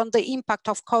world on the impact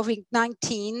of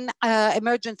COVID-19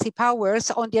 emergency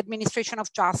powers on the administration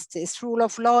of justice, rule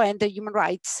of law, and human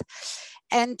rights.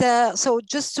 And so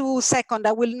just to second,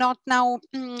 I will not now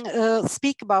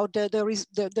speak about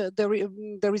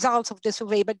the results of the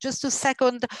survey, but just to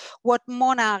second what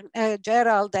Mona,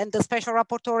 Gerald, and the Special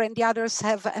Rapporteur and the others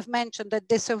have mentioned, that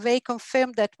the survey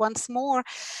confirmed that once more,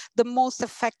 the most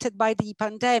affected by the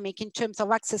pandemic in terms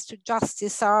of access to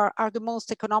justice are the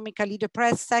most economically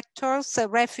depressed sectors,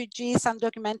 refugees,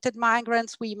 undocumented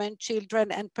migrants, women, children,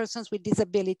 and persons with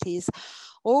disabilities.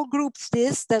 All groups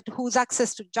whose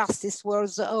access to justice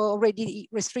was already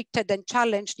restricted and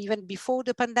challenged even before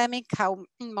the pandemic, how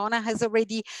Mona has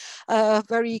already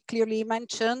very clearly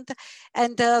mentioned.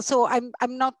 And so I'm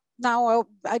not now,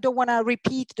 I don't want to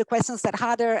repeat the questions that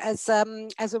Hader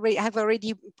have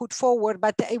already put forward,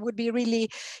 but it would be really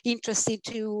interesting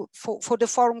for the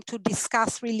forum to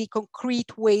discuss really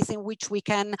concrete ways in which we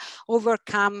can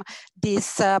overcome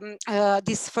this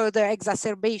further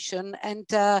exacerbation and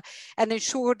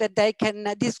ensure that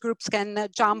these groups can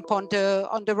jump on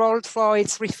the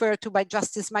Rolls-Royce referred to by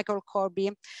Justice Michael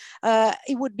Kirby.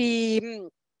 It would be.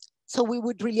 So we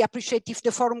would really appreciate if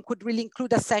the forum could really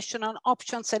include a session on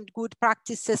options and good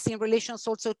practices in relation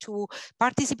also to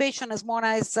participation, as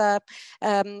Mona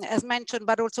has mentioned,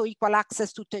 but also equal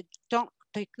access to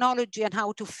technology and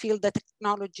how to fill the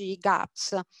technology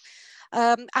gaps.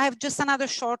 I have just another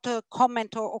short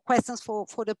comment or questions for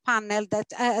the panel that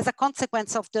as a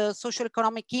consequence of the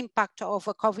socioeconomic impact of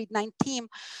COVID-19,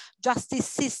 justice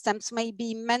systems may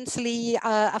be immensely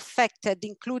affected,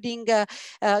 including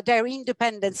their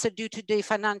independence due to the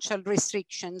financial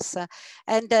restrictions.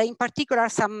 And in particular,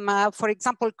 some, for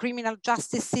example, criminal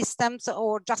justice systems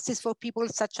or justice for people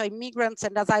such as immigrants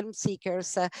and asylum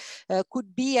seekers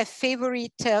could be a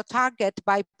favorite target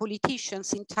by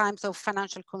politicians in times of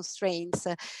financial constraints.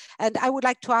 And I would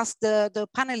like to ask the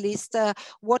panelists,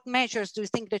 what measures do you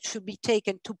think that should be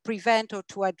taken to prevent or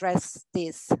to address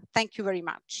this? Thank you very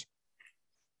much.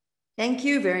 Thank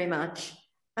you very much.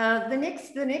 The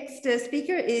next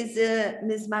speaker is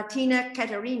Ms. Martina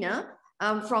Katarina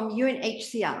from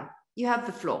UNHCR. You have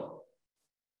the floor.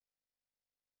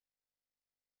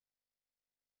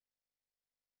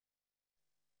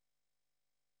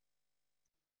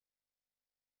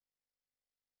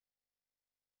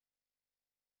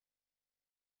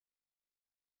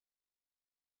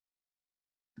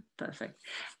 Perfect.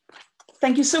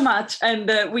 Thank you so much, and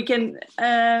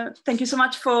thank you so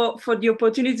much for the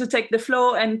opportunity to take the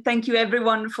floor, and thank you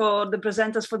everyone for the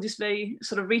presenters for this very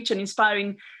sort of rich and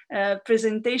inspiring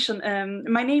presentation.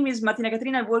 My name is Martina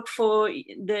Caterina. I work for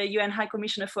the UN High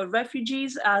Commissioner for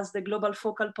Refugees as the global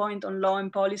focal point on law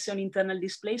and policy on internal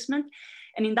displacement.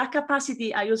 And in that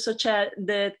capacity, I also chair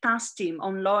the task team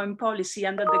on law and policy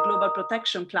under the Global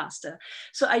Protection Cluster.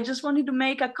 So I just wanted to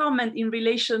make a comment in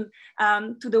relation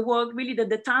to the work really that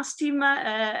the task team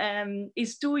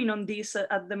is doing on this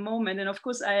at the moment. And of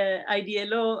course,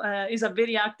 IDLO is a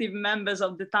very active members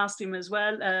of the task team as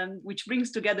well, which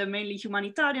brings together mainly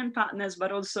humanitarian partners,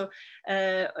 but also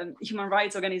human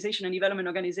rights organizations and development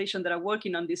organizations that are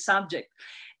working on this subject.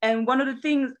 And one of the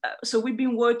things, so we've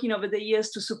been working over the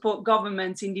years to support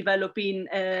governments in developing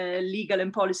legal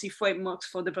and policy frameworks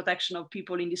for the protection of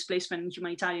people in displacement and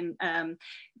humanitarian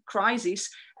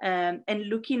crisis, and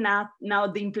looking at now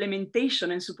the implementation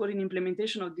and supporting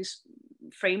implementation of these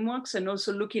frameworks, and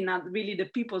also looking at really the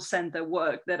people-centered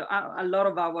work that a lot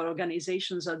of our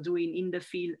organizations are doing in the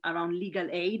field around legal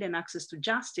aid and access to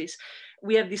justice.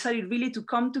 We have decided really to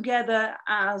come together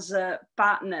as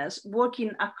partners,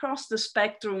 working across the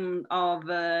spectrum of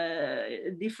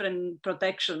different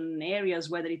protection areas,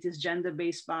 whether it is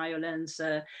gender-based violence,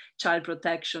 child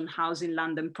protection, housing,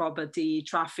 land and property,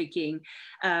 trafficking,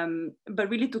 but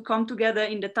really to come together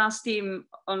in the task team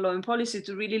on law and policy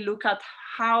to really look at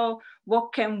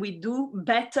what can we do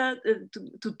better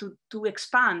to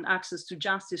expand access to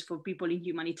justice for people in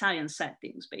humanitarian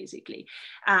settings, basically.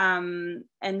 And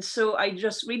so I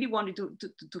just really wanted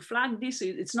to flag this.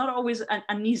 It's not always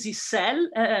an easy sell,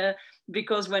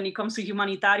 because when it comes to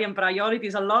humanitarian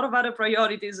priorities, a lot of other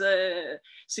priorities,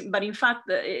 but in fact,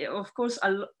 of course,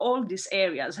 all these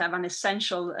areas have an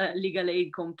essential legal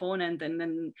aid component and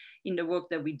then in the work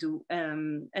that we do.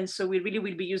 And so we really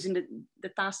will be using the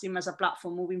task team as a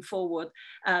platform moving forward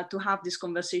to have this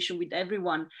conversation with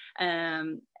everyone.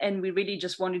 And we really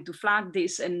just wanted to flag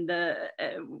this, and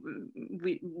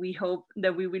we hope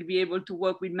that we will be able to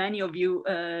work with many of you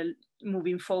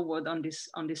moving forward on this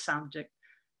subject.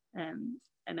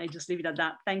 And I just leave it at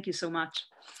that. Thank you so much.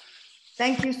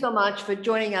 Thank you so much for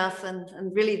joining us,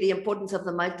 and really the importance of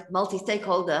the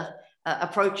multi-stakeholder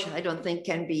approach, I don't think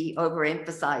can be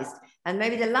overemphasized. And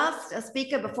maybe the last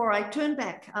speaker before I turn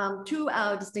back to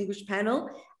our distinguished panel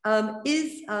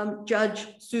is Judge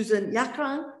Susan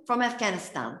Yakran from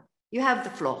Afghanistan. You have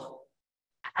the floor.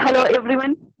 Hello,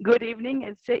 everyone. Good evening.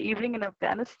 It's the evening in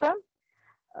Afghanistan.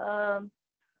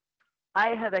 I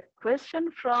have a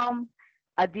question from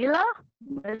Abila,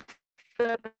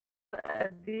 Mr.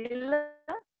 Abila,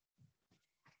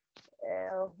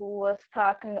 who was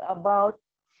talking about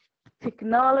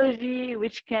technology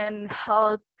which can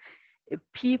help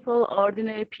people,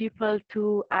 ordinary people,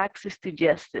 to access to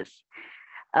justice.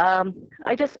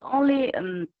 I just only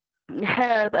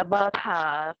heard about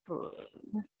her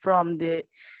from the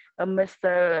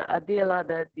Mr. Abila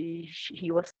that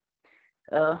he was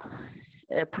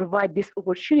provide this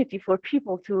opportunity for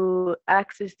people to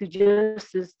access to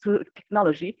justice through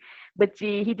technology, but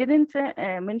he didn't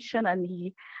mention, and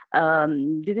he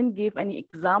didn't give any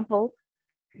example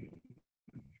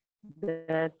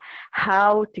that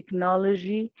how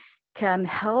technology can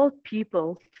help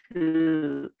people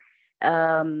to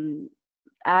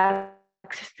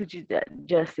access to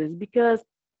justice. Because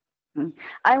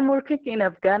I'm working in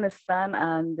Afghanistan,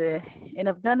 and in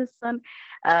Afghanistan,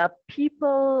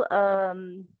 people are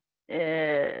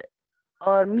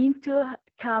meant to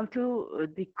come to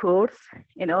the courts.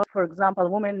 You know, for example,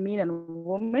 men and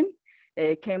women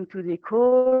came to the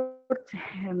court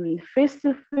face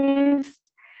to face,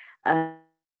 and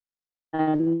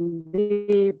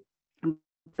they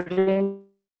bring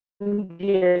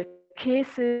their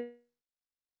cases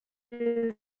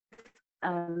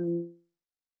and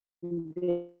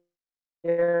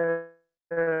their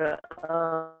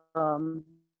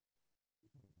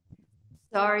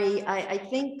sorry, I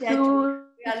think that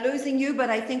we are losing you, but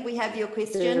I think we have your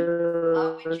question,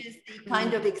 which is the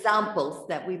kind of examples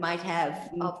that we might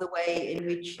have of the way in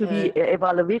which to be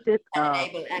evaluated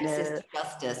enable access to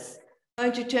justice.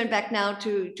 I'm going to turn back now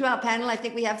to our panel. I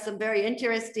think we have some very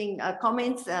interesting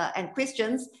comments and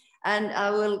questions, and I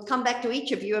will come back to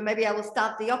each of you, and maybe I will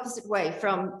start the opposite way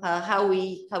from how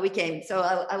we came. So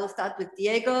I will start with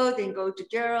Diego, then go to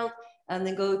Gerald, and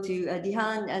then go to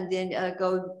Diahann, and then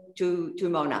go to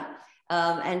Mona.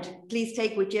 And please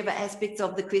take whichever aspects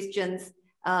of the questions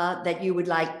that you would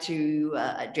like to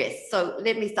address. So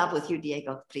let me start with you,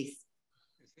 Diego, please.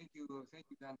 Thank you,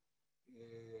 Dan.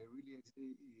 Really, it's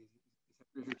a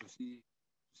pleasure to see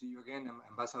you again,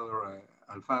 Ambassador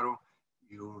Alfaro.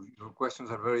 Your questions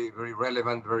are very, very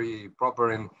relevant, very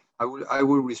proper, and I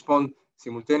will respond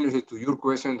simultaneously to your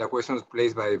question, the questions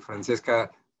placed by Francesca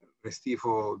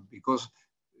Restifo, because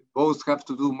both have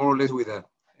to do more or less with a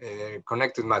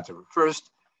connected matter.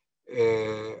 First,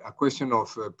 a question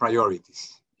of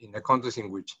priorities in the context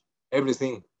in which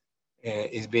everything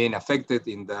is being affected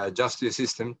in the justice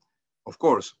system. Of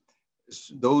course,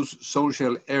 those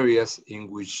social areas in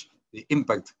which the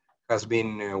impact has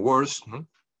been worse,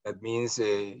 that means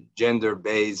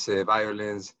gender-based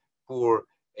violence, poor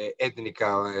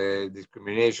ethnical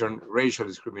discrimination, racial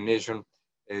discrimination,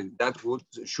 that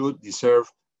should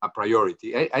deserve a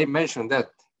priority. I mentioned that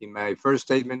in my first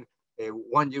statement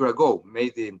 1 year ago,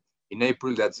 made in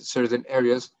April, that certain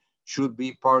areas should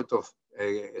be part of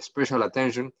special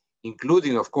attention,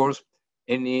 including, of course,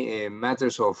 any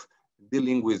matters of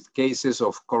dealing with cases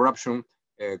of corruption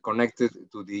connected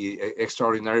to the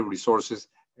extraordinary resources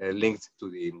linked to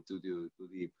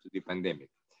the pandemic.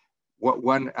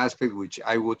 One aspect which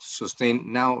I would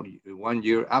sustain now, 1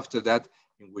 year after that,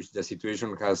 in which the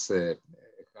situation has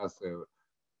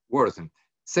worsened.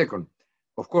 Second,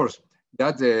 of course,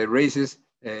 that raises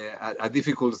a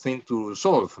difficult thing to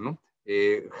solve, no?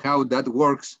 How that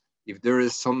works if there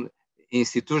is some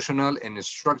institutional and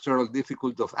structural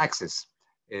difficulty of access.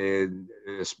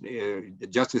 The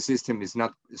justice system is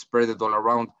not spread all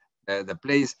around the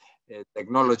place.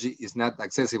 Technology is not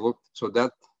accessible, so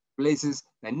that places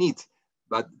a need.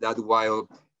 But that while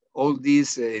all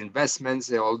these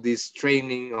investments, all this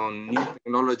training on new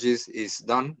technologies is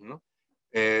done,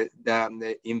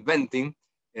 the inventing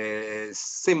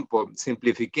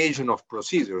simplification of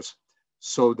procedures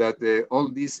so that all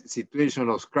these situation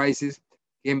of crisis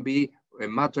can be a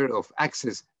matter of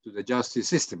access to the justice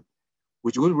system,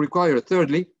 which will require,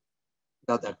 thirdly,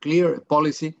 that a clear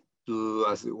policy to,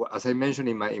 as I mentioned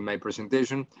in my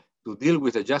presentation, to deal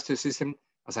with the justice system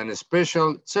as a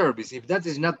special service. If that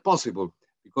is not possible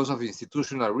because of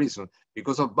institutional reasons,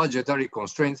 because of budgetary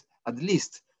constraints, at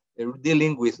least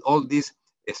dealing with all these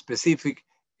specific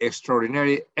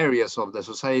extraordinary areas of the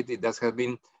society that have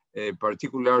been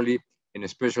particularly and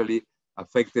especially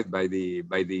affected by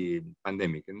the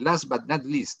pandemic. And last but not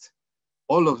least,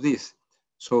 all of this,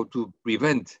 so to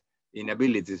prevent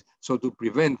inabilities, so to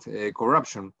prevent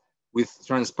corruption with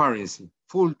transparency,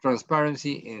 full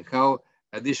transparency in how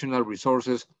additional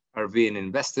resources are being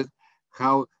invested,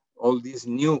 how all these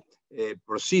new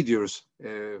procedures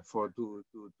to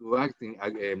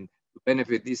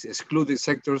benefit these excluded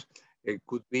sectors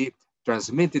could be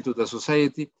transmitted to the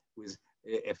society with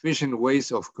efficient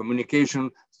ways of communication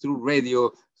through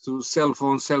radio, through cell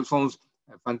phones. Cell phones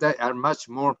are much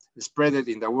more spread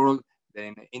in the world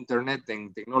than internet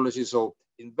and technology. So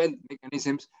invent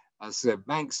mechanisms as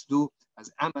banks do,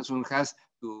 as Amazon has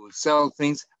to sell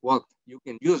things. Well, you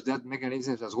can use that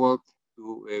mechanisms as well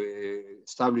to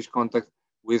establish contact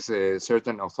with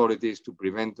certain authorities to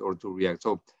prevent or to react.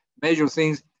 So major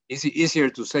things, easier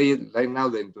to say it right now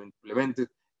than to implement it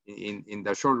in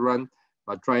the short run,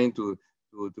 but trying to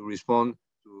respond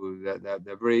to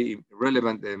the very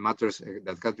relevant matters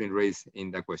that have been raised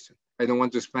in the question. I don't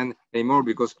want to expand anymore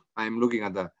because I'm looking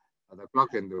at the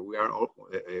clock and we are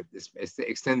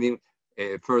extending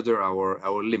further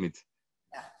our limit.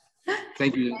 Yeah.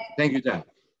 Thank you, Dan.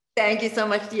 Thank you so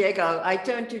much, Diego. I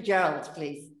turn to Gerald,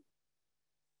 please.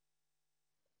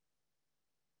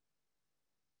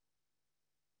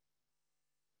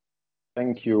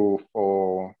 Thank you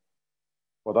for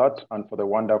that and for the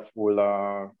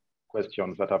wonderful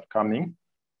questions that have come in.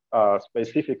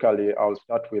 Specifically, I'll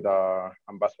start with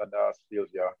Ambassador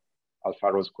Sylvia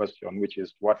Alfaro's question, which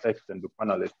is, to what extent do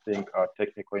panelists think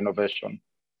technical innovation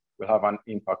will have an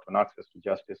impact on access to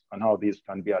justice and how these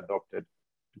can be adopted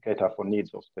to cater for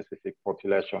needs of specific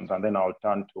populations. And then I'll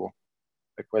turn to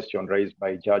a question raised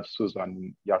by Judge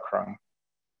Susan Yakrang.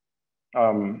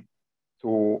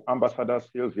 To Ambassador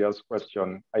Sylvia's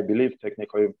question, I believe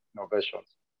technical innovations,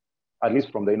 at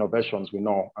least from the innovations we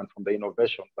know and from the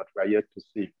innovations that we are yet to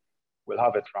see, will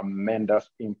have a tremendous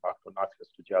impact on access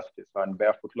to justice. And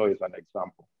Barefoot Law is an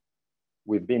example.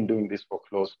 We've been doing this for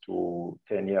close to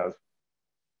 10 years.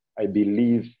 I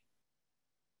believe,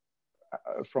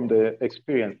 from the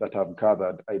experience that I've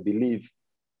gathered, I believe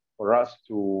for us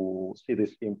to see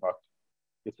this impact,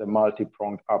 it's a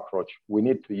multi-pronged approach. We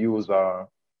need to use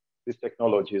these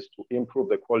technologies to improve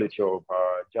the quality of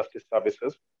justice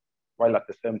services, while at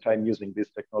the same time using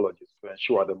these technologies to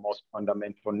ensure the most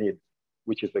fundamental need,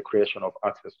 which is the creation of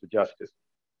access to justice.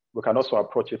 We can also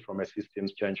approach it from a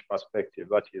systems change perspective,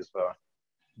 that is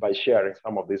by sharing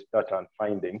some of this data and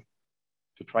finding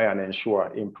to try and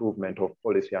ensure improvement of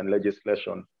policy and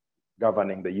legislation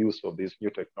governing the use of these new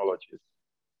technologies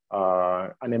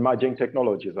and emerging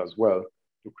technologies as well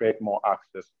to create more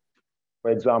access. For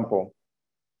example,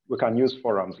 we can use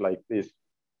forums like this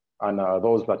and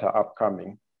those that are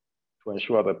upcoming to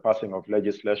ensure the passing of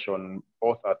legislation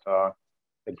both at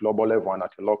a global level and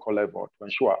at a local level to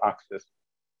ensure access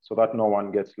so that no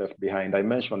one gets left behind. I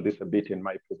mentioned this a bit in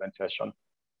my presentation,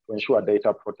 to ensure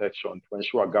data protection, to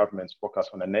ensure governments focus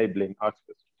on enabling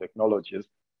access to technologies,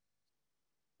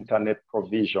 internet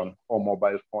provision or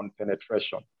mobile phone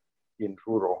penetration in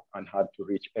rural and hard to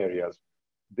reach areas.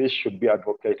 This should be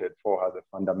advocated for as a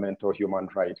fundamental human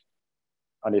right.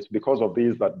 And it's because of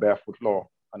these that Barefoot Law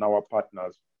and our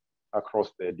partners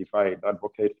across the divide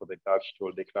advocate for the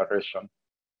Digital Declaration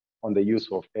on the use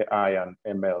of AI and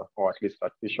ML, or at least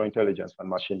artificial intelligence and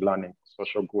machine learning for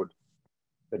social good.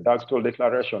 The Digital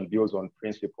Declaration builds on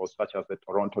principles such as the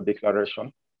Toronto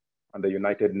Declaration and the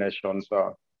United Nations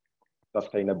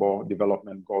Sustainable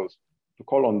Development Goals to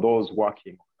call on those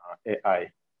working on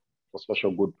AI for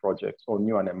social good projects or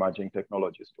new and emerging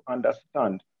technologies to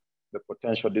understand the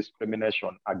potential discrimination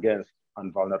against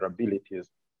and vulnerabilities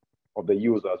of the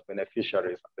users,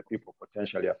 beneficiaries, and the people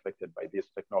potentially affected by these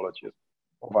technologies.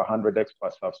 Over 100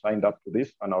 experts have signed up to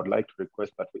this, and I would like to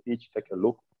request that we each take a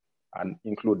look and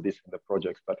include this in the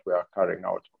projects that we are carrying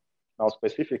out. Now,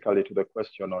 specifically to the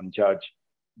question on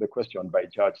the question by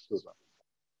Judge Susan.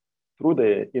 Through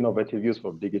the innovative use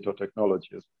of digital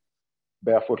technologies,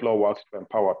 Barefoot Law works to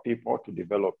empower people to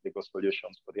develop legal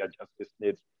solutions for their justice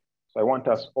needs. So I want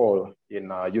us all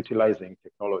in utilizing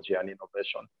technology and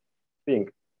innovation,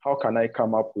 think, how can I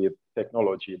come up with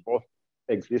technology, both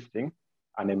existing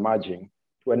and emerging,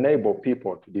 to enable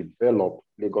people to develop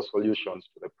legal solutions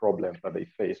to the problems that they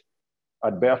face?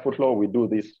 At Barefoot Law, we do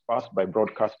this first by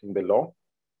broadcasting the law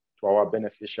to our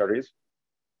beneficiaries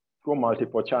through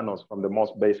multiple channels, from the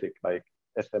most basic like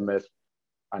SMS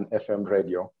and FM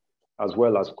radio, as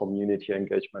well as community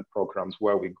engagement programs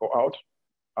where we go out,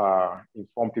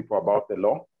 inform people about the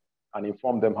law and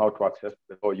inform them how to access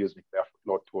the law using Barefoot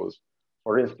Law tools.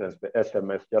 For instance, the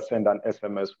SMS, just send an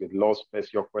SMS with law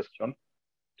space your question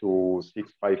to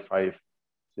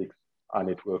 6556, and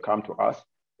it will come to us.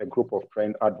 A group of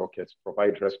trained advocates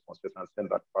provide responses and send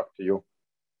that back to you.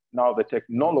 Now, the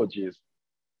technologies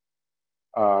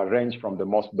range from the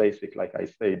most basic, like I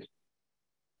said,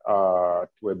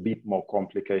 to a bit more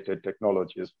complicated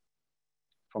technologies.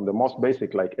 From the most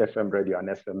basic, like FM radio and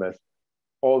SMS,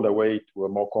 all the way to a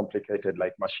more complicated,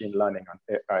 like machine learning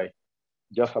and AI.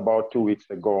 Just about 2 weeks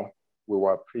ago, we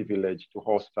were privileged to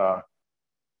host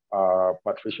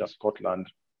Patricia Scotland,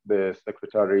 the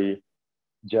Secretary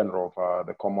General of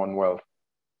the Commonwealth,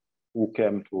 who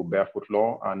came to Barefoot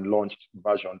Law and launched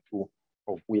version 2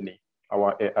 of Winnie,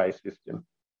 our AI system.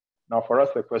 Now for us,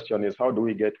 the question is, how do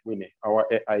we get Winnie, our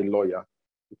AI lawyer,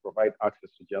 to provide access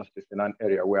to justice in an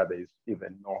area where there is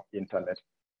even no internet,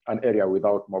 an area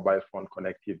without mobile phone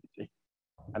connectivity?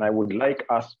 And I would like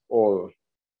us all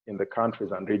in the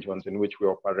countries and regions in which we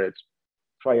operate,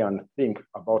 try and think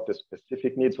about the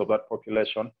specific needs of that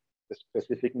population, the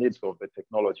specific needs of the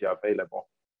technology available,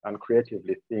 and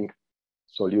creatively think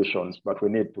solutions, but we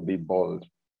need to be bold.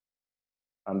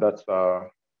 And that's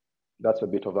a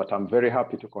bit of that. I'm very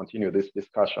happy to continue this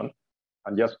discussion,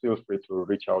 and just feel free to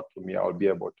reach out to me. I'll be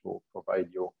able to provide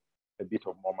you a bit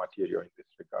of more material in this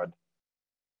regard.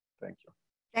 Thank you.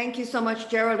 Thank you so much,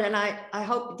 Gerald. And I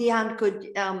hope Diahann could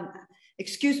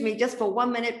excuse me just for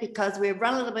 1 minute, because we've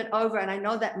run a little bit over, and I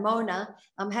know that Mona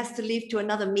has to leave to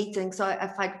another meeting. So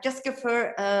if I just give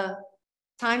her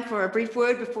time for a brief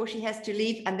word before she has to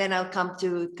leave, and then I'll come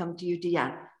to you,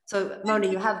 Diahann. So Mona,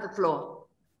 you have the floor.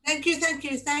 Thank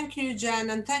you, Jan,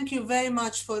 and thank you very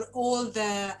much for all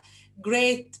the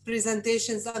great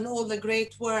presentations and all the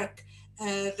great work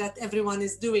that everyone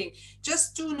is doing.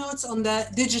 Just 2 notes on the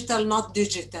digital, not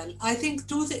digital. I think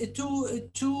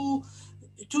two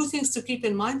things to keep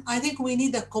in mind. I think we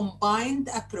need a combined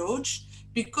approach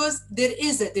because there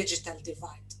is a digital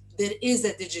divide. There is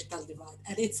a digital divide,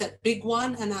 and it's a big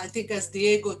one. And I think, as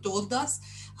Diego told us,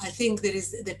 I think there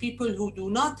is the people who do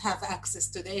not have access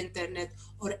to the internet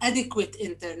or adequate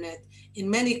internet in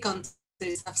many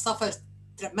countries have suffered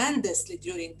tremendously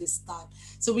during this time.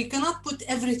 So we cannot put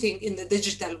everything in the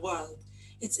digital world.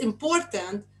 It's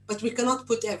important, but we cannot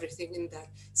put everything in that.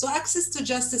 So access to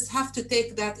justice have to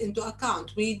take that into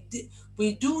account. We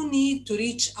do need to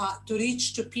reach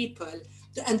to people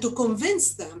and to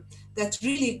convince them that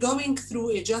really going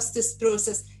through a justice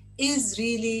process is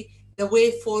really the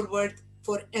way forward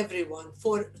for everyone,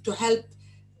 to help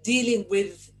dealing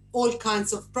with all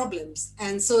kinds of problems.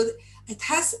 And so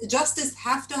justice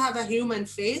have to have a human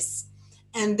face,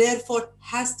 and therefore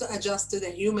has to adjust to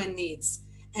the human needs.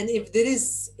 And if there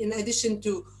is, in addition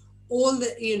to all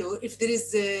the, if there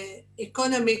is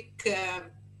economic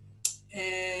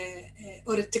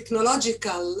or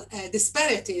technological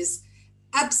disparities,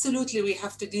 absolutely we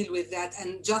have to deal with that,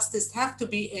 and justice have to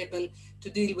be able to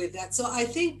deal with that. So I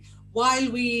think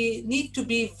while we need to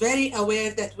be very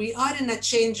aware that we are in a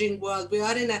changing world, we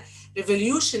are in a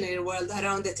revolutionary world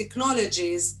around the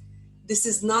technologies, this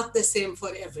is not the same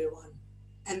for everyone.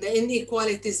 And the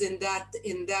inequalities in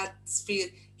that sphere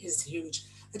is huge.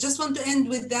 I just want to end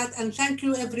with that, and thank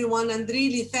you everyone, and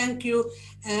really thank you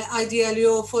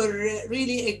IDLO for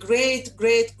really a great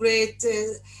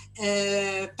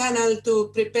panel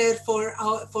to prepare for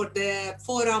the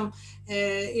forum,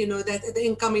 the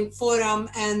incoming forum,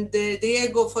 and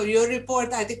Diego for your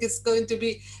report. I think it's going to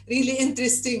be really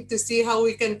interesting to see how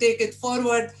we can take it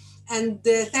forward. And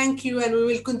thank you, and we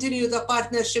will continue the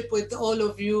partnership with all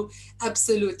of you,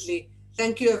 absolutely.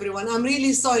 Thank you, everyone. I'm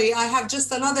really sorry. I have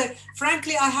just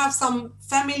frankly, I have some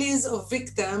families of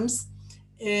victims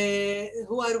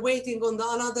who are waiting on the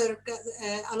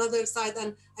another side,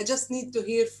 and I just need to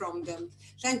hear from them.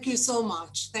 Thank you so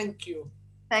much. Thank you.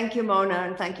 Thank you, Mona,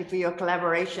 and thank you for your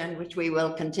collaboration, which we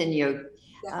will continue.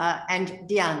 And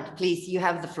Diahann, please, you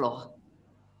have the floor.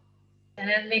 And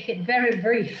I'll make it very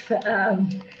brief,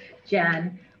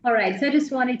 Jan. All right, so I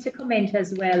just wanted to comment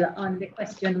as well on the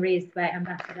question raised by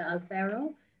Ambassador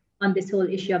Alfaro on this whole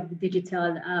issue of the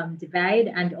digital divide,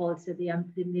 and also the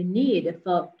need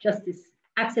for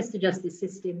access to justice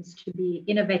systems to be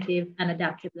innovative and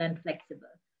adaptable and flexible.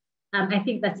 I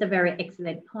think that's a very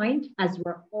excellent point, as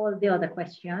were all the other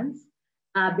questions,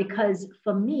 because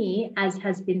for me, as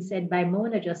has been said by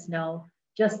Mona just now,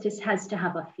 justice has to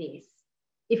have a face.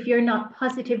 If you're not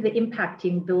positively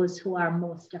impacting those who are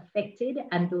most affected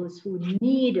and those who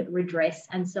need redress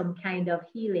and some kind of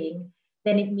healing,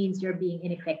 then it means you're being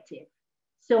ineffective.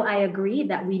 So I agree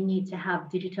that we need to have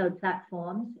digital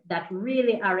platforms that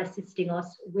really are assisting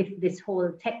us with this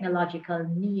whole technological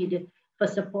need for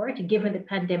support, given the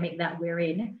pandemic that we're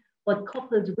in. But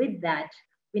coupled with that,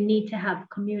 we need to have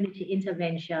community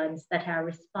interventions that are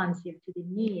responsive to the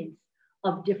needs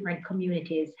of different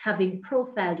communities, having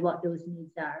profiled what those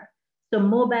needs are. So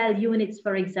mobile units,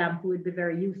 for example, would be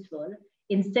very useful.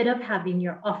 Instead of having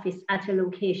your office at a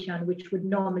location which would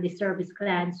normally service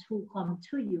clients who come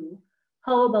to you,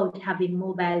 how about having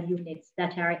mobile units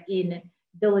that are in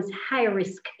those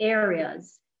high-risk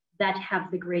areas that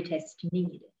have the greatest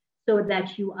need, so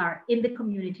that you are in the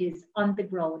communities on the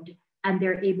ground and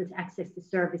they're able to access the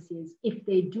services if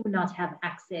they do not have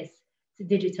access to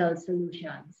digital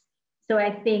solutions. So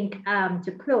I think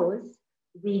to close,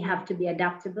 we have to be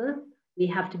adaptable, we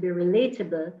have to be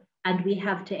relatable, and we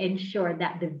have to ensure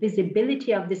that the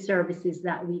visibility of the services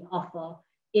that we offer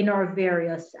in our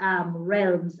various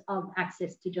realms of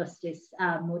access to justice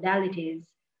modalities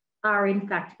are in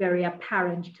fact very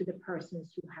apparent to the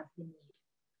persons who have the need.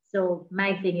 So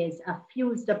my thing is a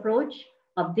fused approach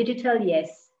of digital,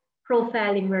 yes,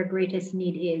 profiling where greatest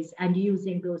need is, and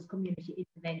using those community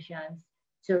interventions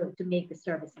to make the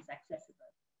services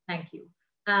accessible. Thank you.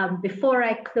 Before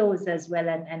I close as well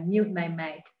and mute my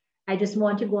mic, I just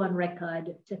want to go on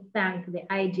record to thank the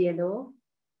IDLO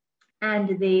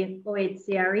and the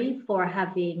OHCHR for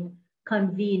having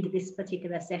convened this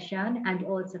particular session, and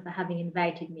also for having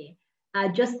invited me.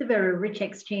 Just the very rich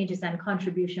exchanges and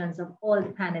contributions of all the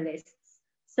panelists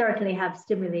certainly have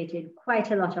stimulated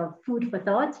quite a lot of food for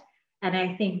thought. And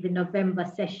I think the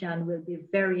November session will be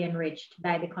very enriched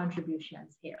by the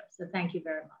contributions here. So thank you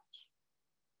very much.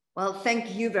 Well,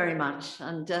 thank you very much.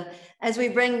 And as we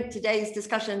bring today's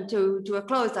discussion to a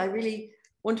close, I really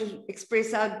want to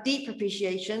express our deep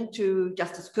appreciation to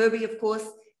Justice Kirby, of course,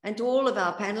 and to all of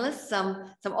our panelists,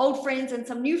 some old friends and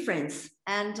some new friends.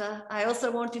 And I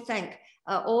also want to thank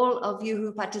all of you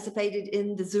who participated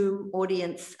in the Zoom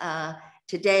audience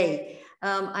today.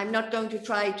 I'm not going to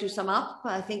try to sum up.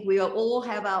 I think we all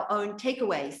have our own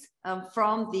takeaways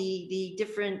from the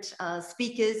different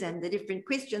speakers and the different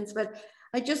questions, but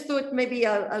I just thought maybe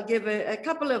I'll give a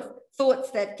couple of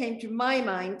thoughts that came to my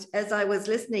mind as I was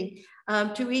listening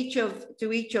to each of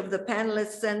the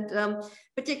panelists, and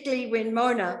particularly when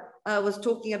Mona was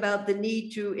talking about the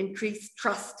need to increase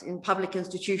trust in public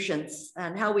institutions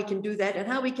and how we can do that and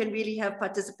how we can really have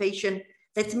participation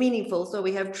that's meaningful, so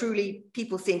we have truly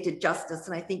people-centered justice.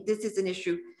 And I think this is an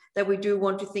issue that we do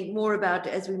want to think more about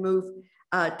as we move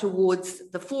towards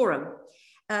the forum.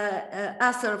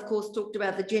 Asa, of course, talked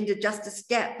about the gender justice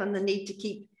gap and the need to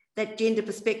keep that gender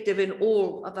perspective in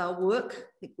all of our work.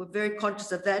 I think we're very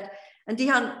conscious of that. And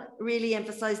Diahann really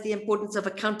emphasized the importance of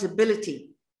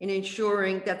accountability in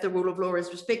ensuring that the rule of law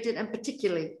is respected, and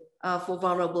particularly for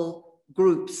vulnerable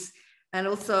groups. And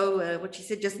also what she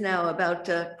said just now about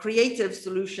creative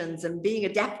solutions and being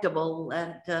adaptable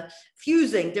and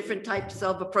fusing different types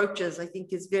of approaches, I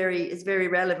think is very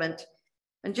relevant.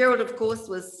 And Gerald, of course,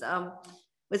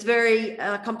 was very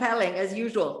compelling as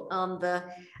usual on the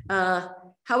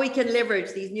how we can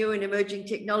leverage these new and emerging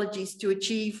technologies to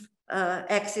achieve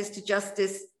access to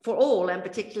justice for all, and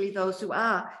particularly those who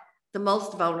are the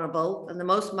most vulnerable and the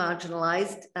most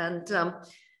marginalized. And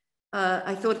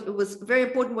I thought it was very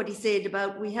important what he said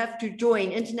about we have to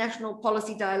join international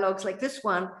policy dialogues like this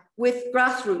one with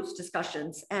grassroots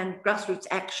discussions and grassroots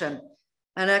action.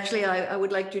 And actually, I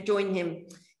would like to join him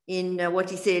in what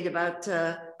he said about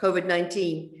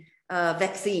COVID-19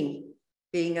 vaccine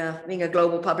being a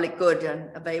global public good and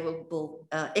available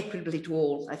equitably to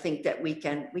all. I think that we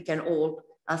can all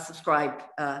subscribe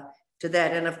to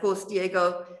that. And of course,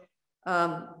 Diego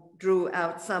drew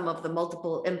out some of the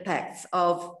multiple impacts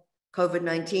of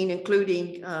COVID-19,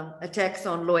 including attacks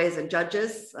on lawyers and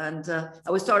judges. And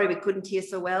I was sorry we couldn't hear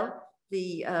so well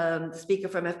the speaker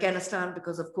from Afghanistan,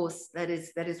 because of course that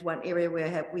is one area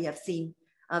where we have seen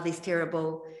these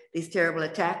terrible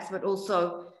attacks. But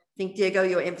also, I think, Diego,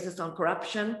 your emphasis on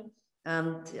corruption,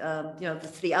 and you know,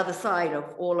 the other side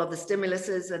of all of the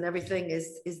stimuluses and everything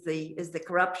is the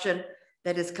corruption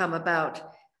that has come about.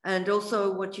 And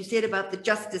also what you said about the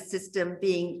justice system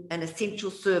being an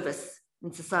essential service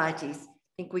in societies.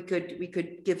 I think we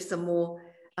could give some more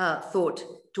thought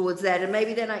towards that. And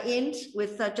maybe then I end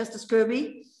with Justice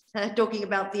Kirby talking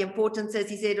about the importance, as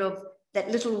he said, of that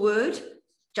little word,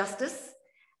 justice,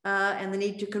 and the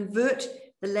need to convert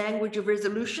the language of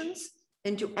resolutions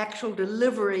into actual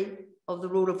delivery of the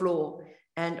rule of law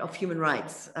and of human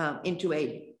rights into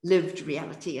a lived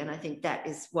reality. And I think that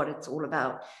is what it's all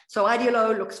about. So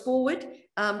IDLO looks forward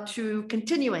to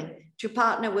continuing to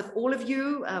partner with all of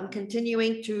you,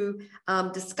 continuing to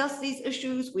discuss these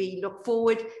issues. We look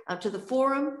forward to the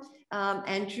forum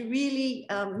and to really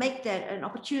make that an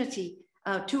opportunity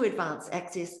to advance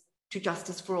access to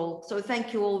justice for all. So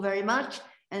thank you all very much,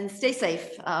 and stay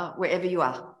safe wherever you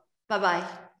are. Bye-bye.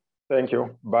 Thank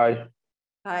you. Bye.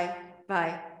 Bye.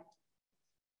 Bye.